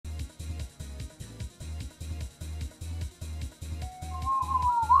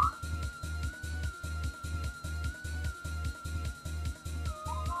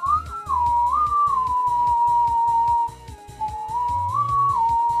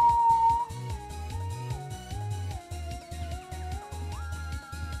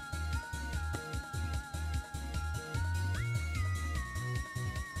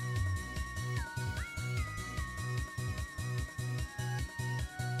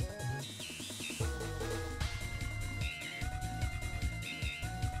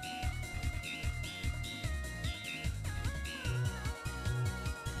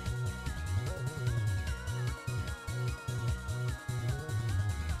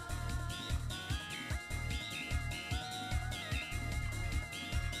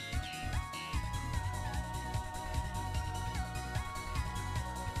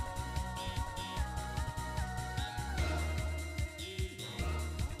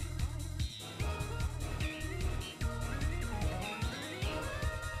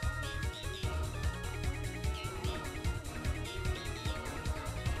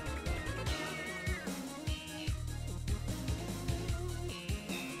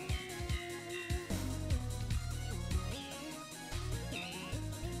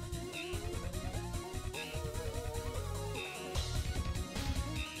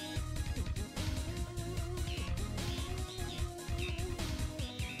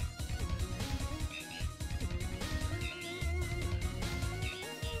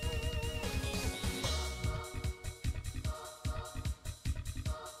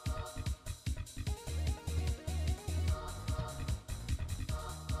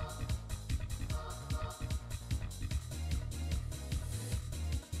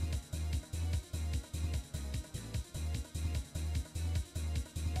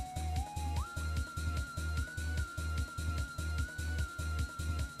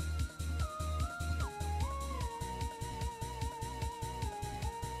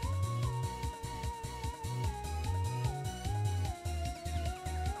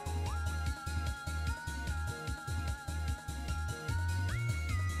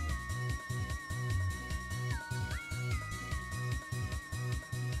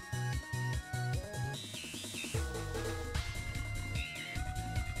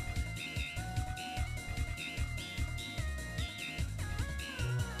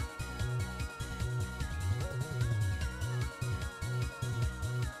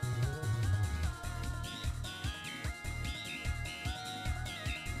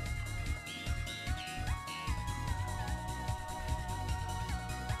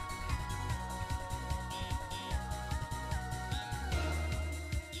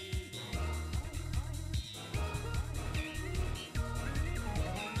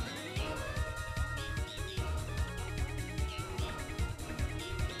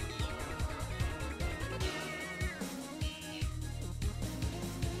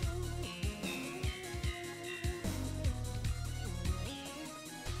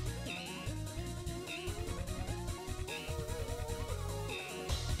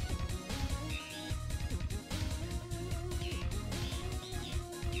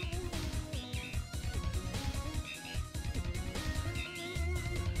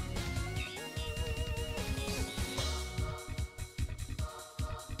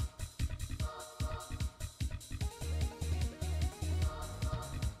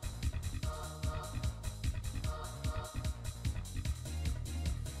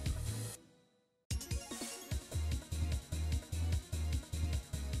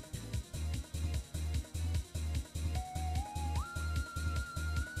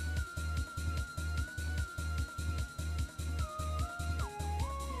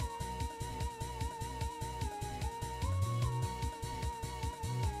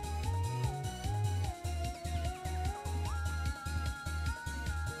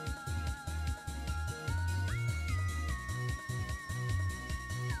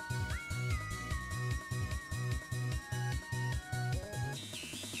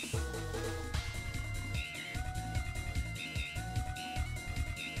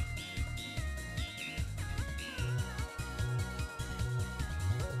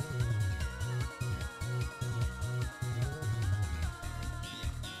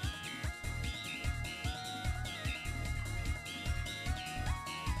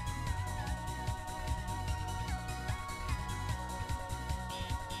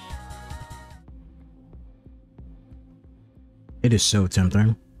It is so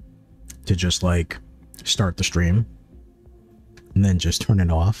tempting to just like start the stream and then just turn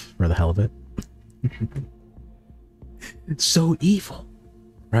it off for the hell of it. It's so evil,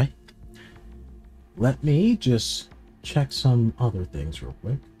 right? Let me just check some other things real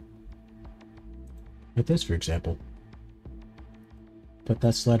quick. Like this, for example. Put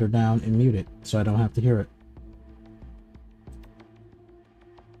that slider down and mute it so I don't have to hear it.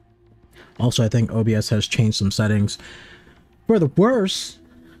 Also, I think OBS has changed some settings for the worse,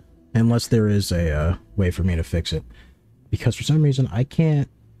 unless there is a way for me to fix it. Because for some reason, I can't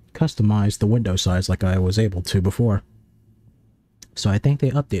customize the window size like I was able to before. So I think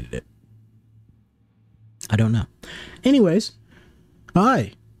they updated it. I don't know. Anyways,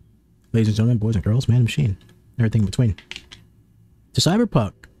 hi, ladies and gentlemen, boys and girls, man and machine, everything in between. To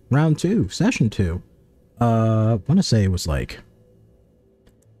Cyberpunk, round 2, session 2. I want to say it was like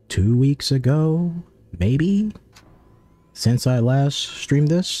 2 weeks ago, maybe, since I last streamed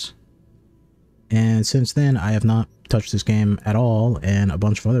this. And since then, I have not touched this game at all, and a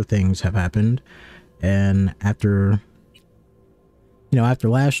bunch of other things have happened. And after, you know, after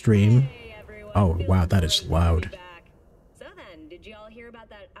last stream... Oh, wow, that is loud. So then, did y'all hear about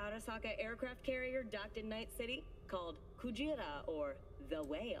that Arasaka aircraft carrier docked in Night City called Kujira, or the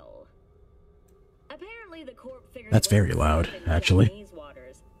Whale? Apparently the Corp figured That's very loud, actually.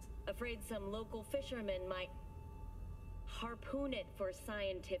 Waters, afraid some local fishermen might harpoon it for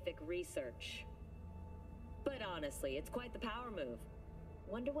scientific research. But honestly, it's quite the power move.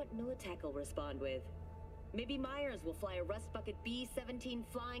 Wonder what Militech will respond with. Maybe Myers will fly a Rust Bucket B-17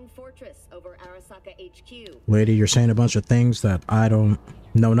 Flying Fortress over Arasaka HQ. Lady, you're saying a bunch of things that I don't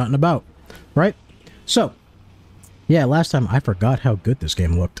know nothing about, right? So, yeah, last time I forgot how good this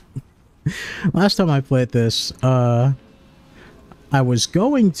game looked. Last time I played this, I was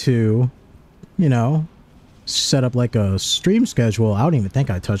going to, you know, set up like a stream schedule. I don't even think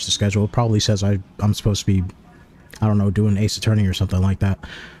I touched the schedule. It probably says I'm supposed to be, I don't know, doing Ace Attorney or something like that.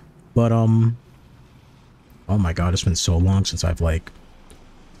 But, oh my god, it's been so long since I've, like,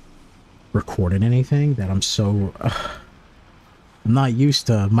 recorded anything that I'm so... I'm not used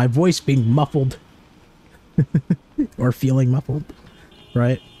to my voice being muffled. Or feeling muffled,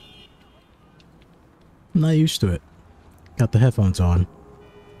 right? I'm not used to it. Got the headphones on.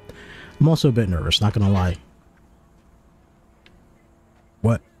 I'm also a bit nervous, not gonna lie.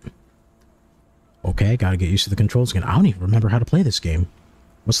 What? Okay, gotta get used to the controls again. I don't even remember how to play this game.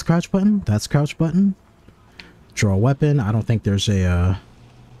 What's the crouch button? That's crouch button? Draw a weapon. I don't think there's a, I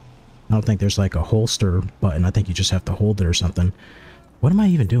don't think there's like a holster button. I think you just have to hold it or something. What am I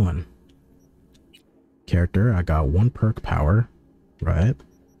even doing? Character, I got 1 perk power. Right.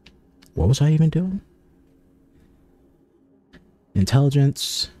 What was I even doing?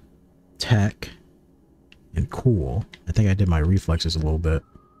 Intelligence, tech, and cool. I think I did my reflexes a little bit.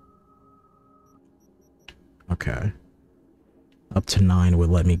 Okay. Up to 9 would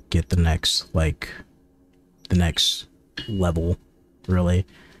let me get the next, like... the next level, really.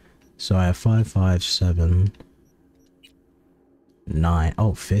 So I have 5, 5, 7, 9,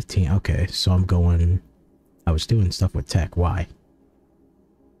 oh, 15. Okay, so I'm going... I was doing stuff with tech. Why?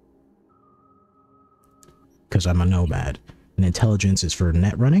 Because I'm a nomad. And intelligence is for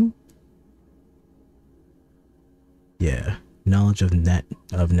net running? Yeah. Knowledge of net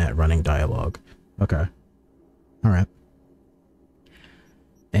running dialogue. Okay. Alright.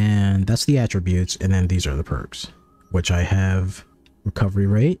 And that's the attributes, and then these are the perks, which I have recovery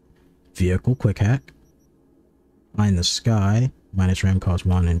rate, vehicle quick hack, eye in the sky, minus ram cost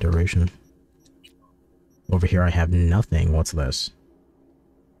 1 and duration. Over here I have nothing. What's this?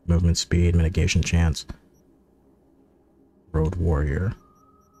 Movement speed, mitigation chance, road warrior,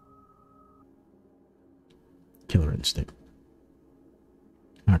 killer instinct.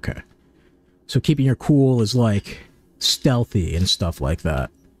 Okay. So keeping your cool is like stealthy and stuff like that.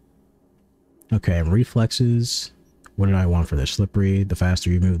 Okay, and reflexes. What did I want for this? Slippery. The faster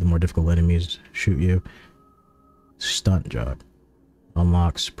you move, the more difficult enemies shoot you. Stunt jog.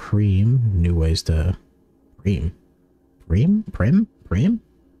 Unlocks Preem. New ways to... Preem? Preem? Prim? Preem?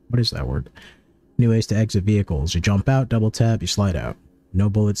 What is that word? New ways to exit vehicles. You jump out, double tap, you slide out. No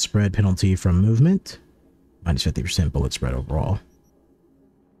bullet spread penalty from movement. Minus 50% bullet spread overall.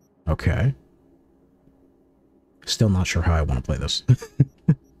 Okay. Still not sure how I want to play this.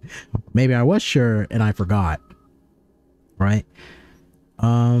 Maybe I was sure and I forgot. Right?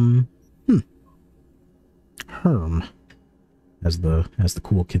 Herm. As the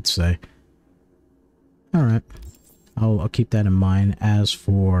cool kids say. Alright. I'll keep that in mind. As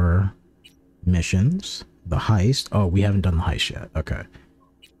for missions, the heist. Oh, we haven't done the heist yet. Okay.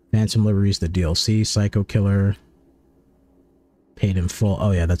 Phantom Liveries, the DLC, Psycho Killer. Paid in full.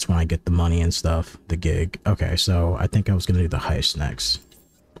 Oh yeah, that's when I get the money and stuff. The gig. Okay, so I think I was gonna do the heist next.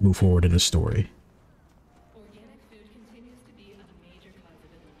 Move forward in the story.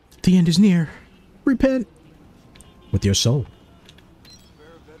 The end is near. Repent with your soul.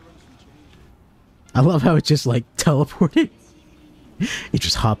 I love how it just like teleported. It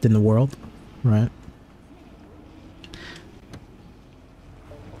just hopped in the world, right?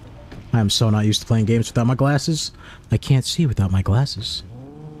 I am so not used to playing games without my glasses. I can't see without my glasses.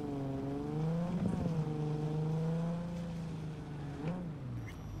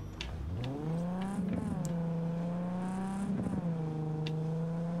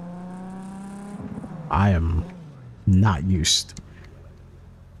 I am not used.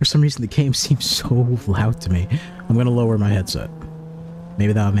 For some reason, the game seems so loud to me. I'm gonna lower my headset.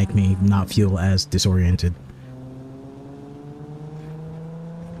 Maybe that'll make me not feel as disoriented.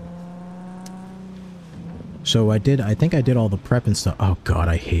 So I think I did all the prep and stuff. Oh god,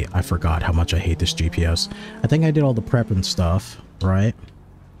 I forgot how much I hate this GPS. I think I did all the prep and stuff, right?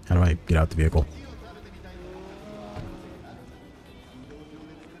 How do I get out the vehicle?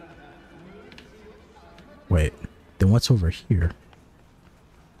 Wait, then what's over here?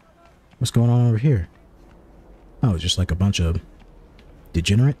 What's going on over here? Oh, just like a bunch of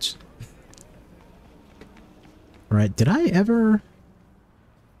degenerates? Right, did I ever...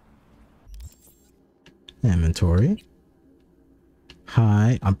 Inventory.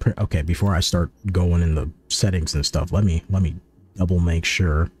 Hi, okay, before I start going in the settings and stuff, let me double make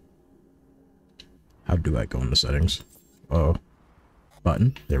sure. How do I go in the settings? Oh,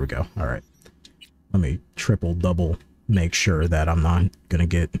 button. There we go. All right. Let me triple double make sure that I'm not gonna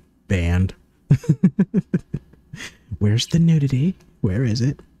get banned. Where's the nudity? Where is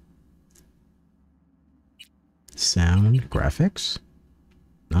it? Sound, graphics?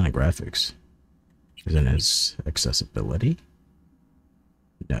 Not in graphics. Isn't it accessibility?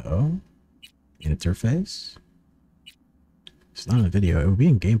 No. Interface? It's not in video. It would be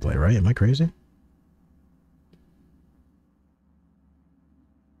in gameplay, right? Am I crazy?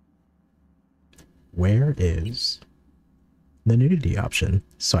 Where is the nudity option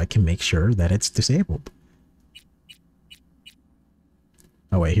so I can make sure that it's disabled?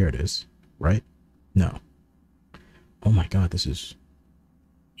 Oh wait, here it is. Right? No. Oh my god, this is...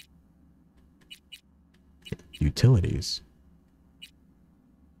 Utilities.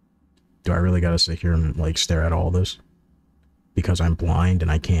 Do I really gotta sit here and like stare at all this? Because I'm blind and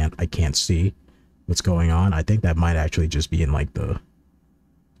I can't see what's going on? I think that might actually just be in like the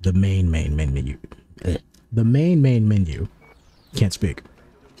main menu. The main menu. Can't speak.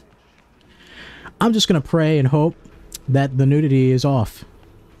 I'm just gonna pray and hope that the nudity is off.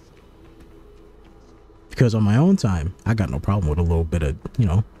 Because on my own time, I got no problem with a little bit of, you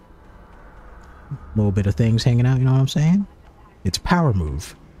know, a little bit of things hanging out, you know what I'm saying? It's a power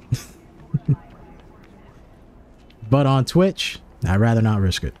move. But on Twitch, I'd rather not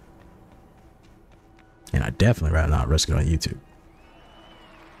risk it. And I'd definitely rather not risk it on YouTube.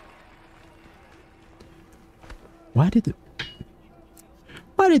 Why did the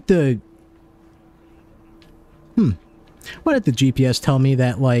GPS tell me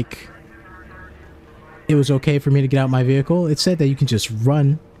that, like, it was okay for me to get out my vehicle? It said that you can just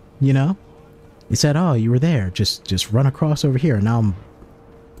run, you know? It said, oh, you were there. Just run across over here. And now I'm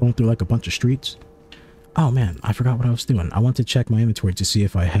going through like a bunch of streets. Oh man, I forgot what I was doing. I want to check my inventory to see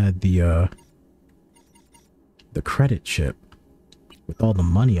if I had the credit chip with all the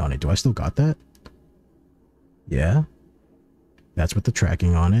money on it. Do I still got that? Yeah. That's with the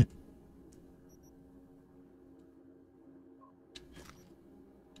tracking on it.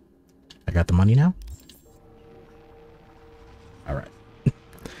 I got the money now? Alright.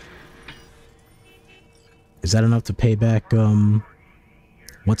 Is that enough to pay back,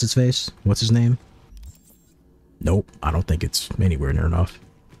 what's his face? What's his name? Nope, I don't think it's anywhere near enough.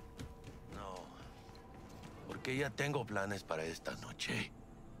 No. Porque ya tengo planes para esta noche.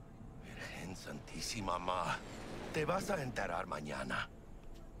 Virgen Santísima, ma. Te vas a enterar mañana.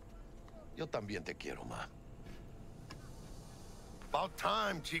 Yo también te quiero, ma. About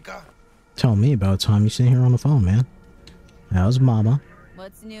time, chica. Tell me about time you sitting here on the phone, man. How's mama?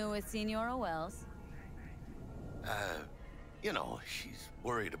 What's new with Senora Wells? You know, she's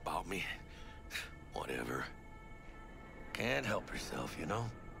worried about me. Whatever. Can't help herself, you know?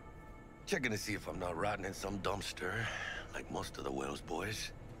 Checking to see if I'm not rotting in some dumpster, like most of the Wells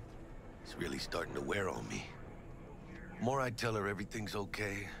boys. It's really starting to wear on me. The more I tell her everything's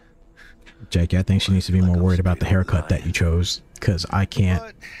okay... Jackie, I think she needs to be more worried about the haircut that you chose, because I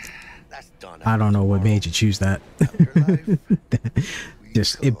can't... I don't know what made you choose that.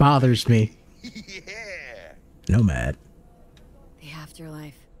 Just, it bothers me. Yeah. Nomad.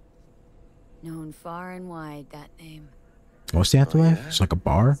 afterlife. Known far and wide, that name. What's the afterlife? yeah? It's like a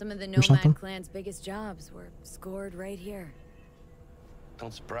bar Some of the or something? Nomad clan's biggest jobs were scored right here.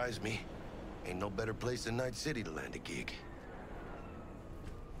 Don't surprise me. Ain't no better place than Night City to land a gig.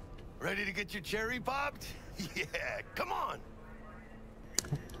 Ready to get your cherry popped? Yeah, come on.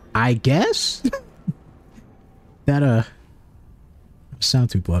 I guess? That, sound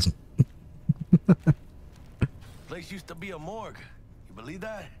too pleasant. Place used to be a morgue. You believe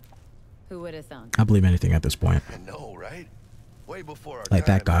that? Who would have thunk? I believe anything at this point. I know, right? Way before our Like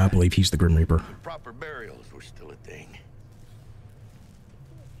that time, guy, I believe he's the Grim Reaper. proper burials were still a thing.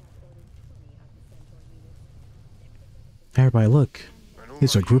 Everybody look.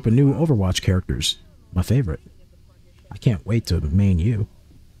 It's a group of new Overwatch characters. My favorite. I can't wait to main you.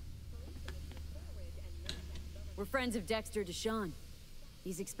 We're friends of Dexter Deshawn.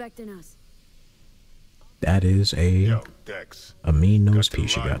 He's expecting us. That is Yo, Dex. a mean nose Got the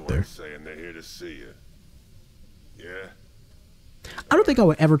piece you line got there. ones saying they're here to see you. Yeah. I don't think I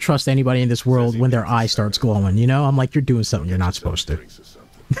would ever trust anybody in this world when their eye starts glowing, you know? I'm like, you're doing something you're not supposed to. Drinks or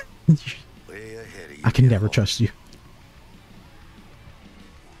something. Way ahead of you. I can never Yellow. trust you.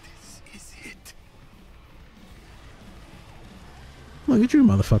 This is it. Look at you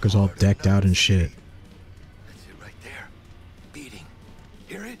motherfuckers all decked out and shit. That's it right there. Beating.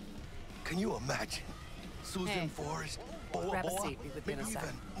 Hear it? Can you imagine? Susan Hey. Forrest, Boa Grab a Boa, seat, be with you in a maybe sec.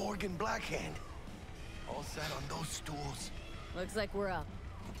 even Morgan Blackhand. All sat on those stools. Looks like we're up.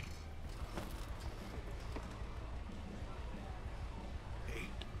 Hey,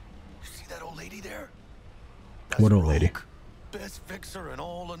 you see that old lady there? What old lady? Rogue. Best fixer in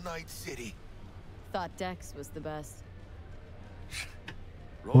all of Night City. Thought Dex was the best.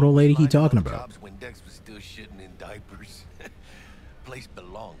 What old lady he talking about? Jobs when Dex was still shitting in diapers. Place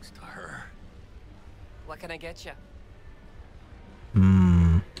belongs to her. What can I get you?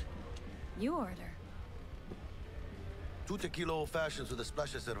 You order. 2 tequila old fashions with a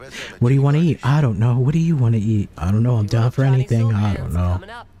splash of cerveza. and a What do you chili want to eat? garnish. I don't know. What do you want to eat? I don't know. I'm down for anything. I don't know. Coming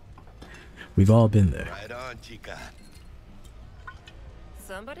up. We've all been there. Right on, chica.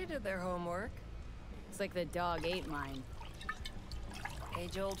 Somebody did their homework. Looks like the dog ate mine.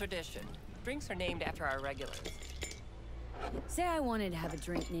 Age-old tradition. Drinks are named after our regulars. Say I wanted to have a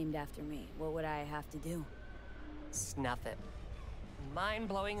drink named after me. What would I have to do? Snuff it.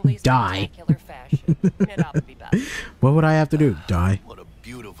 Mind-blowingly Die. spectacular fashion. It ought to be best. What would I have to do? Die? What a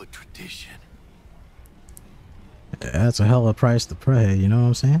beautiful tradition. That's a hell of a price to pay, you know what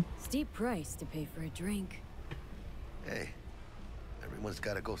I'm saying? Steep price to pay for a drink. Hey, everyone's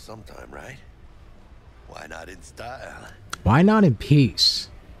got to go sometime, right? Why not in style? Why not in peace?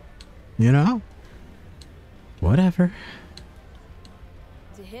 You know? Whatever.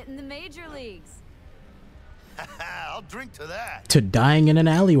 To hit in the major leagues. I'll drink to that. To dying in an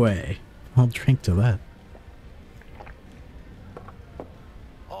alleyway. I'll drink to that.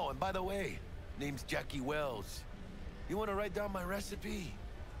 Oh, and by the way, name's Jackie Wells. You want to write down my recipe?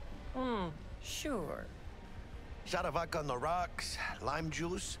 Sure. Shot of vodka on the rocks, lime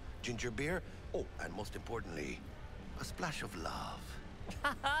juice, ginger beer. Oh, and most importantly, a splash of love.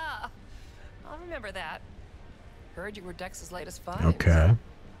 I'll remember that. Heard you were Dex's latest find. Okay.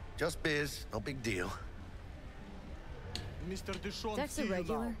 Just biz, no big deal. Dex a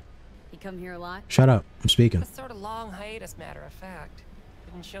regular? He come here a lot? Shut up. I'm speaking. A sort of long hiatus, matter of fact.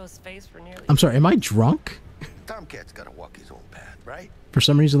 Didn't show his face for nearly. I'm sorry, am I drunk? Tomcat's got to walk his own path, right? For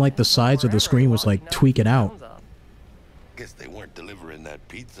some reason, like, the sides of the screen was, like, tweaking out. Guess they weren't delivering that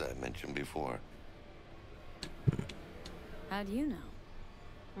pizza I mentioned before. How do you know?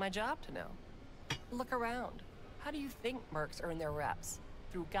 My job to know. Look around. How do you think mercs earn their reps?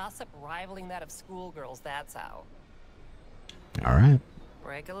 Through gossip rivaling that of schoolgirls, that's how. Alright.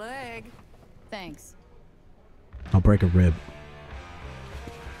 Break a leg. Thanks. I'll break a rib.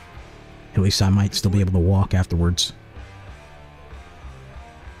 At least I might still be able to walk afterwards.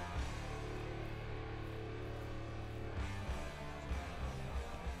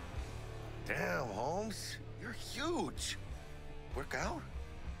 Damn, Holmes. You're huge. Work out?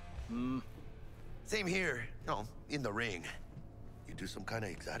 Same here. You know, in the ring. You do some kind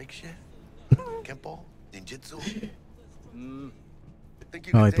of exotic shit? Kempo? Ninjutsu? Think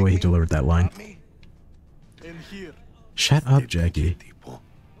you I can like the take way he me? delivered that line. Got me? Shut up, Jackie.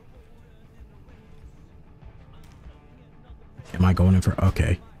 Am I going in for...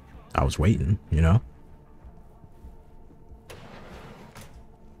 Okay. I was waiting, you know?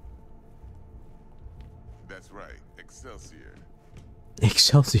 That's right. Excelsior.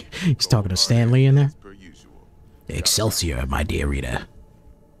 Excelsior. He's talking to Stan Lee in there. As per usual. Excelsior, my dear Rita.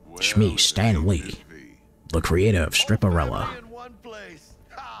 Well, Shmi, it's Stan a Lee. this be. The creator of Stripperella. In one place.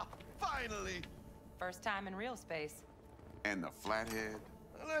 Ah, finally! First time in real space. And the flathead?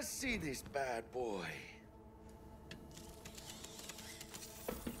 Let's see this bad boy.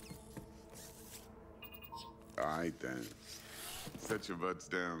 All right, then. Set your butts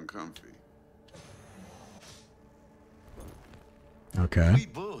down comfy. Okay.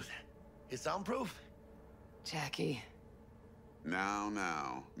 Sweet booth. It's soundproof? Jackie.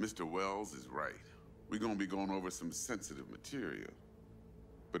 Now, Mr. Wells is right. We're gonna be going over some sensitive material.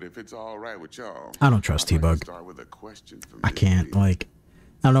 But if it's all right with y'all, I don't trust I'd like to T-Bug. start with a question for I Miss can't, Lee. like,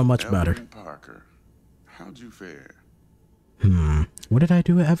 I don't know much about her. Evelyn Parker, how'd you fare? What did I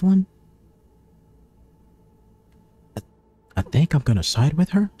do with Evelyn? I think I'm gonna side with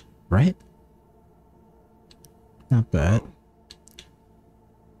her, right? Not bad.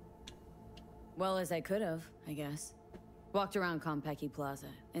 Well, as I could have, I guess. Walked around Konpeki Plaza,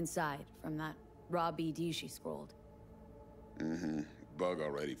 inside, from that raw BD she scrolled. Bug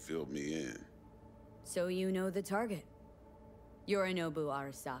already filled me in. So you know the target. Yorinobu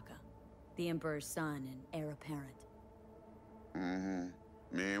Arasaka, the Emperor's son and heir apparent.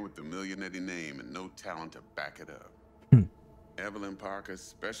 Man with the millionaire name and no talent to back it up. Evelyn Parker's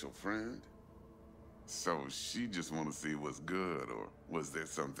special friend? So she just want to see what's good, or was there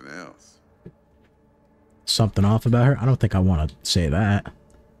something else? Something off about her? I don't think I want to say that.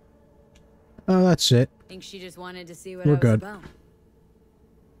 Oh, that's it. Think she just wanted to see what We're I was good. about.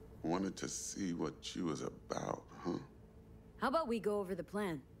 Wanted to see what you was about, huh? How about we go over the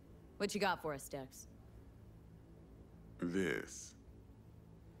plan? What you got for us, Dex? This.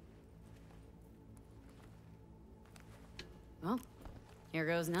 Well, here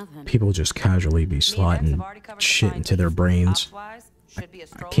goes nothing. People just casually be slotting shit into their brains. I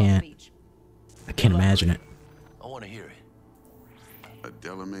can't imagine it. I want to hear it. A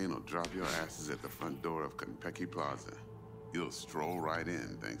Delamain will drop your asses at the front door of Konpeki Plaza. You'll stroll right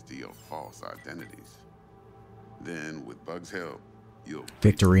in thanks to your false identities. Then, with Bug's help, you'll...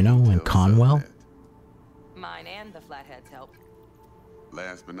 Victorino and Conwell? Mine and the Flathead's help.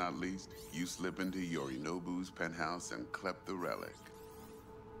 Last but not least, you slip into Yorinobu's penthouse and clep the relic.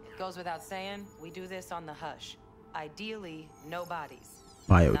 Goes without saying, we do this on the hush. Ideally, no bodies.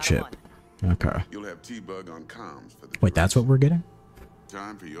 Biochip. Okay. You'll have T-Bug on comms for the Wait, that's what we're getting?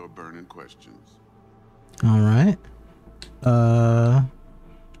 time for your burning questions. Alright. How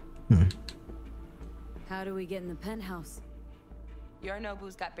do we get in the penthouse?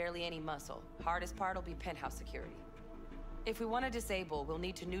 Yorinobu's got barely any muscle. Hardest part will be penthouse security. If we want to disable, we'll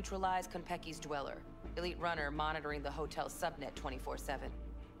need to neutralize Konpeki's dweller. Elite runner monitoring the hotel's subnet 24/7.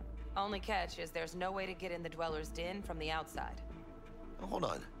 Only catch is there's no way to get in the dweller's den from the outside. Hold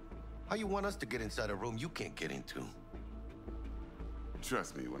on. How you want us to get inside a room you can't get into?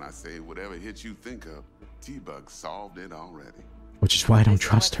 Trust me when I say whatever hit you think of, T-Bug solved it already. Which is why I don't This is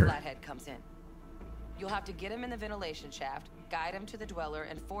trust where her. the Flathead comes in. You'll have to get him in the ventilation shaft, guide him to the dweller,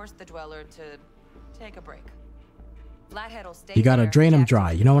 and force the dweller to take a break. Flathead will stay You gotta there, drain him react to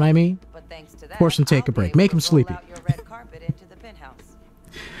dry, you know what I mean? But thanks to that, Force him to take I'll a break. be able Make to him roll sleepy. out your red carpet into the penthouse.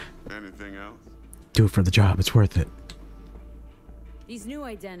 Anything else? Do it for the job, it's worth it. These new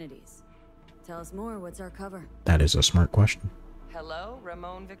identities. Tell us more, what's our cover? That is a smart question. Hello,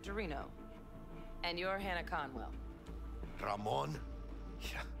 Ramon Victorino. And you're Hannah Conwell. Ramon?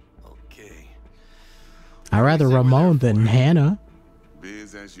 Yeah, okay. I'd rather Ramon than Hannah.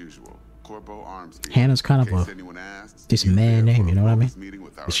 Biz as usual. Corpo Arms Dealer. Hannah's kind of In case a anyone asks, decent he's man there name, for you a know what I mean? focus meeting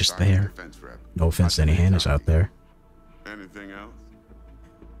with our It's just assigned there. defense rep. No offense to any Hannahs out there. Anything else?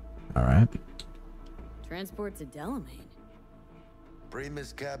 Alright. Transport to Delamain.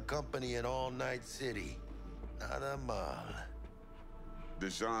 Primus Cab Company in All Night City. Nada mal.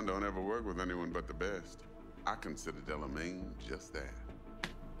 Deshaun don't ever work with anyone but the best. I consider Delamain just that.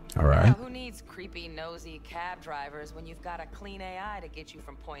 Alright. Now, who needs creepy, nosy cab drivers when you've got a clean AI to get you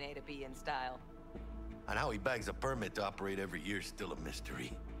from point A to B in style? And how he bags a permit to operate every year is still a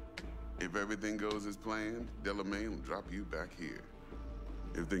mystery. If everything goes as planned, Delamain will drop you back here.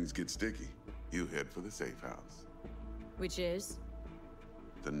 If things get sticky, you head for the safe house. Which is?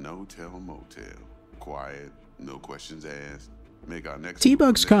 The no-tell motel. Quiet, no questions asked. Make our next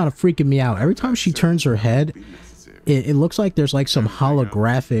T-Bug's kind of freaking me out. Every time she turns her head, it looks like there's like some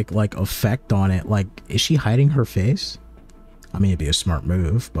holographic like effect on it. Like, is she hiding her face? I mean, it'd be a smart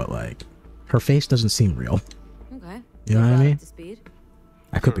move, but like, her face doesn't seem real. Okay. You know what I Brought mean? up to speed.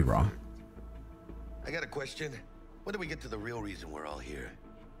 I could be wrong. I got a question. When do we get to the real reason we're all here?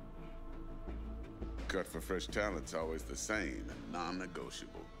 Cut for fresh talent's always the same and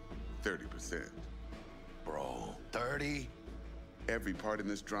non-negotiable. 30%. Bro, 30? Every part in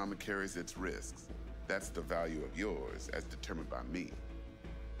this drama carries its risks. That's the value of yours, as determined by me.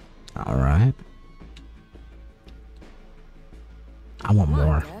 All right. I want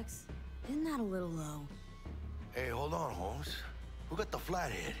more. Dex. Isn't that a little low? Hey, hold on, Holmes. Who got the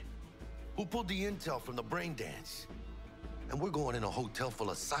flathead? Who pulled the intel from the brain dance? And we're going in a hotel full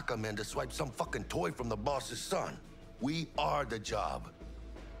of soccer men to swipe some fucking toy from the boss's son. We are the job.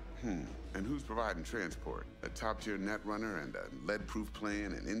 And who's providing transport? A top-tier netrunner and a lead-proof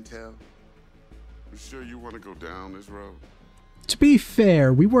plan and intel? You sure you want to go down this road? To be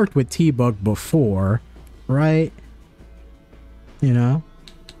fair, we worked with T-Bug before, right? You know?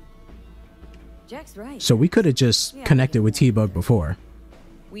 Jack's right. So we could have just connected with T-Bug before.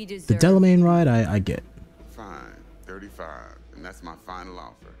 We The deserve Delamain ride, I get. Fine, 35, and that's my final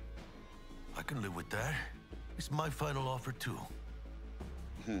offer. I can live with that. It's my final offer, too.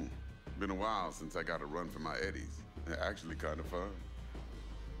 Been a while since I got a run for my eddies. Actually kind of fun.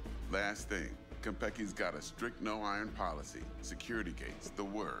 Last thing, Konpeki's got a strict no-iron policy. Security gates, the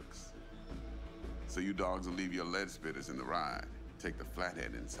works. So you dogs will leave your lead spitters in the ride. Take the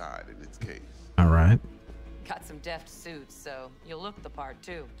flathead inside in its case. All right. Got some deft suits, so you'll look the part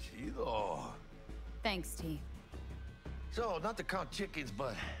too. Chido. Thanks, T. So, not to count chickens,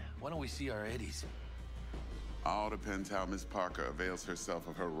 but why don't we see our eddies? All depends how Miss Parker avails herself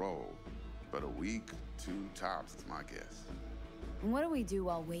of her role. But a week, 2 tops is my guess. And what do we do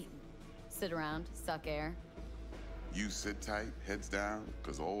while waiting? Sit around, suck air? You sit tight, heads down,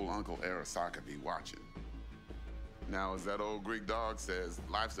 because old Uncle Arasaka be watching. Now, as that old Greek dog says,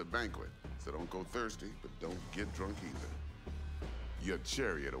 life's a banquet, so don't go thirsty, but don't get drunk either. Your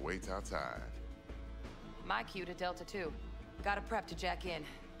chariot awaits outside. My cue to Delta 2. Gotta prep to jack in.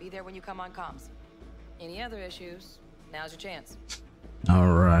 Be there when you come on comms. Any other issues, now's your chance.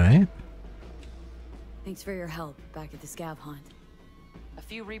 All right. Thanks for your help back at the scav hunt. A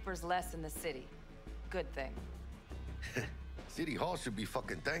few Reapers less in the city. Good thing. City Hall should be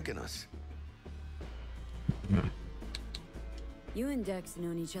fucking thanking us. You and Dex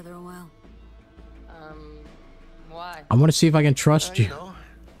known each other a while. Why? I want to see if I can trust You you. know,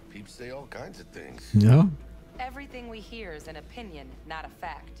 peeps say all kinds of things. You know? Everything we hear is an opinion, not a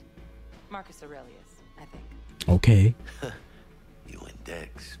fact. Marcus Aurelius, I think. Okay. You and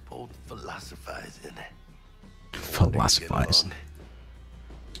Dex both philosophizing. Philosophizing.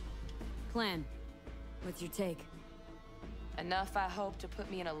 Plan. What's your take? Enough, I hope, to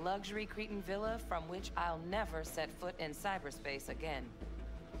put me in a luxury Cretan villa from which I'll never set foot in cyberspace again.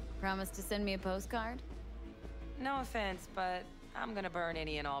 Promise to send me a postcard? No offense, but I'm gonna burn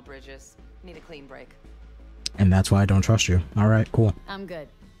any and all bridges. Need a clean break. And that's why I don't trust you. All right, cool. I'm good.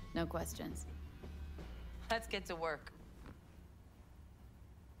 No questions. Let's get to work.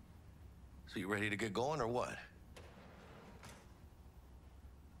 So you ready to get going or what?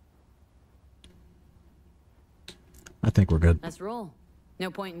 I think we're good. Let's roll. No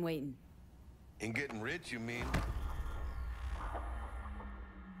point in waiting. In getting rich, you mean?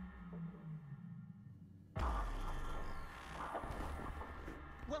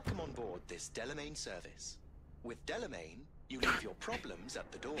 Welcome on board this Delamain service. With Delamain, you leave your problems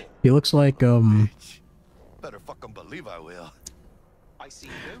at the door. He looks like Bitch. Better fucking believe I will. I see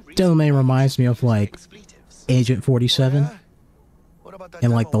no reason Delamain why reminds me you of should use like expletives. Agent 47 Yeah? What about that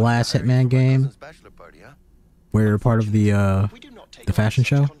in time like I the went to last Harry's Hitman for my game, cousin's bachelor party, huh? where you're part of the We do not take the on fashion such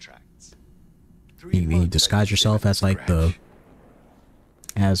show. contracts. 3 you months I disguise did yourself it as from like the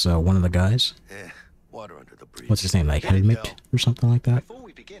one of the guys. Yeah, water under the bridge. What's his name, like Can't Helmut tell. or something like that? Before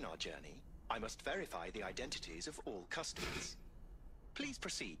we begin our journey, I must verify the identities of all customers. Please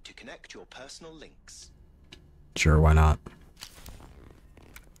proceed to connect your personal links. Sure, why not?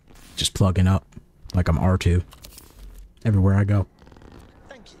 Just plugging up like I'm R2 everywhere I go.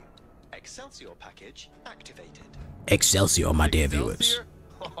 Thank you. Excelsior package activated. Excelsior, my dear viewers. Excelsior?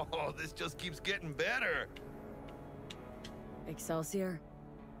 Oh, this just keeps getting better. Excelsior?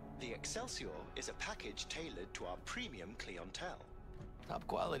 The Excelsior is a package tailored to our premium clientele. Top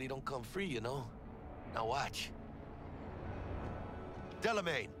quality don't come free, you know. Now watch.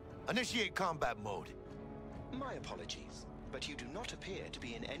 Delamain, initiate combat mode. My apologies, but you do not appear to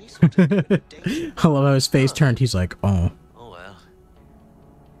be in any sort of imminent danger. I love how his face turned. He's like, oh. Oh well.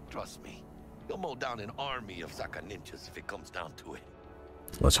 Trust me, you'll mow down an army of Saka ninjas if it comes down to it.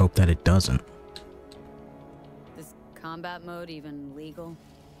 Let's hope that it doesn't. Is combat mode even legal?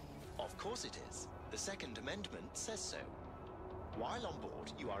 Of course it is. The Second Amendment says so. While on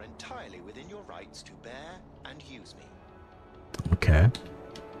board, you are entirely within your rights to bear and use me. Okay.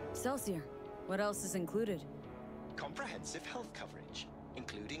 Excelsior. What else is included? Comprehensive health coverage,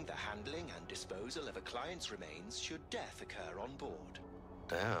 including the handling and disposal of a client's remains should death occur on board.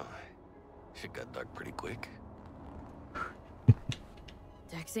 Damn, shit got dark pretty quick.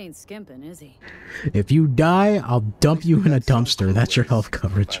 Dex ain't skimping, is he? If you die, I'll dump you in a dumpster. That's your health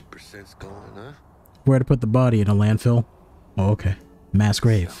coverage. 5%'s going, huh? Where to put the body? In a landfill? Oh, okay. Mass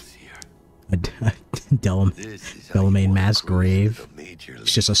grave. Delamain mass grave.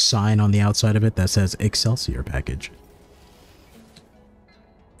 It's just a sign on the outside of it that says Excelsior package.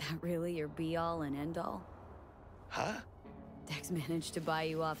 That really your be-all and end-all? Huh? Dex managed to buy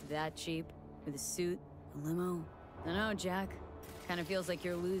you off that cheap? With a suit, a limo? I don't know, Jack. Kinda feels like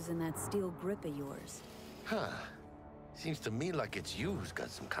you're losing that steel grip of yours. Huh. Seems to me like it's you who's got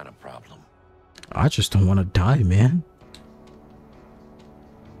some kind of problem. I just don't want to die, man.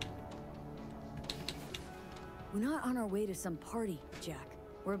 We're not on our way to some party, Jack.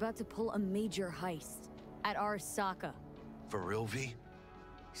 We're about to pull a major heist. At Arasaka. For real, V?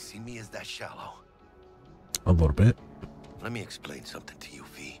 See me as that shallow? A little bit. Let me explain something to you,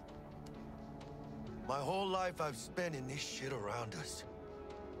 V. My whole life I've spent in this shit around us.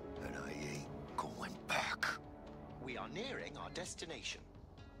 And I ain't going back. We are nearing our destination.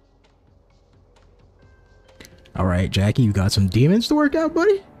 Alright, Jackie, you got some demons to work out,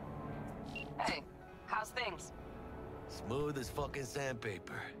 buddy? Hey, how's things? Smooth as fucking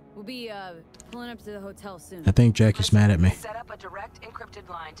sandpaper. We'll be, pulling up to the hotel soon. I think Jackie's mad at me. Set up a direct encrypted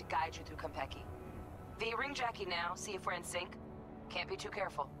line to guide you through Konpeki. V, ring Jackie now, see if we're in sync. Can't be too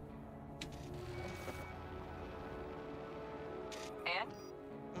careful. And?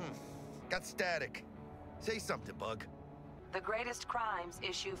 Got static. Say something, Bug. The greatest crimes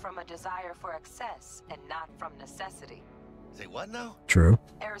issue from a desire for excess and not from necessity. Say what now? True.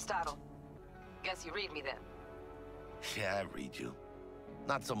 Aristotle. Guess you read me then. Yeah, I read you.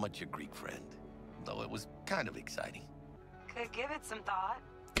 Not so much your Greek friend, though it was kind of exciting. Could give it some thought.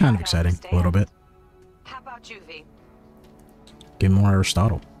 Kind of I'd exciting, a understand. little bit. How about you, V? Give more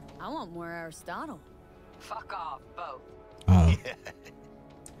Aristotle. I want more Aristotle. Fuck off, both. Oh.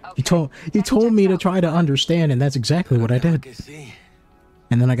 Okay. You told me to try to understand, and that's exactly what I did.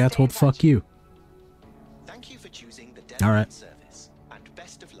 And then I got told, "Fuck you." Thank you for choosing the All right. service, and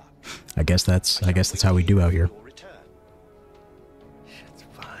best of luck. I guess that's how we do out here. Your return. Shit's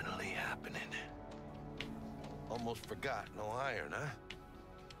finally happening. Almost forgot, no iron, huh?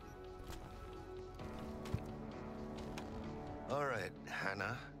 All right,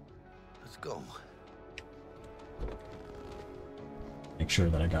 Hannah, let's go. Make sure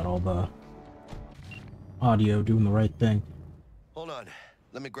that I got all the audio doing the right thing. Hold on,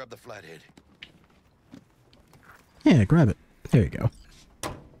 let me grab the flathead. Yeah, grab it. There you go.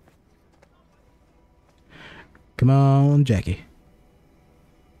 Come on, Jackie.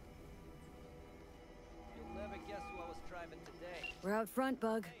 We're out front,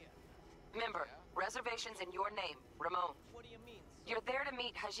 Bug. Remember, reservations in your name, Ramon. You're there to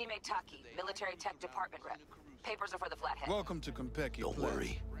meet Hajime Taki, military tech department rep. Papers are for the flathead. Welcome to Konpeki. Don't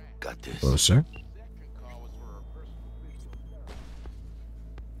worry, got this. Hello, sir.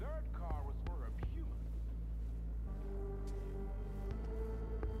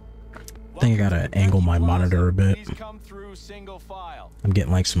 I think I gotta angle my monitor a bit. I'm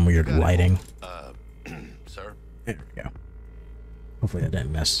getting like some weird lighting. Sir? There we go. Hopefully that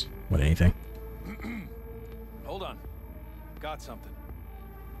didn't mess with anything. Hold on. Got something.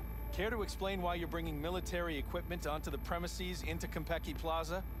 Care to explain why you're bringing military equipment onto the premises into Konpeki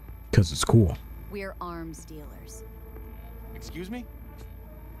Plaza? Because it's cool. We're arms dealers. Excuse me?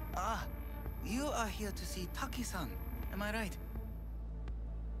 Ah, you are here to see Taki-san, am I right?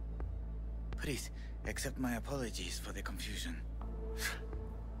 Please, accept my apologies for the confusion.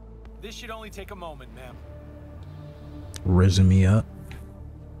 This should only take a moment, ma'am. Rizzing me up.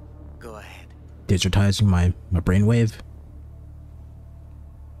 Go ahead. Digitizing my brainwave.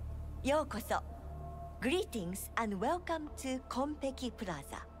 Yokoso. Greetings and welcome to Konpeki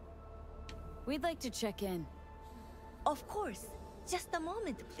Plaza. We'd like to check in. Of course. Just a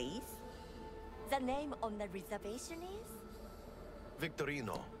moment, please. The name on the reservation is?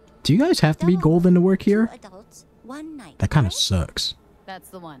 Victorino. Do you guys have to be golden to work here? 2 adults, 1 night. That kind of sucks. That's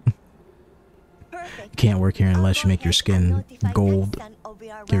the one. Perfect. You can't work here unless you make your skin gold.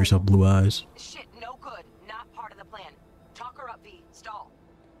 Give yourself blue eyes. Shit, no good. Not part of the plan. Talk her up, V. Stall.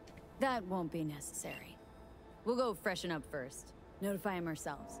 That won't be necessary. We'll go freshen up first. Notify him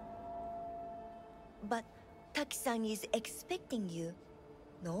ourselves. But Taki-san is expecting you,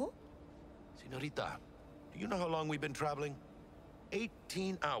 no? Senorita, do you know how long we've been traveling?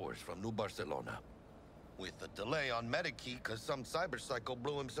 18 hours from New Barcelona. With a delay on Medikey because some cyberpsycho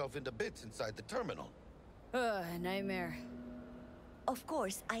blew himself into bits inside the terminal. Nightmare. Of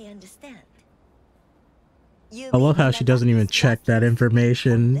course, I understand. I love how she doesn't even check that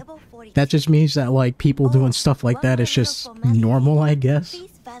information. That just means that, like, people doing stuff like that is just normal, I guess.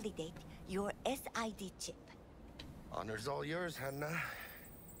 validate your SID chip. Honor's all yours, Hannah.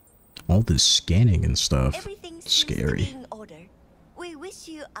 All this scanning and stuff. Everything seems Scary. to be in order. We wish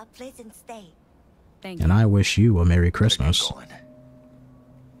you a pleasant stay. Thank you. And I wish you a Merry Christmas.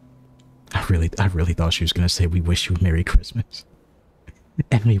 I really thought she was gonna say we wish you a Merry Christmas.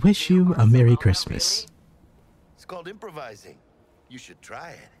 And we wish you a Merry Christmas. It's called improvising. You should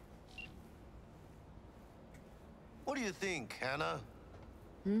try it. What do you think, Hannah?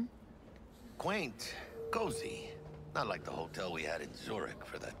 Quaint, cozy. Not like the hotel we had in Zurich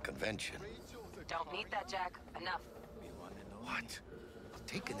for that convention. Don't need that, Jack. Enough. What? I'm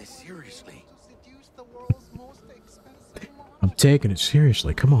taking this seriously. I'm taking it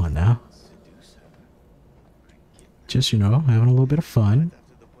seriously. Come on now. Just, you know, having a little bit of fun.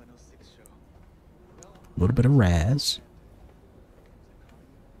 A little bit of razz.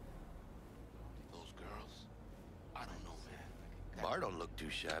 Those girls? I don't know, man. Bar don't look too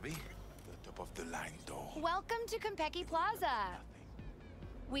shabby. The top of the line, though. Welcome to Konpeki Plaza.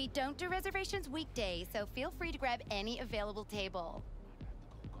 We don't do reservations weekdays, so feel free to grab any available table.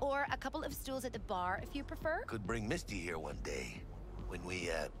 Or a couple of stools at the bar if you prefer. Could bring Misty here one day when we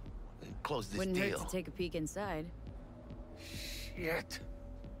close this Wouldn't deal. hurt to take a peek inside. Shit.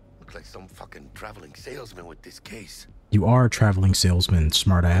 Look like some fucking traveling salesman with this case. You are a traveling salesman,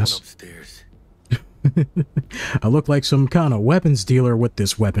 smartass. Upstairs. I look like some kind of weapons dealer with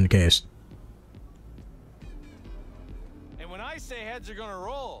this weapon case. And when I say heads are gonna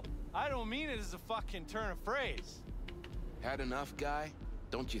roll, I don't mean it as a fucking turn of phrase. Had enough, guy?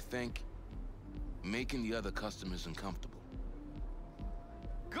 Don't you think? Making the other customers uncomfortable.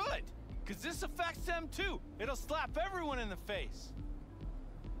 Good! Because this affects them too. It'll slap everyone in the face.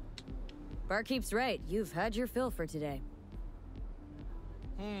 Barkeep's right. You've had your fill for today.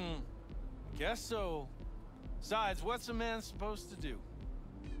 Guess so. Besides, what's a man supposed to do?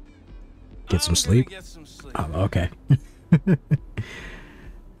 Get some sleep? Get some sleep. Oh, okay.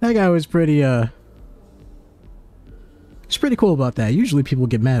 That guy was pretty, It's pretty cool about that. Usually people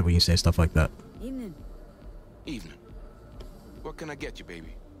get mad when you say stuff like that. Evening. Evening. What can I get you,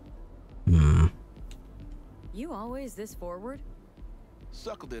 baby? You always this forward?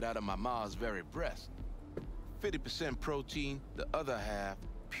 Suckled it out of my ma's very breast. 50% protein, the other half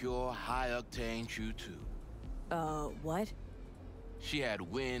pure high-octane true too. What? She had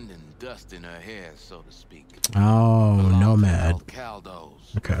wind and dust in her hair, so to speak. Oh, nomad.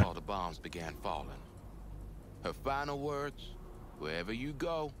 Caldos Okay. before the bombs began falling. Her final words: wherever you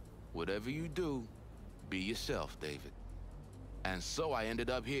go, whatever you do, be yourself, David. And so I ended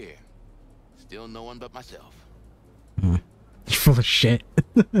up here. Still no one but myself. You're full of shit.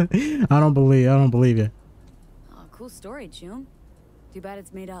 I don't believe you. Oh, cool story, June. Too bad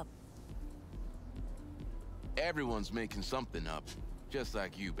it's made up. Everyone's making something up. Just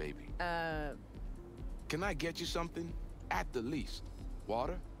like you, baby. Can I get you something? At the least.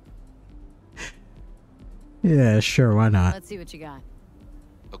 Water? Yeah, sure, why not? Let's see what you got.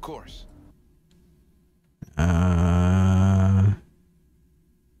 Of course.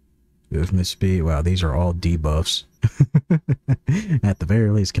 Movement speed. Wow, these are all debuffs. At the very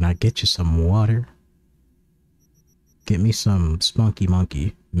least, can I get you some water? Get me some spunky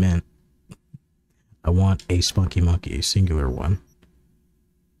monkey mint. I want a spunky monkey, a singular one.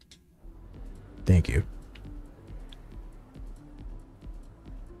 Thank you.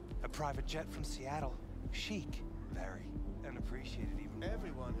 A private jet from Seattle. Chic. Very. And appreciated even.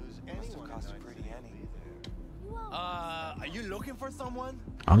 Everyone who's anyone costs a pretty Annie. Are you looking for someone?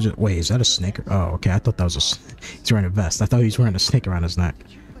 I'm just wait. Is that a snake? Oh, okay. I thought that was a. He's wearing a vest. I thought he was wearing a snake around his neck.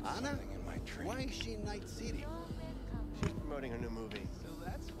 Anna? Why is she in Night City? She's promoting her new movie. So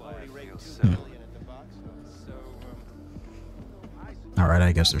that's why I feel so million at the box office. So All right.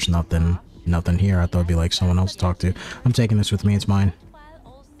 I guess there's nothing here. I thought it'd be like someone else to talk to. I'm taking this with me. It's mine.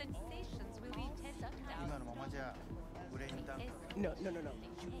 No.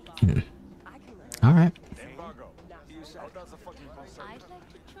 All right.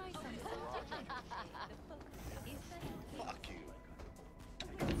 Fuck you.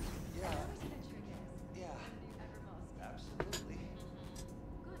 Yeah. Absolutely.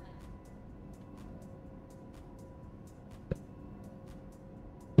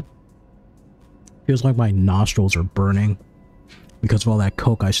 Feels like my nostrils are burning because of all that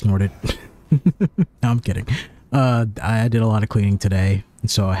coke I snorted. No, I'm kidding. I did a lot of cleaning today,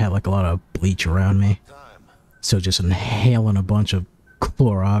 so I had like a lot of bleach around me. So just inhaling a bunch of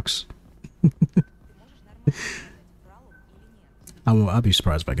Clorox. I'll be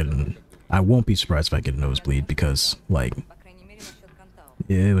surprised if I get I won't be surprised if I get a nosebleed because, like,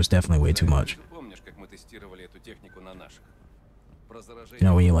 it was definitely way too much. You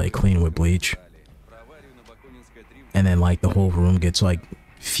know, when you like clean with bleach, and then like the whole room gets like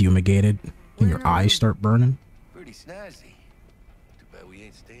fumigated, and your eyes start burning. Pretty snazzy. Too bad we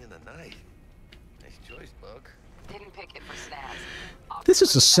ain't staying the night. Nice choice, Buck. Didn't pick it for snaz. This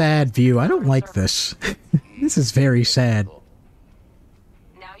is a sad view. I don't like this. This is very sad.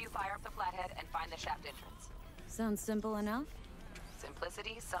 Now you fire up the flathead and find the shaft entrance. Sounds simple enough.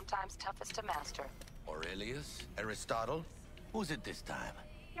 Simplicity, sometimes toughest to master. Aurelius? Aristotle? Who's it this time?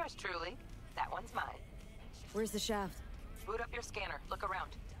 Yours truly. That one's mine. Where's the shaft? Boot up your scanner. Look around.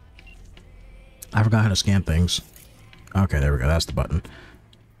 I forgot how to scan things. Okay, there we go. That's the button.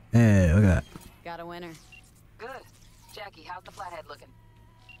 Hey, look at that. Got a winner. Good. Jackie, how's the flathead looking?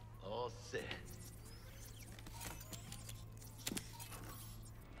 All set.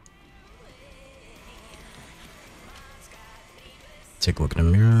 Take a look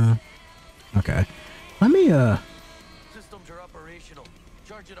in the mirror. Okay. Let me, Systems are operational.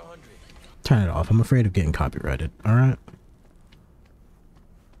 Charge it 100. turn it off. I'm afraid of getting copyrighted. Alright?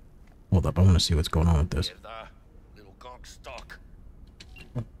 Hold up. I want to see what's going on with this. Little conk stock.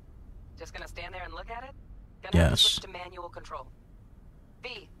 Just gonna stand there and look at it? Gonna have to Yes. switch to manual control.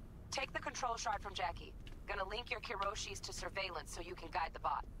 V, take the control shard from Jackie. Gonna link your Kiroshis to surveillance so you can guide the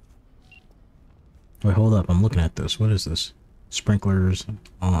bot. Wait, hold up. I'm looking at this. What is this? Sprinklers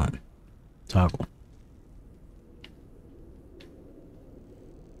on. Toggle.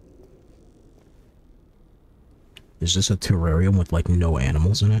 Is this a terrarium with like no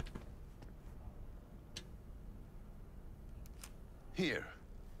animals in it? Here.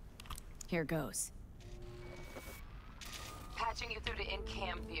 Here goes. Patching you through to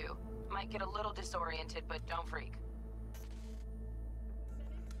in-cam view. Might get a little disoriented, but don't freak.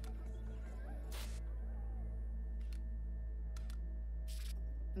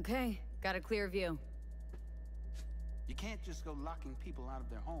 Okay, got a clear view. You can't just go locking people out of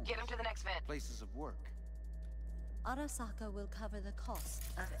their homes. Get them to the next vent. Places of work. Arasaka will cover the cost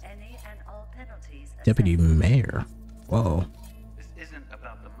of any and all penalties. Deputy Mayor. Whoa. This isn't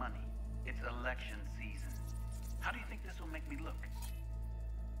about the money. It's election season. How do you think this will make me look?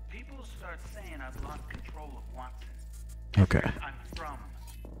 People start saying I've lost control of Watson. Okay. I'm from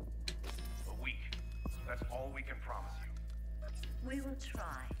a week. That's all we can promise you. We will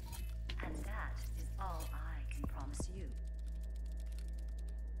try, and that is all I can promise you.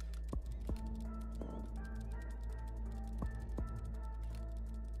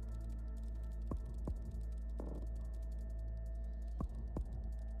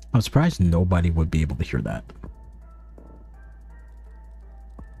 I'm surprised nobody would be able to hear that.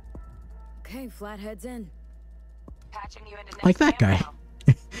 Okay, flathead's in. Patching you into next Like that cam guy.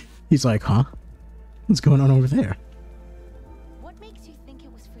 now. He's like, huh? What's going on over there? What makes you think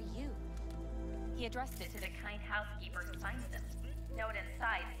it was for you? He addressed it to the kind housekeeper who finds them. Note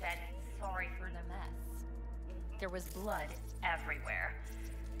inside said, "Sorry for the mess." There was blood everywhere.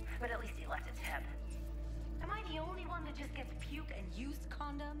 But at least he left a tip. Am I the only one that just gets puke and used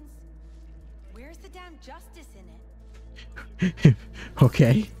condoms? Where's the damn justice in it?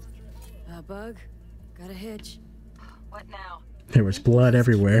 Okay. Bug, got a hitch. What now? There was blood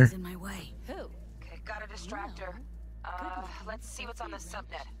everywhere. In my way. Who? Okay, got a distractor. Let's see what's on the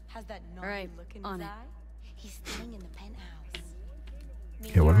subnet. Has that All right, look in on his it. eye? He's staying in the penthouse.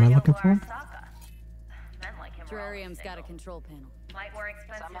 Okay, what am I looking for? Men like him Terrarium's got a control panel. Might wear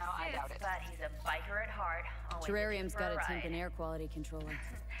expensive Somehow I suits, doubt it. but he's a biker at heart. Always Terrarium's got a ride. temp and air quality controller.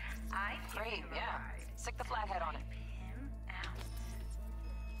 I Great, yeah. Stick the flathead on it.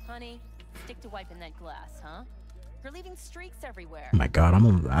 Honey, stick to wiping that glass, huh? You're leaving streaks everywhere. Oh my god,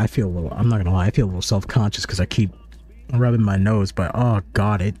 I feel a little, I'm not gonna lie, I feel a little self-conscious because I keep rubbing my nose, but oh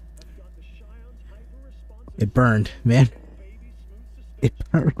god, it burned, man. It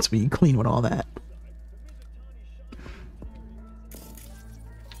burns when you clean with all that.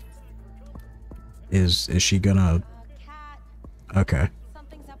 Is she gonna? Okay.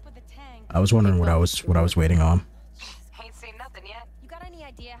 I was wondering what I was waiting on. Ain't seen nothing yet. You got any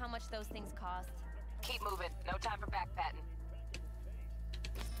idea how much those things cost? Keep moving. No time for backpatting.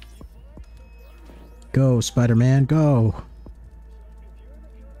 Go, Spider-Man, go!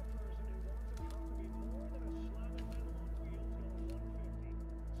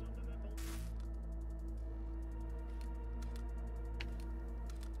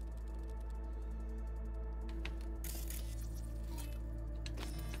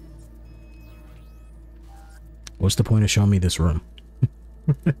 What's the point of showing me this room?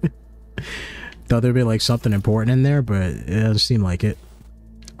 Thought there'd be like something important in there, but it doesn't seem like it.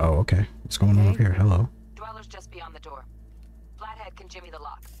 Oh, okay. What's going on over here? Hello. Dweller's just beyond the door. Flathead can jimmy the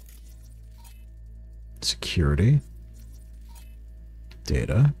lock. Security.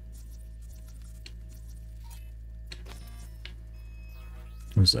 Data.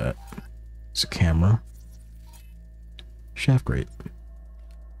 What's that? It's a camera. Shaft grate.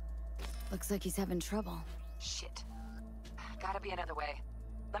 Looks like he's having trouble. Shit. Gotta be another way.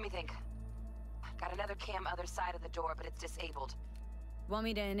 Let me think. Got another cam other side of the door, but it's disabled. Want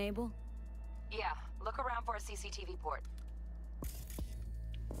me to enable? Yeah, look around for a CCTV port.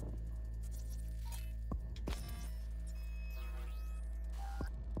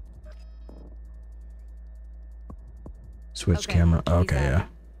 Switch camera. Okay, yeah.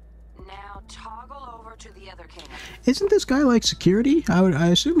 Now toggle over to the other cam. Isn't this guy like security? I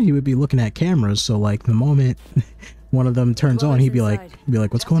assume he would be looking at cameras, so like the moment one of them turns on, he'd be like,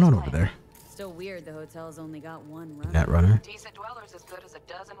 what's going on over there? Still weird the hotel's only got one runner. Net runner. Decent dwellers as good as a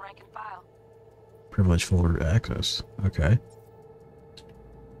dozen rank and file. Privilege folder access. Okay.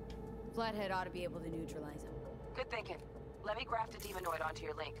 Flathead ought to be able to neutralize him. Good thinking. Let me graft a demonoid onto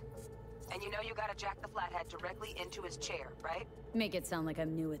your link. And you know you gotta jack the flathead directly into his chair, right? Make it sound like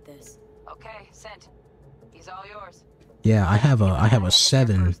I'm new at this. Okay, sent. He's all yours. Yeah, I have a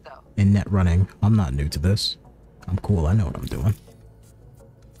 7 in net running. I'm not new to this. I'm cool. I know what I'm doing.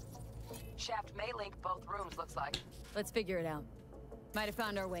 Shaft may link both rooms, looks like. Let's figure it out. Might have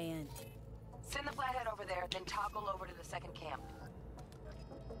found our way in. Send the flathead over there, then toggle over to the second cam.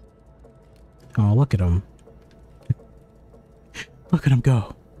 Oh, look at him. Look at him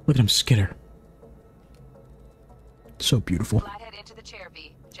go. Look at him skitter. So beautiful. Flathead into the chair,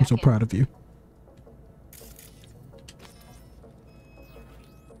 V. I'm so proud of you.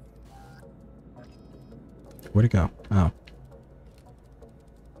 Where'd it go? Oh.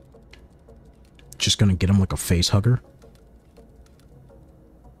 Just gonna get him like a face hugger.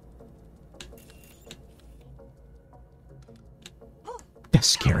 That's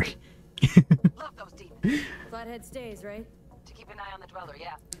scary. Love those demons. Flathead stays, right? To keep an eye on the dweller,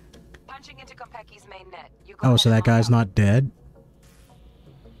 yeah. Punching into Konpeki's main net. You go Oh, so that guy's not dead?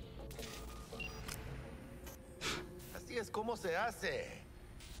 Así es como se hace.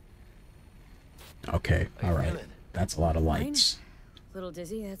 Okay, alright. That's a lot of lights. Little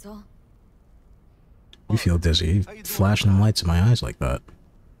dizzy, that's all. You feel dizzy. Flashing them lights in my eyes like that.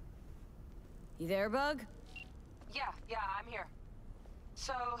 You there, Bug? Yeah, I'm here.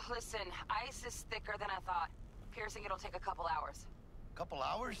 So, listen, ice is thicker than I thought. Piercing it'll take a couple hours. Couple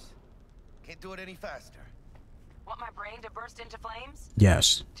hours? Can't do it any faster. Want my brain to burst into flames?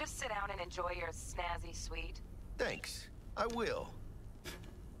 Yes. Just sit down and enjoy your snazzy sweet. Thanks. I will.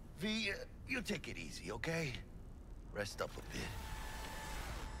 V, you take it easy, okay? Rest up a bit.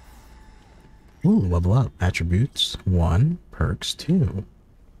 Ooh, level up. Attributes 1, perks 2.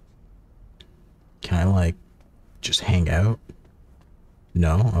 Can I like just hang out?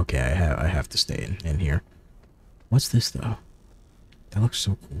 No? Okay, I have to stay in here. What's this though? That looks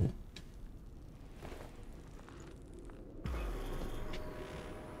so cool.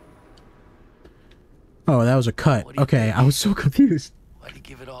 Oh, that was a cut. Okay, I was so confused. Why'd you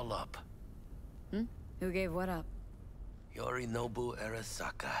give it all up? Who gave what up? Yorinobu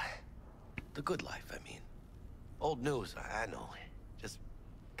Arasaka. The good life, I mean. Old news, I know. Just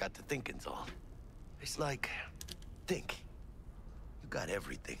got to thinking's all. It's like, think. You got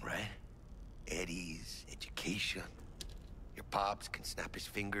everything, right? Eddies, education. Your pops can snap his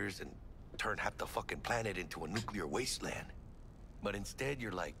fingers and turn half the fucking planet into a nuclear wasteland. But instead,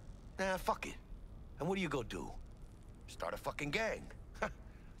 you're like, nah, fuck it. And what do you go do? Start a fucking gang.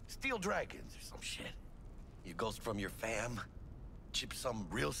 Steal dragons or some shit. You ghost from your fam, chip some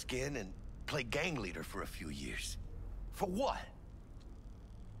real skin, and play gang leader for a few years. For what?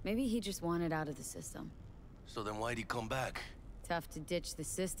 Maybe he just wanted out of the system. So then why'd he come back? Tough to ditch the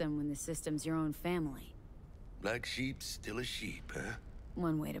system when the system's your own family. Black sheep's still a sheep, huh?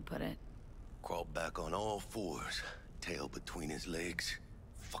 One way to put it. Crawled back on all fours, tail between his legs.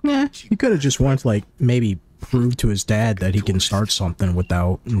 Yeah, he could have just once, like, maybe proved to his dad that he can start something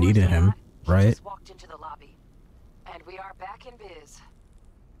without needing him, right? Walked into the lobby. And we are back in biz.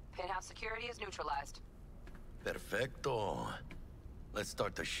 Penthouse security is neutralized. Perfecto. Let's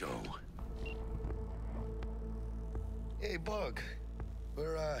start the show. Hey, Bug.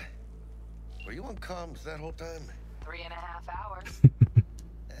 Were you on comms that whole time? 3.5 hours.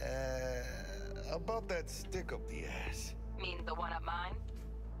 About that stick up the ass. Mean the one up mine?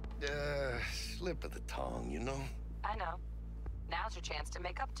 Slip of the tongue, you know? I know. Now's your chance to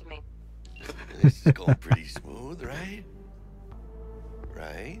make up to me. This is going pretty smooth, right?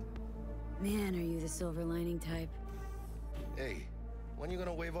 Right? Man, are you the silver lining type? Hey, when you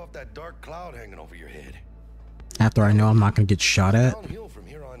gonna wave off that dark cloud hanging over your head? After I know I'm not gonna get shot at? Downhill from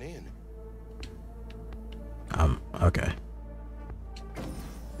here on in. Okay.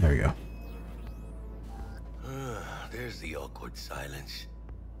 There we go. There's the awkward silence.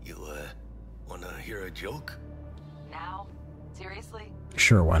 You, wanna hear a joke? Now? Seriously?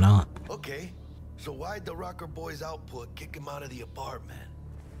 Sure, why not? Okay, so why'd the Rocker Boy's output kick him out of the apartment?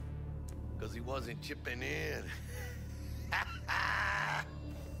 Because he wasn't chipping in.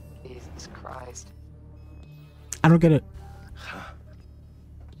 Jesus Christ. I don't get it.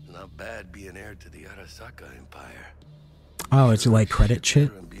 Not bad being heir to the Arasaka Empire. Oh, it's like credit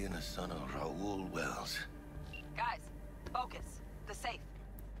shit? And being a son of Raoul Wells. Guys, focus. The safe.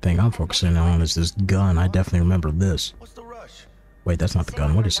 Thing I'm focusing on is this gun. I definitely remember this. What's the rush? Wait, that's not the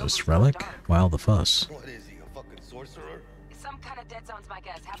gun. What is this? Relic? Why all the fuss? What is he, a fucking sorcerer? Some kind of dead zone's my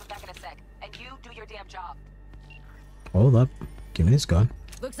guess. Have it back in a sec. And you do your damn job. Hold up. Give me this gun.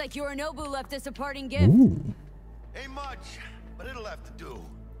 Looks like Yorinobu left us a parting gift. Ooh. Ain't much, but it'll have to do.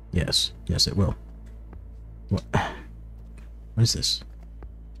 Yes. Yes, it will. What is this?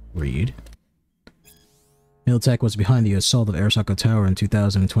 Read. Militech was behind the assault of Arasaka Tower in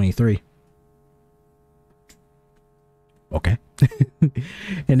 2023. Okay.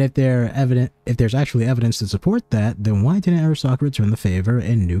 And if there's actually evidence to support that, then why didn't Arasaka return the favor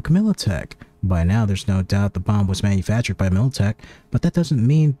and nuke Militech? By now, there's no doubt the bomb was manufactured by Militech, but that doesn't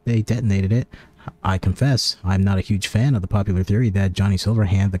mean they detonated it. I confess, I'm not a huge fan of the popular theory that Johnny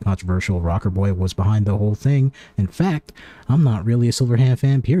Silverhand, the controversial rocker boy, was behind the whole thing. In fact, I'm not really a Silverhand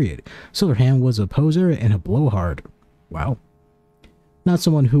fan, period. Silverhand was a poser and a blowhard. Wow. Not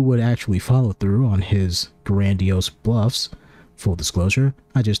someone who would actually follow through on his grandiose bluffs. Full disclosure,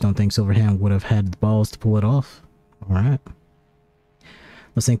 I just don't think Silverhand would have had the balls to pull it off. Alright.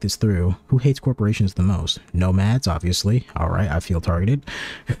 Let's think this through. Who hates corporations the most? Nomads, obviously. Alright, I feel targeted.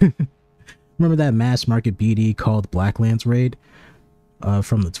 Remember that mass market BD called Blacklands Raid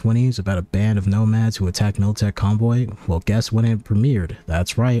from the 20s about a band of nomads who attacked Militech convoy? Well, guess when it premiered?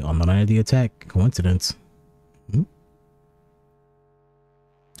 That's right, on the night of the attack. Coincidence? Hmm?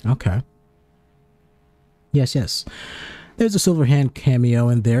 Okay. Yes, yes. There's a Silverhand cameo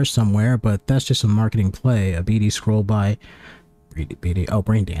in there somewhere, but that's just a marketing play. A BD scroll by... oh,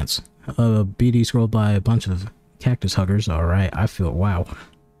 Brain Dance. A BD scroll by a bunch of cactus huggers. Alright, I feel... Wow.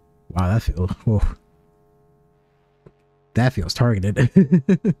 Wow, that feels... Whoa. That feels targeted.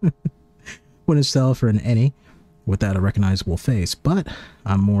 Wouldn't sell for an any without a recognizable face, but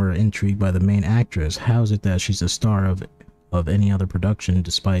I'm more intrigued by the main actress. How is it that she's a star of any other production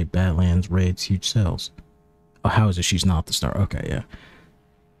despite Badlands Raid's huge sales? Oh, how is it she's not the star? Okay, yeah.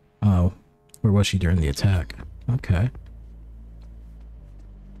 Oh, where was she during the attack? Okay.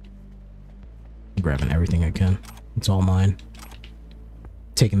 I'm grabbing everything again. It's all mine.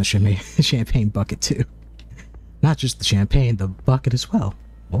 Taking the champagne bucket too. Not just the champagne, the bucket as well.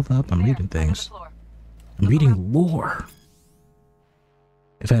 Hold up, I'm reading things. I'm reading lore.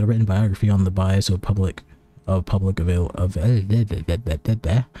 If I had a written biography on the bias of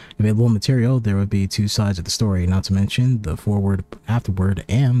available material, there would be two sides of the story, not to mention the forward, afterward,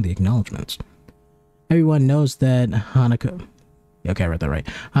 and the acknowledgements. Everyone knows that Hanako... Okay, I read that right.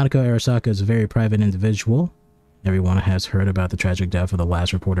 Hanako Arasaka is a very private individual. Everyone has heard about the tragic death of the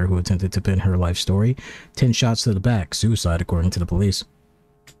last reporter who attempted to pin her life story. 10 shots to the back. Suicide, according to the police.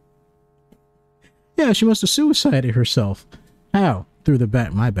 Yeah, she must have suicided herself. How? Through the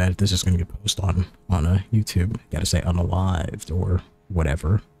back. My bad. This is going to get posted on YouTube. Gotta say unalived or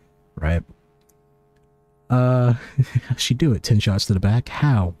whatever. Right? She'd do it. 10 shots to the back.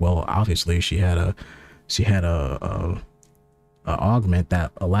 How? Well, obviously she had a augment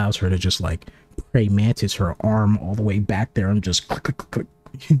that allows her to just like prey mantis her arm all the way back there and just click, click, click,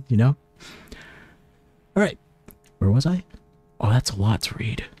 you know? Alright. Where was I? Oh, that's a lot to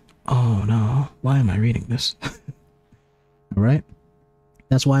read. Oh no. Why am I reading this? Alright.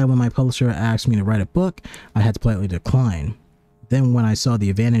 That's why when my publisher asked me to write a book, I had to politely decline. Then when I saw the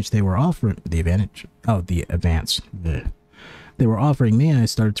advantage they were offering... The advance. They were offering me, I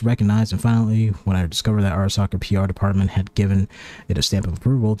started to recognize, and finally, when I discovered that Arasaka PR department had given it a stamp of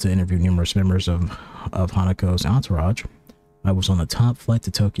approval to interview numerous members of Hanako's entourage, I was on the top flight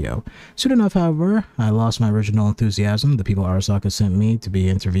to Tokyo. Soon enough, however, I lost my original enthusiasm. The people Arasaka sent me to be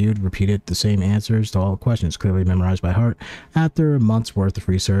interviewed repeated the same answers to all questions, clearly memorized by heart. After a month's worth of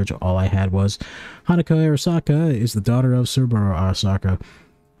research, all I had was, Hanako Arasaka is the daughter of Subaru Arasaka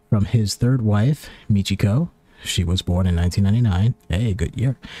from his third wife, Michiko. She was born in 1999. Hey, good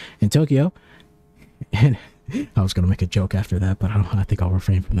year. In Tokyo. And I was going to make a joke after that, but I think I'll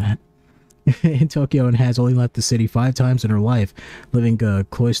refrain from that. In Tokyo, and has only left the city 5 times in her life, living a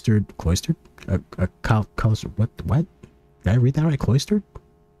cloistered... Cloistered? What? Did I read that right? Cloistered?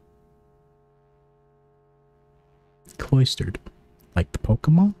 Cloistered. Like the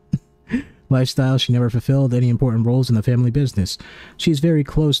Pokemon? Lifestyle, she never fulfilled any important roles in the family business. She's very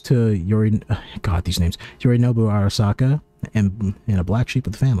close to God, these names. Yorinobu Arasaka, and a black sheep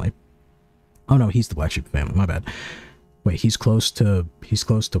of the family. Oh no, he's the black sheep of the family, my bad. Wait, he's close to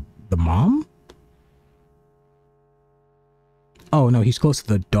the mom? Oh no, he's close to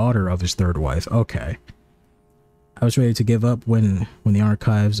the daughter of his third wife. Okay. I was ready to give up when the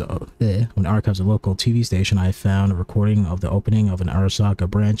archives of a local TV station, I found a recording of the opening of an Arasaka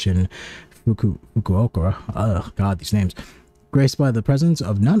branch in Fukuoka. God, these names. Graced by the presence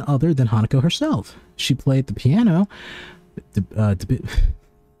of none other than Hanako herself. She played the piano.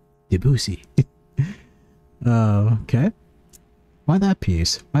 Debussy. Okay. Why that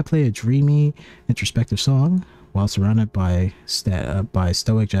piece? Why play a dreamy, introspective song while surrounded by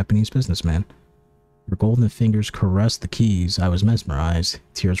stoic Japanese businessmen? Her golden fingers caressed the keys. I was mesmerized.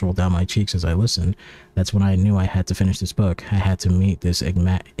 Tears rolled down my cheeks as I listened. That's when I knew I had to finish this book. I had to meet this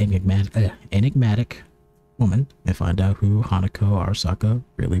enigmatic woman and find out who Hanako Arasaka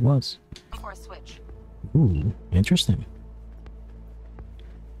really was. For a switch. Ooh, interesting.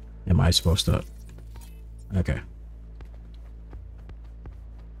 Am I supposed to... Okay.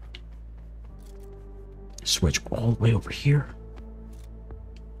 Switch all the way over here.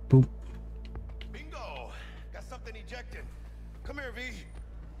 Boom. Bingo! Got something ejected. Come here, V.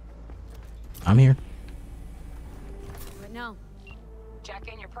 I'm here. But no.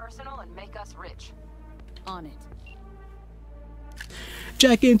 Jack in your personal and make us rich. On it.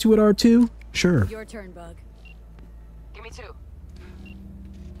 Jack into it, R2? Sure. Your turn, Bug. Give me 2.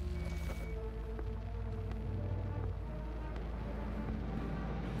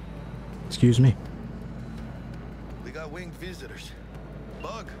 Excuse me. We got winged visitors.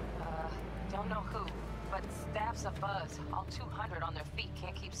 Bug. Don't know who, but staff's a buzz. All 200 on their feet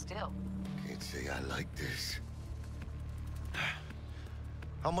can't keep still. Can't say I like this.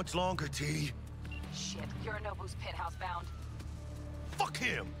 How much longer, T? Shit, Yorinobu's penthouse bound. Fuck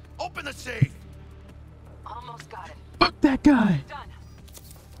him! Open the safe! Almost got it. Fuck that guy! Done.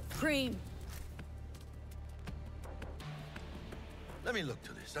 Cream. Let me look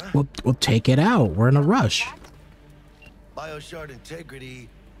to this, huh? We'll take it out. We're in a rush. Bioshard integrity,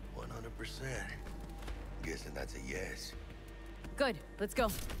 100%. Guessing that's a yes. Good. Let's go.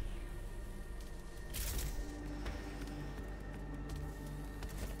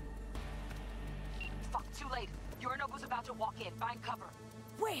 Fuck, too late. Yorinobu's about to walk in. Find cover.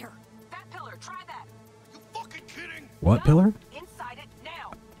 Where? That pillar. Try that. You fucking kidding? What pillar? Inside it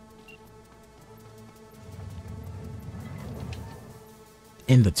now.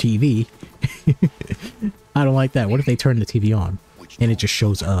 In the TV. I don't like that. What if they turn the TV on and it just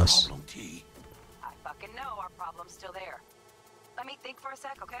shows us? I fucking know our problem's still there. Let me think for a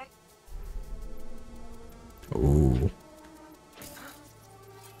sec, okay? Ooh.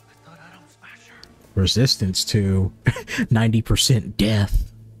 Resistance to 90%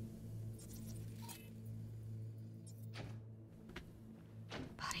 death.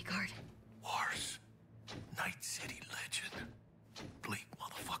 Bodyguard. Wars. Night City legend. Bleak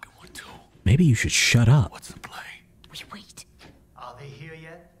motherfucking one too. Maybe you should shut up. What's the play? We wait. Are they here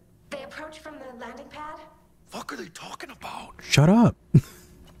yet? They approach from the landing pad. Fuck are they talking about? Shut up.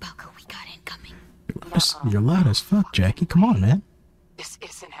 Balco, we got incoming. You're loud as fuck, Jackie. Come on, man. This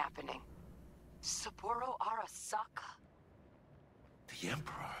isn't happening. Saburo Arasaka. The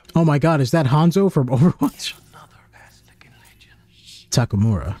Emperor. Oh my god, is that Hanzo from Overwatch?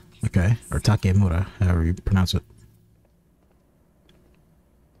 Takamura. Okay. Or Takemura, however you pronounce it.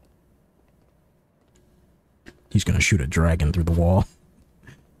 He's gonna shoot a dragon through the wall.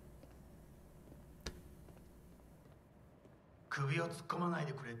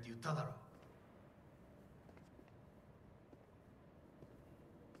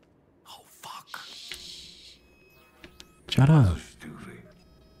 Oh fuck. Shut up.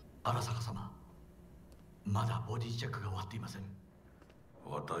 荒坂様、まだボディチェックが終わっていません。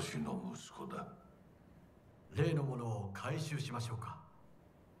私の息子だ。例のものを回収しましょうか。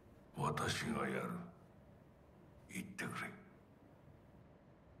私がやる。言ってくれ。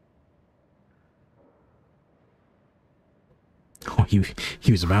Oh, he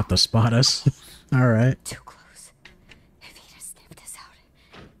was about to spot us. All right. Too close. If he'd have sniffed us out.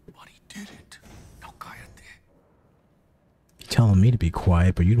 But he didn't. No cállate. You're telling me to be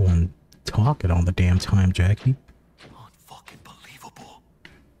quiet, but you don't want to talk it all the damn time, Jackie. Unfucking believable.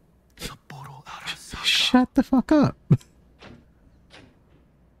 Saburo Arasaka. Shut the fuck up.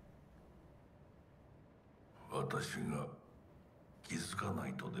 私が気づかな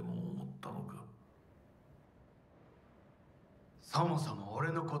いとでも思ったのか。そもそも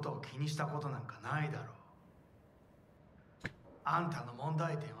俺のことを気にしたことなんかないだろう。あんたの問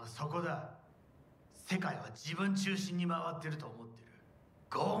題点はそこだ。世界は自分中心に回ってると思ってる。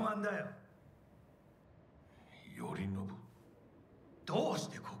傲慢だよ。頼信。どうし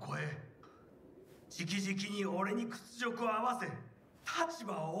てここへ？直々に俺に屈辱を合わせ、立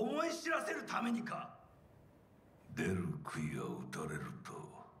場を思い知らせるためにか。出る杭が打たれると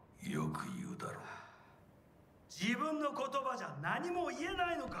よく言うだろう。自分の言葉じゃ何も言え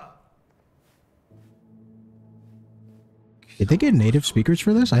ないのか。 Did they get native speakers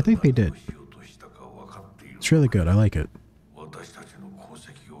for this? I think they did. It's really good. I like it. 私たちの功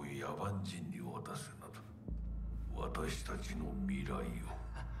績を野蛮人に渡すなど、私たちの未来を。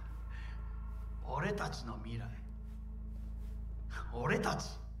俺たちの未来。俺たち。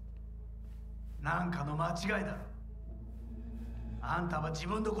なんかの間違いだろ。あんたは自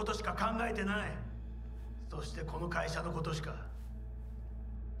分のことしか考えてない。そしてこの会社のことしか。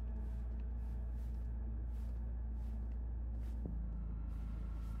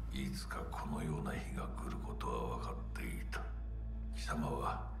いつかこのような日が来ることは分かっていた。貴様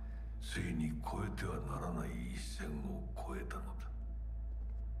はついに越えてはならない一線を越えたのだ。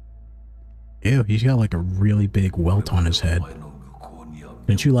 Ew, he's got like a really big welt on his head.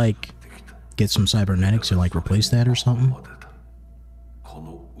 Didn't you like get some cybernetics to like replace that or something?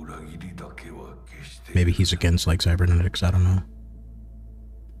 Maybe he's against like cybernetics, I don't know.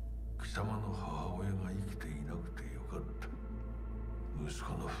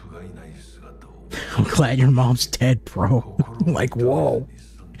 I'm glad your mom's dead, bro. Like, whoa.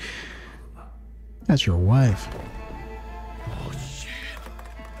 That's your wife. Oh, shit.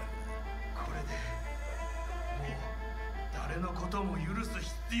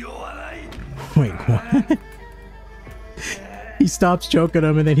 Wait, what? He stops choking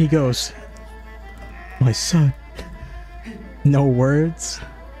him and then he goes, my son. No words.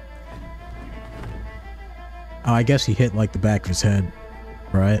 Oh, I guess he hit like the back of his head,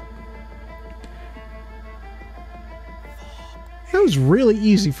 right? That was really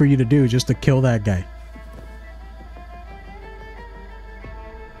easy for you to do, just to kill that guy.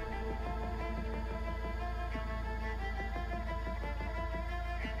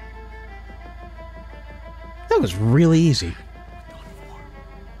 That was really easy.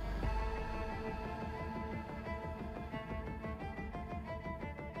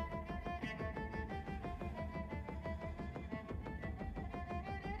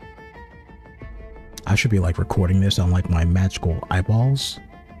 I should be like recording this on like my magical eyeballs.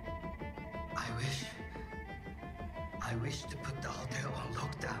 I wish to put the hotel on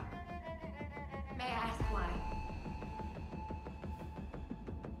lockdown. May I ask why?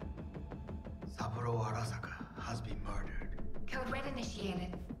 Saburo Arasaka has been murdered. Code Red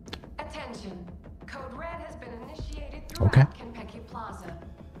initiated. Attention. Code Red has been initiated throughout Kenpeki Plaza.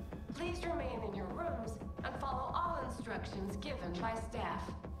 Please remain in your rooms and follow all instructions given by staff.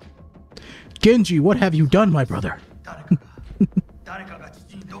 Genji, what have you done, my brother?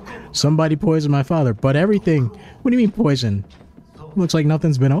 Somebody poisoned my father, but everything... What do you mean poison? Looks like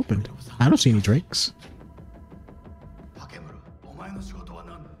nothing's been opened. I don't see any drinks.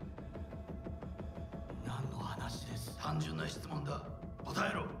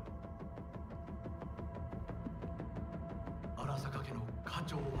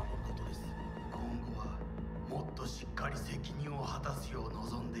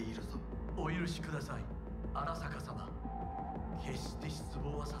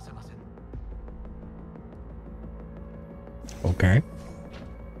 Okay.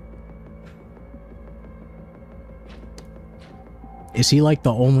 Is he like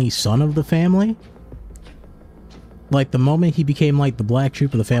the only son of the family? Like the moment he became like the black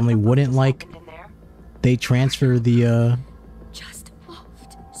sheep of the family, wouldn't like they transfer the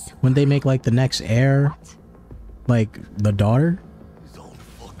when they make like the next heir, like the daughter?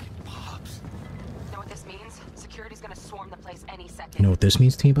 You know what this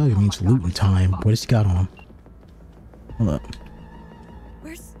means, Team Bug? It means looting time. What has he got on him? Hold up.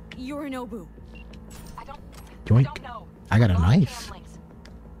 Where's Yorinobu? Yoink. I got a knife.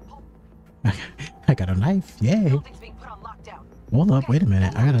 I got a knife. Yay. Hold up. Wait a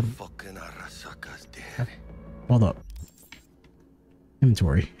minute. I gotta... Hold up.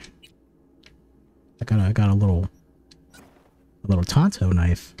 Inventory. I got a little Tonto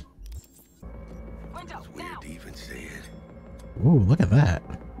knife. Ooh, look at that.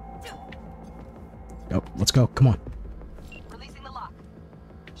 Oh, let's go. Come on. Releasing the lock.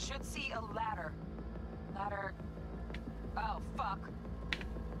 Should see a ladder. Ladder. Oh, fuck.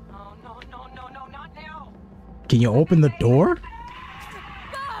 Oh, no, not now. Can you open the door?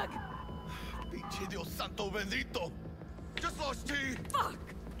 Fuck!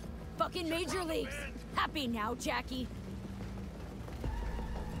 Fucking Major Leagues. Happy now, Jackie.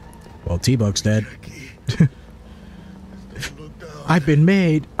 Well, T-Bug's dead. I've been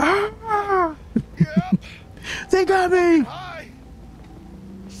made. Ah! They got me.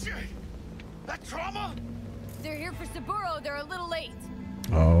 Shit! That trauma? They're here for Saburo. They're a little late.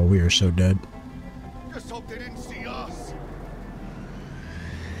 Oh, we are so dead. Just hope they didn't see us.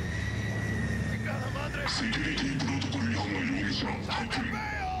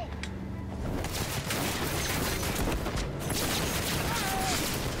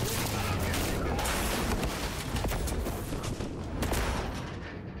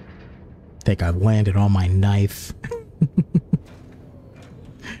 Think I landed on my knife.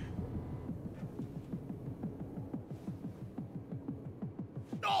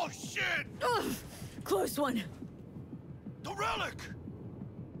 Oh shit! Ugh, close one. The relic!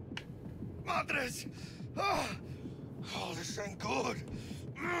 Madres! Oh, this ain't good.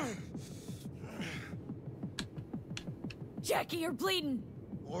 Jackie, you're bleeding.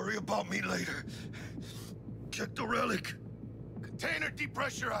 Worry about me later. Check the relic. Container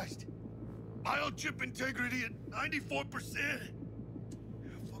depressurized. Biochip integrity at 94%.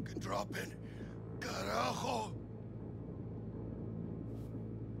 Fucking dropping. Carajo.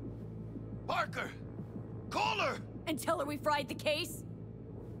 Parker! Call her! And tell her we fried the case?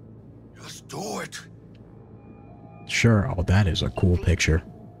 Just do it. Sure. Oh, that is a cool picture.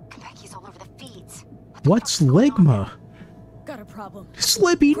 He's all over the feeds. What's Ligma? Got a problem.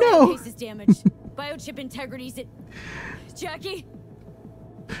 Slippy, no! Case is damaged. Biochip integrity's at... Jackie?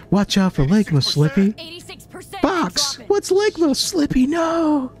 Watch out for Ligma, Slippy. 86%. Box! What's Ligma, Slippy?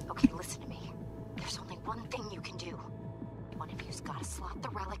 No! Okay, listen to me. There's only one thing you can do. One of you's gotta slot the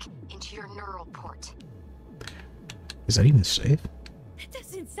relic into your neural port. Is that even safe? That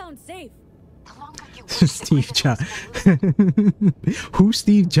doesn't sound safe. Steve Jobs. Who's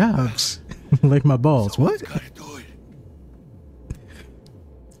Steve Jobs? Like my balls. What?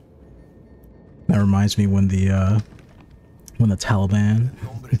 That reminds me when the Taliban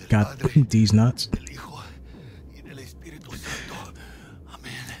got these nuts.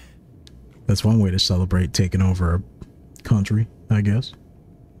 That's one way to celebrate taking over a country, I guess.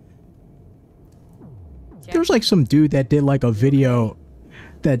 There was like some dude that did like a video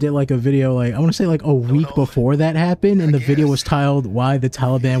like I want to say like a week before that happened, and the video was titled "Why the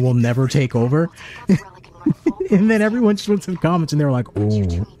Taliban Will Never Take Over." And then everyone just went to the comments and they were like,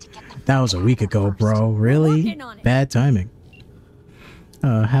 "Oh, that was a week ago, bro. Really? Bad timing."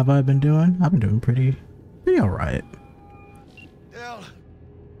 Have I been doing? I've been doing pretty all right.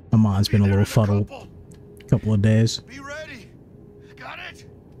 My mind's been a little fuddled a couple of days.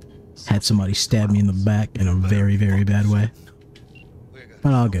 Had somebody stab me in the back in a very, very bad way.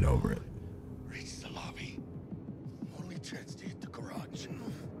 But I'll get over it.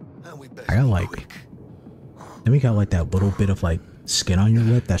 I got like... Then we got like that little bit of like skin on your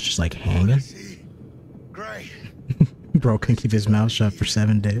lip that's just like hanging. Bro can keep his mouth shut for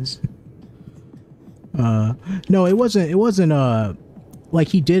 7 days. No, it wasn't like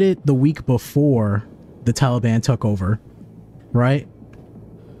he did it the week before the Taliban took over, right?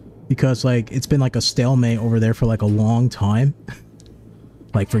 Because like it's been like a stalemate over there for like a long time.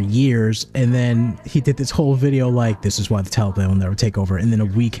 Like for years, and then he did this whole video like, this is why the Taliban will never take over, and then a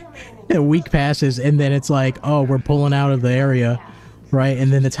week passes, and then it's like, oh, we're pulling out of the area, right?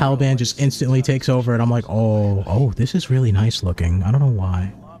 And then the Taliban just instantly takes over, and I'm like, oh, this is really nice looking. I don't know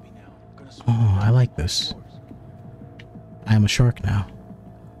why. Oh, I like this. I am a shark now.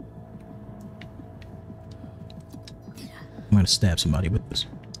 I'm gonna stab somebody with this.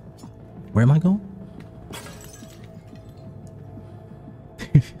 Where am I going?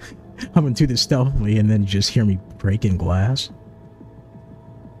 I'm gonna do this stealthily and then you just hear me breaking glass.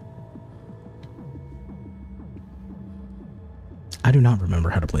 I do not remember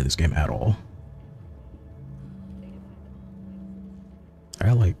how to play this game at all.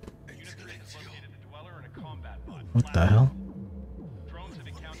 I like... What the hell?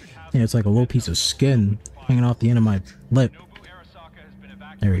 Yeah, it's like a little piece of skin hanging off the end of my lip.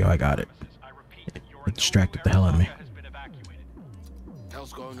 There we go, I got it. It distracted the hell out of me.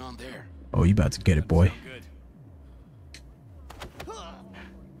 What's going on there? Oh, you about to get it, boy.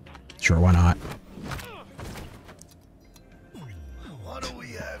 Sure, why not? What do we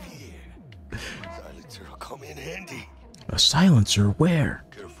have here? Silencer will come in handy. A silencer? Where?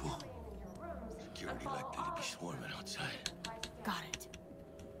 Careful. Security likely to be swarming outside. Got it.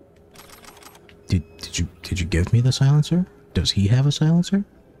 Did you give me the silencer? Does he have a silencer?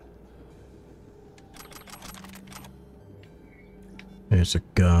 There's a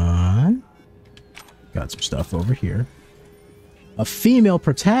gun. Got some stuff over here. A female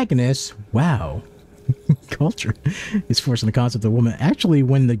protagonist? Wow. culture is forcing the concept of woman. Actually,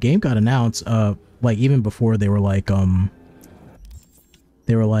 when the game got announced, like even before they were like,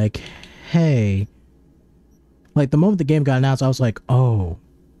 hey, like the moment the game got announced, I was like, oh,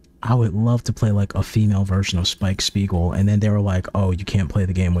 I would love to play like a female version of Spike Spiegel. And then they were like, oh, you can't play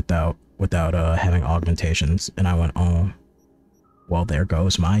the game without having augmentations. And I went, oh, well, there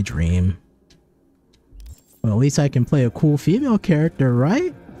goes my dream. Well, at least I can play a cool female character,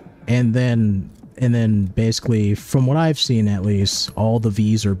 right? And then basically, from what I've seen at least, all the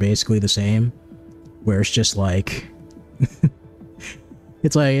Vs are basically the same. Where it's just like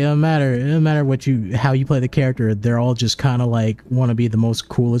it's like it don't matter how you play the character, they're all just kinda like wanna be the most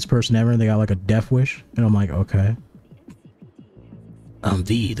coolest person ever, and they got like a death wish. And I'm like, okay. I'm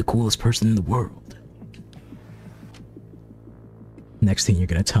the coolest person in the world. Next thing you're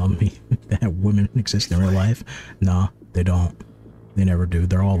gonna tell me that women exist in real life? Nah, they don't. They never do.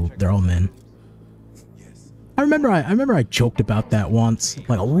 They're all men. I remember I joked about that once,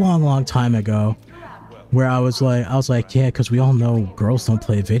 like a long time ago, where I was like, yeah, because we all know girls don't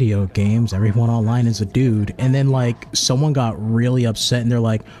play video games. Everyone online is a dude. And then like someone got really upset and they're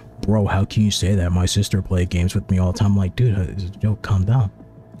like, bro, how can you say that? My sister played games with me all the time. I'm like, dude, yo, calm down.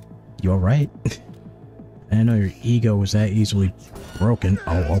 You alright? I didn't know your ego was that easily broken.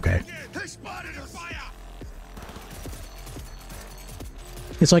 Oh, okay.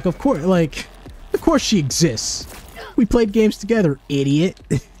 It's like, of course she exists. We played games together, idiot.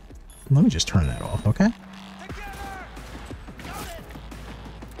 Let me just turn that off, okay?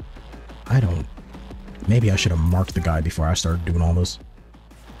 Maybe I should have marked the guy before I started doing all this.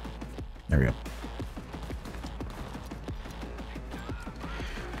 There we go.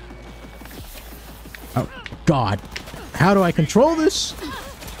 Oh, God. How do I control this?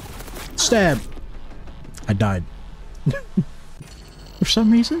 Stab. I died. For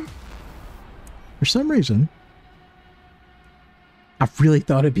some reason, I really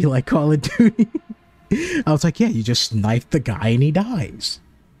thought it'd be like Call of Duty. I was like, yeah, you just knife the guy and he dies.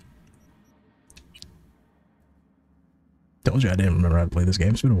 Told you I didn't remember how to play this game.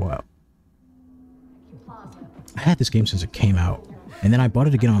 It's been a while. I had this game since it came out, and then I bought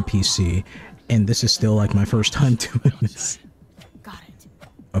it again on PC, and this is still like my first time doing this. Got it.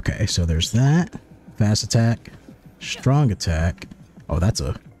 Okay, so there's that. Fast attack. Strong attack. Oh, that's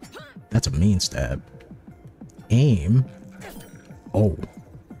a mean stab. Aim. Oh.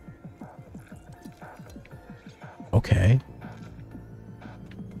 Okay.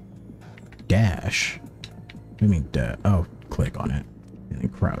 Dash. I mean, oh, click on it. And then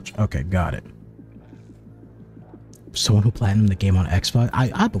crouch. Okay, got it. Someone who platinumed the game on Xbox?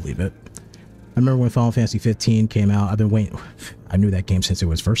 I believe it. I remember when Final Fantasy 15 came out. I've been waiting. I knew that game since it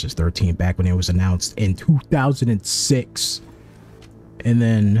was Versus 13 back when it was announced in 2006. And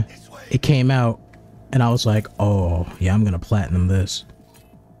then it came out and I was like, oh, yeah, I'm going to platinum this.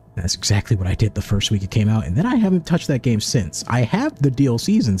 And that's exactly what I did the first week it came out. And then I haven't touched that game since. I have the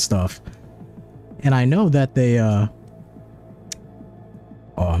DLCs and stuff. And I know that they, oh,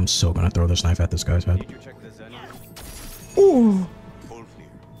 I'm so going to throw this knife at this guy's head. Ooh.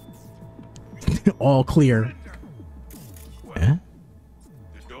 All clear. Yeah?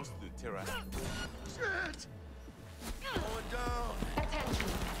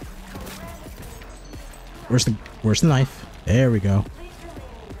 Where's the knife? There we go.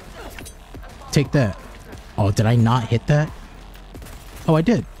 Take that. Oh, did I not hit that? Oh, I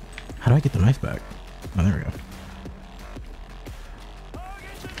did. How do I get the knife back? Oh, there we go.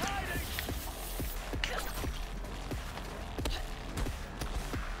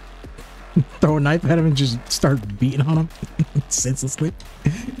 Throw a knife at him and just start beating on him senselessly.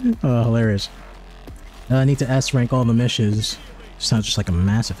 Oh, hilarious. I need to S rank all the missions. Sounds just like a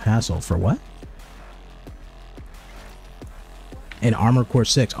massive hassle. For what? And Armor Core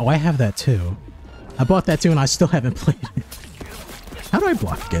 6. Oh, I have that too. I bought that too and I still haven't played it. How do I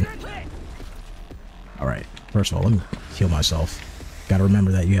block again? Alright, first of all, let me heal myself. Gotta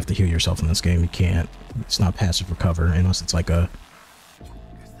remember that you have to heal yourself in this game. You can't. It's not passive recover unless it's like a...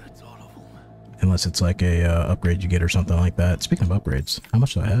 Unless it's like a upgrade you get or something like that. Speaking of upgrades, how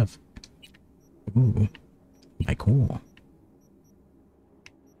much do I have? Ooh. My cool.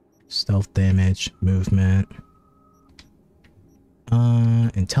 Stealth damage, movement.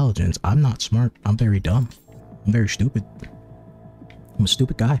 Intelligence. I'm not smart. I'm very dumb. I'm very stupid. I'm a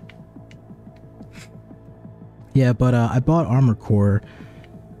stupid guy. Yeah, but I bought Armor Core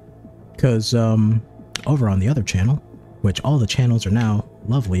because over on the other channel, which all the channels are now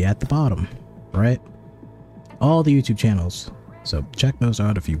lovely at the bottom, right? All the YouTube channels. So check those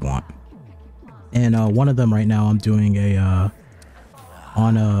out if you want. And one of them right now I'm doing a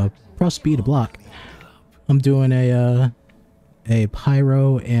on a press B to block. I'm doing a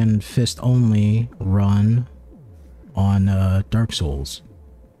pyro and fist only run on Dark Souls,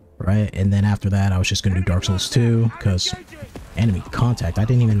 right? And then after that, I was just gonna do Dark Souls 2 because enemy contact. I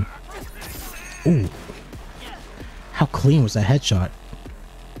didn't even. Ooh, how clean was that headshot?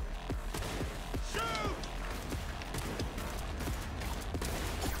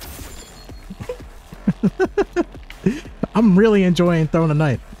 I'm really enjoying throwing a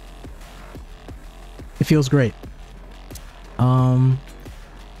knife. It feels great.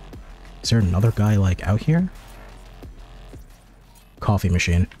 Is there another guy like out here? Coffee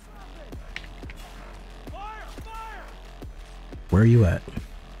machine. Where are you at?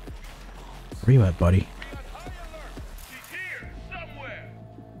 Where are you at, buddy?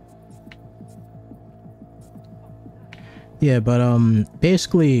 Yeah, but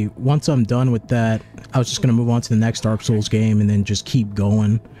basically once I'm done with that, I was just gonna move on to the next Dark Souls game and then just keep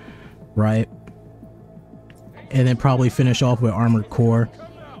going, right? And then probably finish off with Armored Core.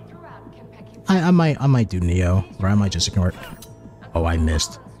 I might do Neo, or I might just ignore it. Oh, I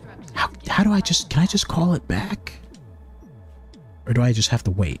missed. How do I just, can I just call it back? Or do I just have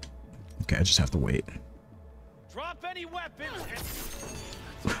to wait? Okay, I just have to wait. Drop any weapons.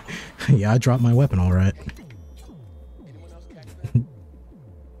 Yeah, I dropped my weapon, alright.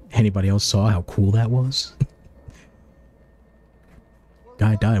 Anybody else saw how cool that was?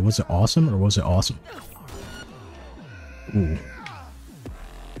 Guy died. Was it awesome or was it awesome? Ooh.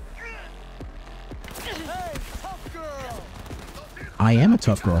 I am a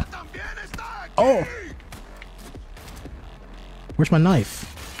tough girl. Oh! Where's my knife?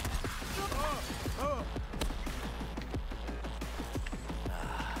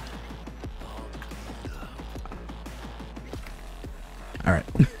 Alright.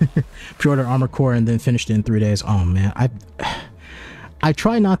 Pre-order Armored Core and then finished it in 3 days. Oh man, I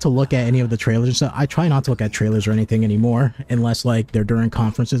try not to look at any of the trailers and stuff. I try not to look at trailers or anything anymore unless like they're during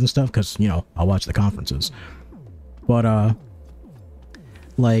conferences and stuff, because you know, I'll watch the conferences. But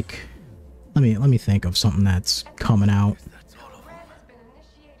like let me think of something that's coming out.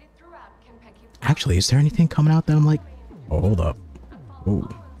 Actually, is there anything coming out that I'm like, oh, hold up. Oh,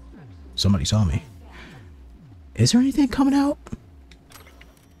 somebody saw me. Is there anything coming out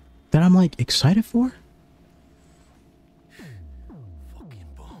that I'm like excited for?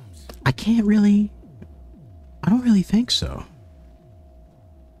 I can't really. I don't really think so.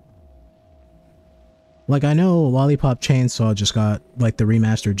 Like, I know Lollipop Chainsaw just got, like, the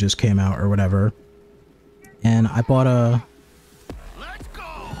remaster just came out or whatever. And I bought a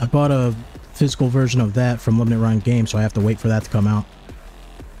physical version of that from Limited Run Games, so I have to wait for that to come out.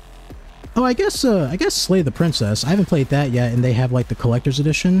 Oh, I guess Slay the Princess. I haven't played that yet, and they have, like, the collector's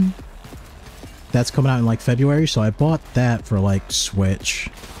edition. That's coming out in, like, February, so I bought that for, like, Switch.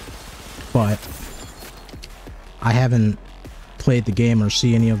 But I haven't played the game or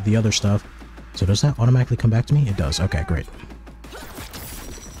see any of the other stuff. So does that automatically come back to me? It does. Okay, great.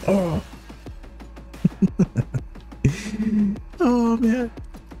 Oh. Oh, man.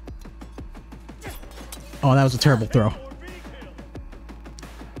 Oh, that was a terrible throw.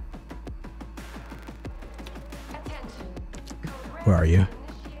 Where are you?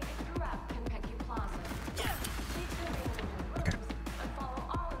 Okay.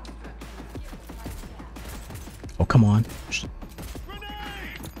 Oh, come on.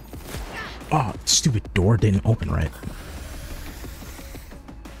 Oh, stupid door didn't open right.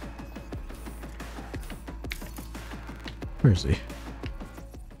 Where is he?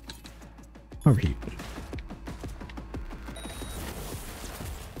 Overheat.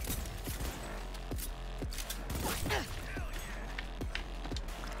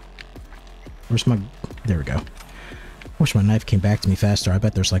 Where's my... There we go. Wish my knife came back to me faster. I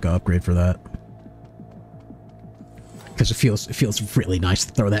bet there's like an upgrade for that. Because it feels really nice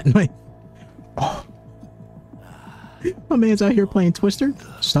to throw that knife. Oh. My man's out here playing Twister.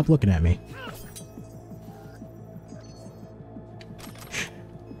 Stop looking at me.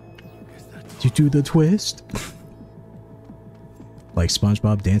 Did you do the twist? Like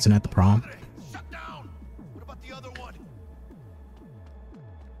SpongeBob dancing at the prom?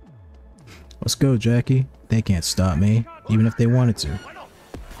 Let's go, Jackie. They can't stop me, even if they wanted to.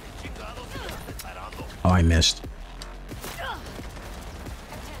 Oh, I missed.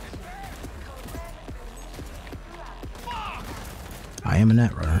 I am a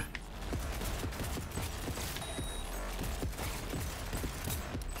net runner.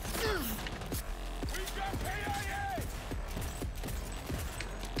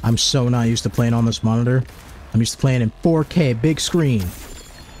 I'm so not used to playing on this monitor. I'm used to playing in 4K, big screen.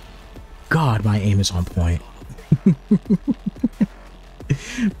 God, my aim is on point.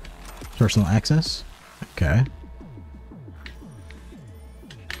 Personal access? Okay.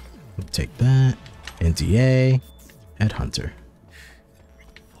 Take that. NDA. Headhunter.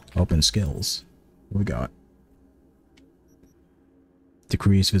 Open skills. What we got?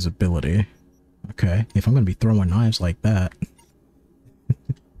 Decrease visibility. Okay. If I'm gonna be throwing knives like that,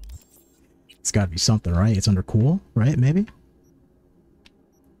 it's gotta be something, right? It's under cool, right? Maybe?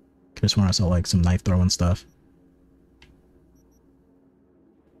 Could have sworn I saw like some knife throwing stuff.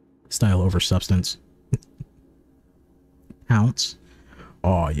 Style over substance. Pounce.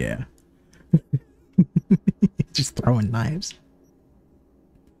 Oh yeah. Just throwing knives.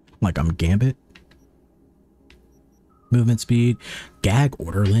 Like I'm Gambit. Movement speed. Gag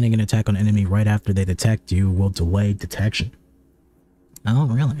order. Landing an attack on an enemy right after they detect you will delay detection. Oh,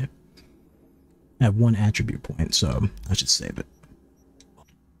 really? I have 1 attribute point, so I should save it.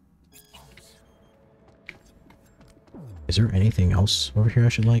 Is there anything else over here I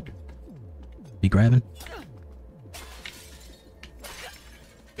should, like, be grabbing?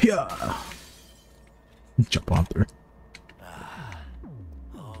 Yeah. Jump on through.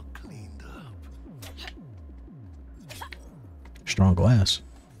 All cleaned up. Strong glass.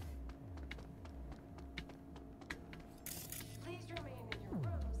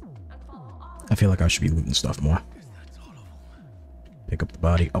 I feel like I should be looting stuff more. Pick up the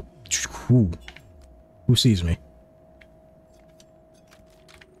body. Oh, who sees me?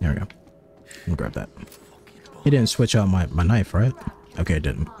 There we go. Let me grab that. It didn't switch out my knife, right? Okay, it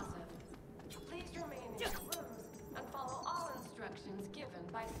didn't.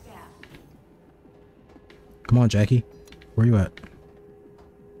 Come on, Jackie. Where you at?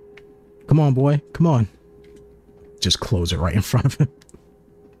 Come on, boy. Come on. Just close it right in front of him.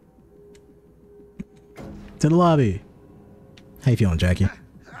 To the lobby. How you feeling, Jackie?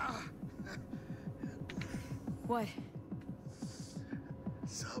 What?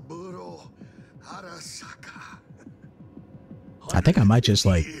 I think I might just,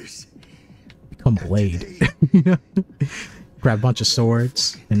 like, become Blade. You know? Grab a bunch of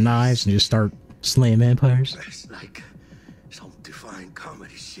swords and knives and just start slaying vampires. It's like some divine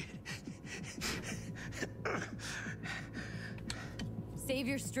comedy shit. Save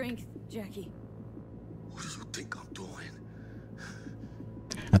your strength, Jackie. What do you think I'm doing?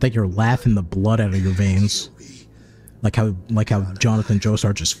 I think you're laughing the blood out of your veins. Like how Jonathan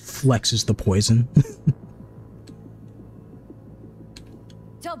Joestar just flexes the poison.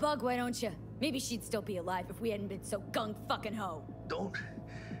 Tell Bug, why don't you? Maybe she'd still be alive if we hadn't been so gung-fucking-ho. Don't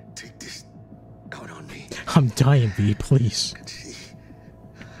take this out on me. I'm dying, V, please. See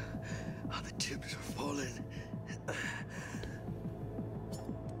how the chips are falling.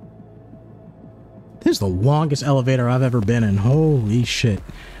 This is the longest elevator I've ever been in. Holy shit.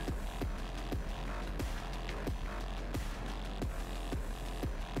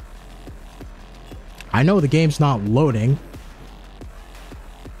 I know the game's not loading.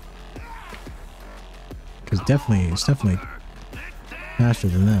 Because it's definitely faster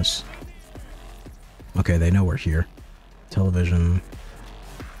than this. Okay, they know we're here. Television.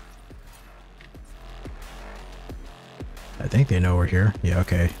 I think they know we're here. Yeah,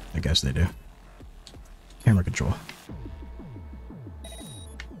 okay. I guess they do. Camera control.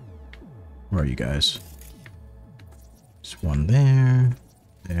 Where are you guys? There's one there.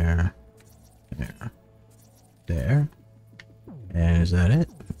 There. There. There. And is that it?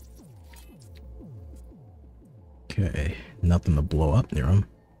 Okay. Nothing to blow up near them.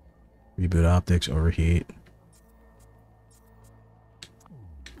 Reboot optics, overheat.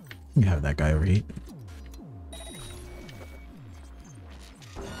 You have that guy overheat.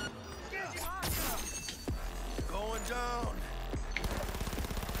 Going down.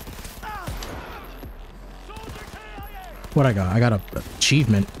 What I got? I got a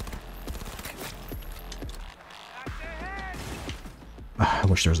achievement. I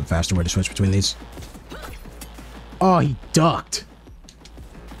wish there was a faster way to switch between these. Oh, he ducked.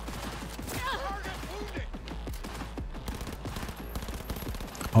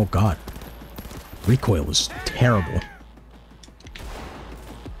 Oh god. Recoil is terrible.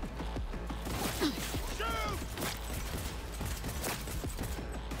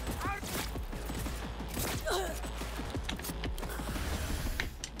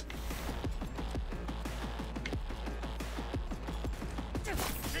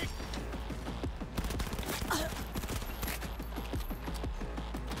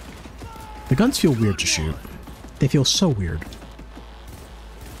 The guns feel weird to shoot. They feel so weird.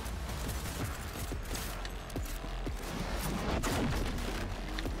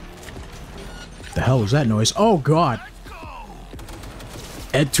 The hell was that noise? Oh god!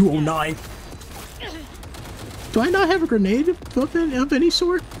 Ed 209. Do I not have a grenade of any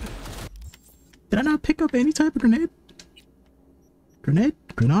sort? Did I not pick pick up any type of grenade? Grenade?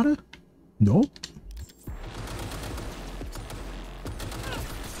 Granada? Nope.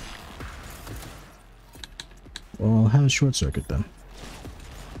 Well, I'll have a short circuit then.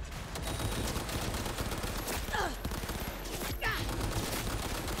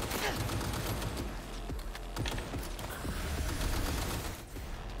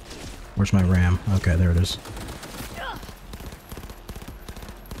 Where's my RAM? Okay, there it is.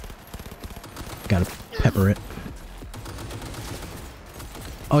 Gotta pepper it.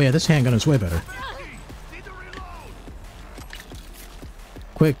 Oh yeah, this handgun is way better.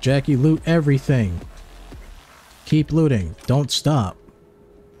 Quick, Jackie, loot everything. Keep looting. Don't stop.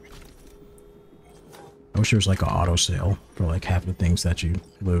 I wish there was like an auto sale for like half the things that you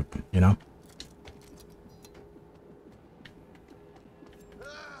loot, you know?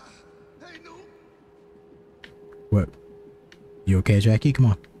 What? You okay, Jackie? Come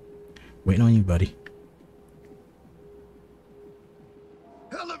on. Waiting on you, buddy.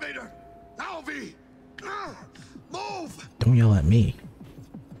 Elevator! Alvy! Move! Don't yell at me.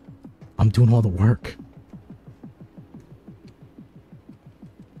 I'm doing all the work.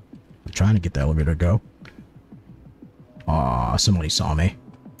 I'm trying to get the elevator to go. Aw, somebody saw me.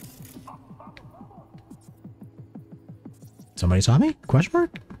 Somebody saw me? Question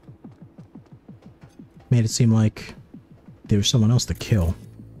mark? Made it seem like there was someone else to kill,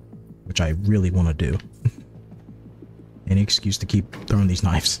 which I really want to do. Any excuse to keep throwing these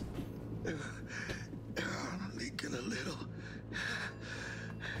knives.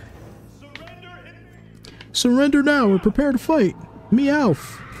 Surrender now or prepare to fight.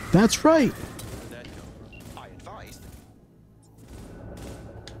 Meowth. That's right. I advised.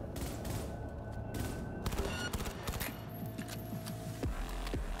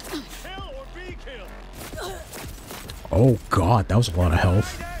 Oh god, that was a lot of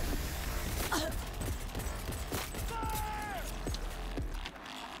health.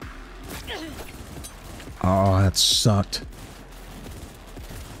 Oh, that sucked.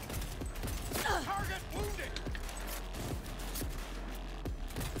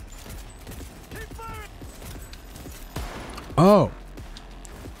 Oh.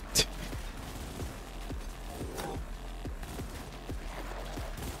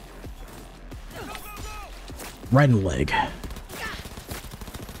 Right in the leg.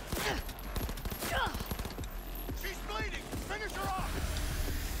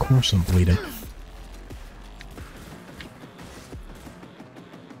 Of course I'm bleeding.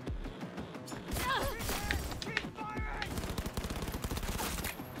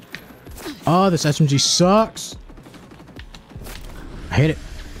 Oh, this SMG sucks. I hate it.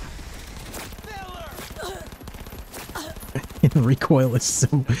 The recoil is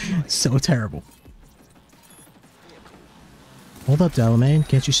so terrible. Hold up, Delamain.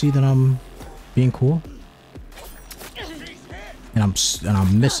 Can't you see that I'm being cool? And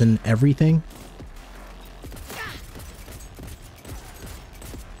I'm missing everything.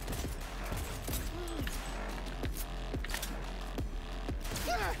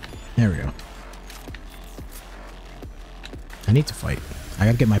 There we go. I need to fight. I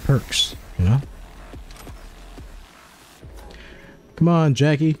gotta get my perks, you know? Come on,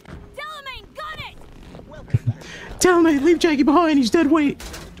 Jackie. Delamain, got it! Delamain, leave Jackie behind. He's dead weight.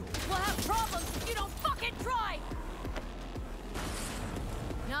 We'll have problems if you don't fucking try!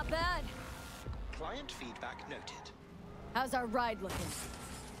 Not bad. Client feedback noted. How's our ride looking?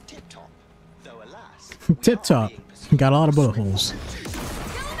 Tip top, though alas. Tip top. Got a lot of bullet holes.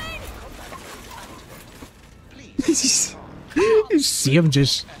 You see him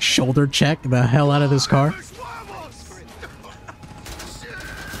just shoulder check the hell out of this car?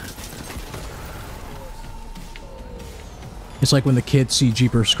 It's like when the kids see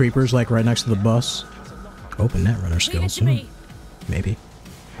Jeepers Creepers like right next to the bus. Open net runner skills. Maybe.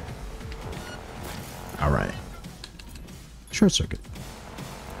 Alright. Short circuit.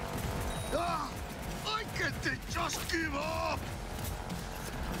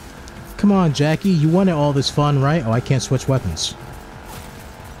 Come on, Jackie. You wanted all this fun, right? Oh, I can't switch weapons.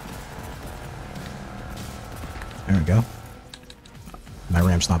 There we go. My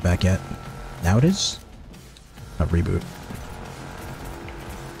RAM's not back yet. Now it is? A reboot.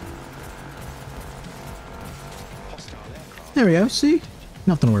 There we go. See?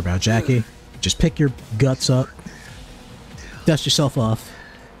 Nothing to worry about, Jackie. Just pick your guts up. Dust yourself off.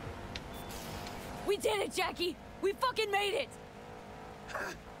 We did it, Jackie! We fucking made it!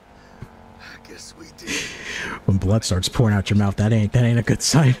 Guess we did. When blood starts pouring out your mouth, that ain't a good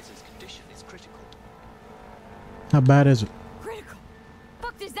sign. How bad is it? Critical.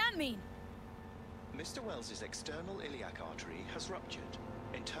 Fuck does that mean? Mr. Wells's external iliac artery has ruptured.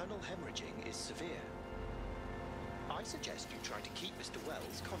 Internal hemorrhaging is severe.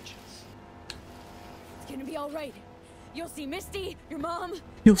 conscience. It's gonna be all right. You'll see Misty, your mom.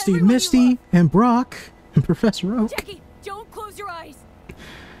 You'll see Misty and Brock and Professor Oak. Jackie, don't close your eyes.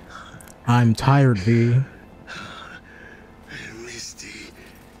 I'm tired, V. Misty,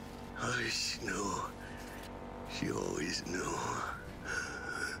 she knew. She always knew.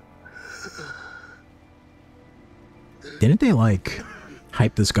 Didn't they, like,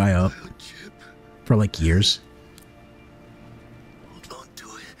 hype this guy up for, like, years?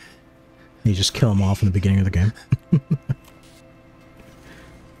 They just kill him off in the beginning of the game.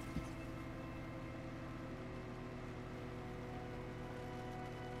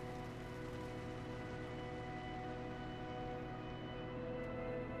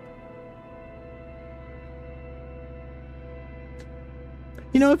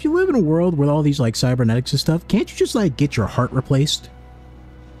 You know, if you live in a world with all these, like, cybernetics and stuff, can't you just, like, get your heart replaced?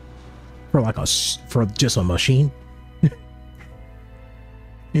 For, like, for just a machine?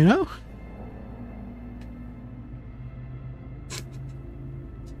 You know?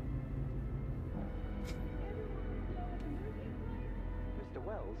 Mr.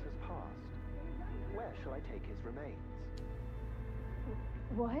 Wells has passed. Where shall I take his remains?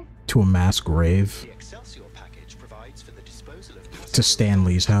 What? To a mass grave. The Excelsior package provides for the disposal of To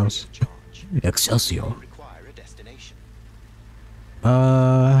Stanley's house. Excelsior. require a destination.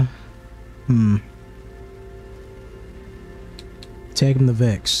 Take him to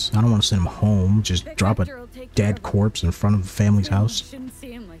Vix. I don't want to send him home. Just drop a dead corpse in front of the family's house. Shouldn't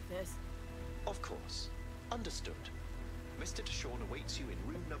see him like this. Of course. Understood. Mr. Deshawn awaits you in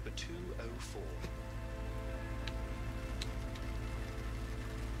room number 204.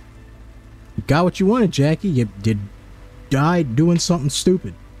 You got what you wanted, Jackie. You died doing something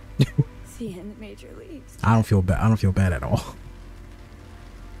stupid. See you in the major leagues. I don't feel bad. I don't feel bad at all.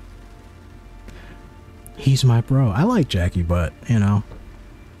 He's my bro. I like Jackie, but, you know.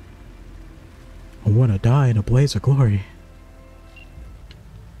 I want to die in a blaze of glory.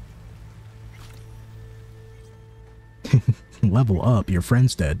 Level up. Your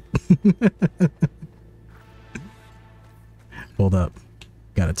friend's dead. Hold up.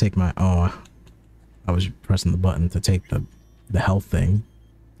 Gotta take my... Oh, I was pressing the button to take the health thing.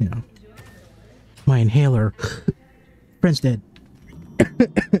 You know. My inhaler. Friend's dead.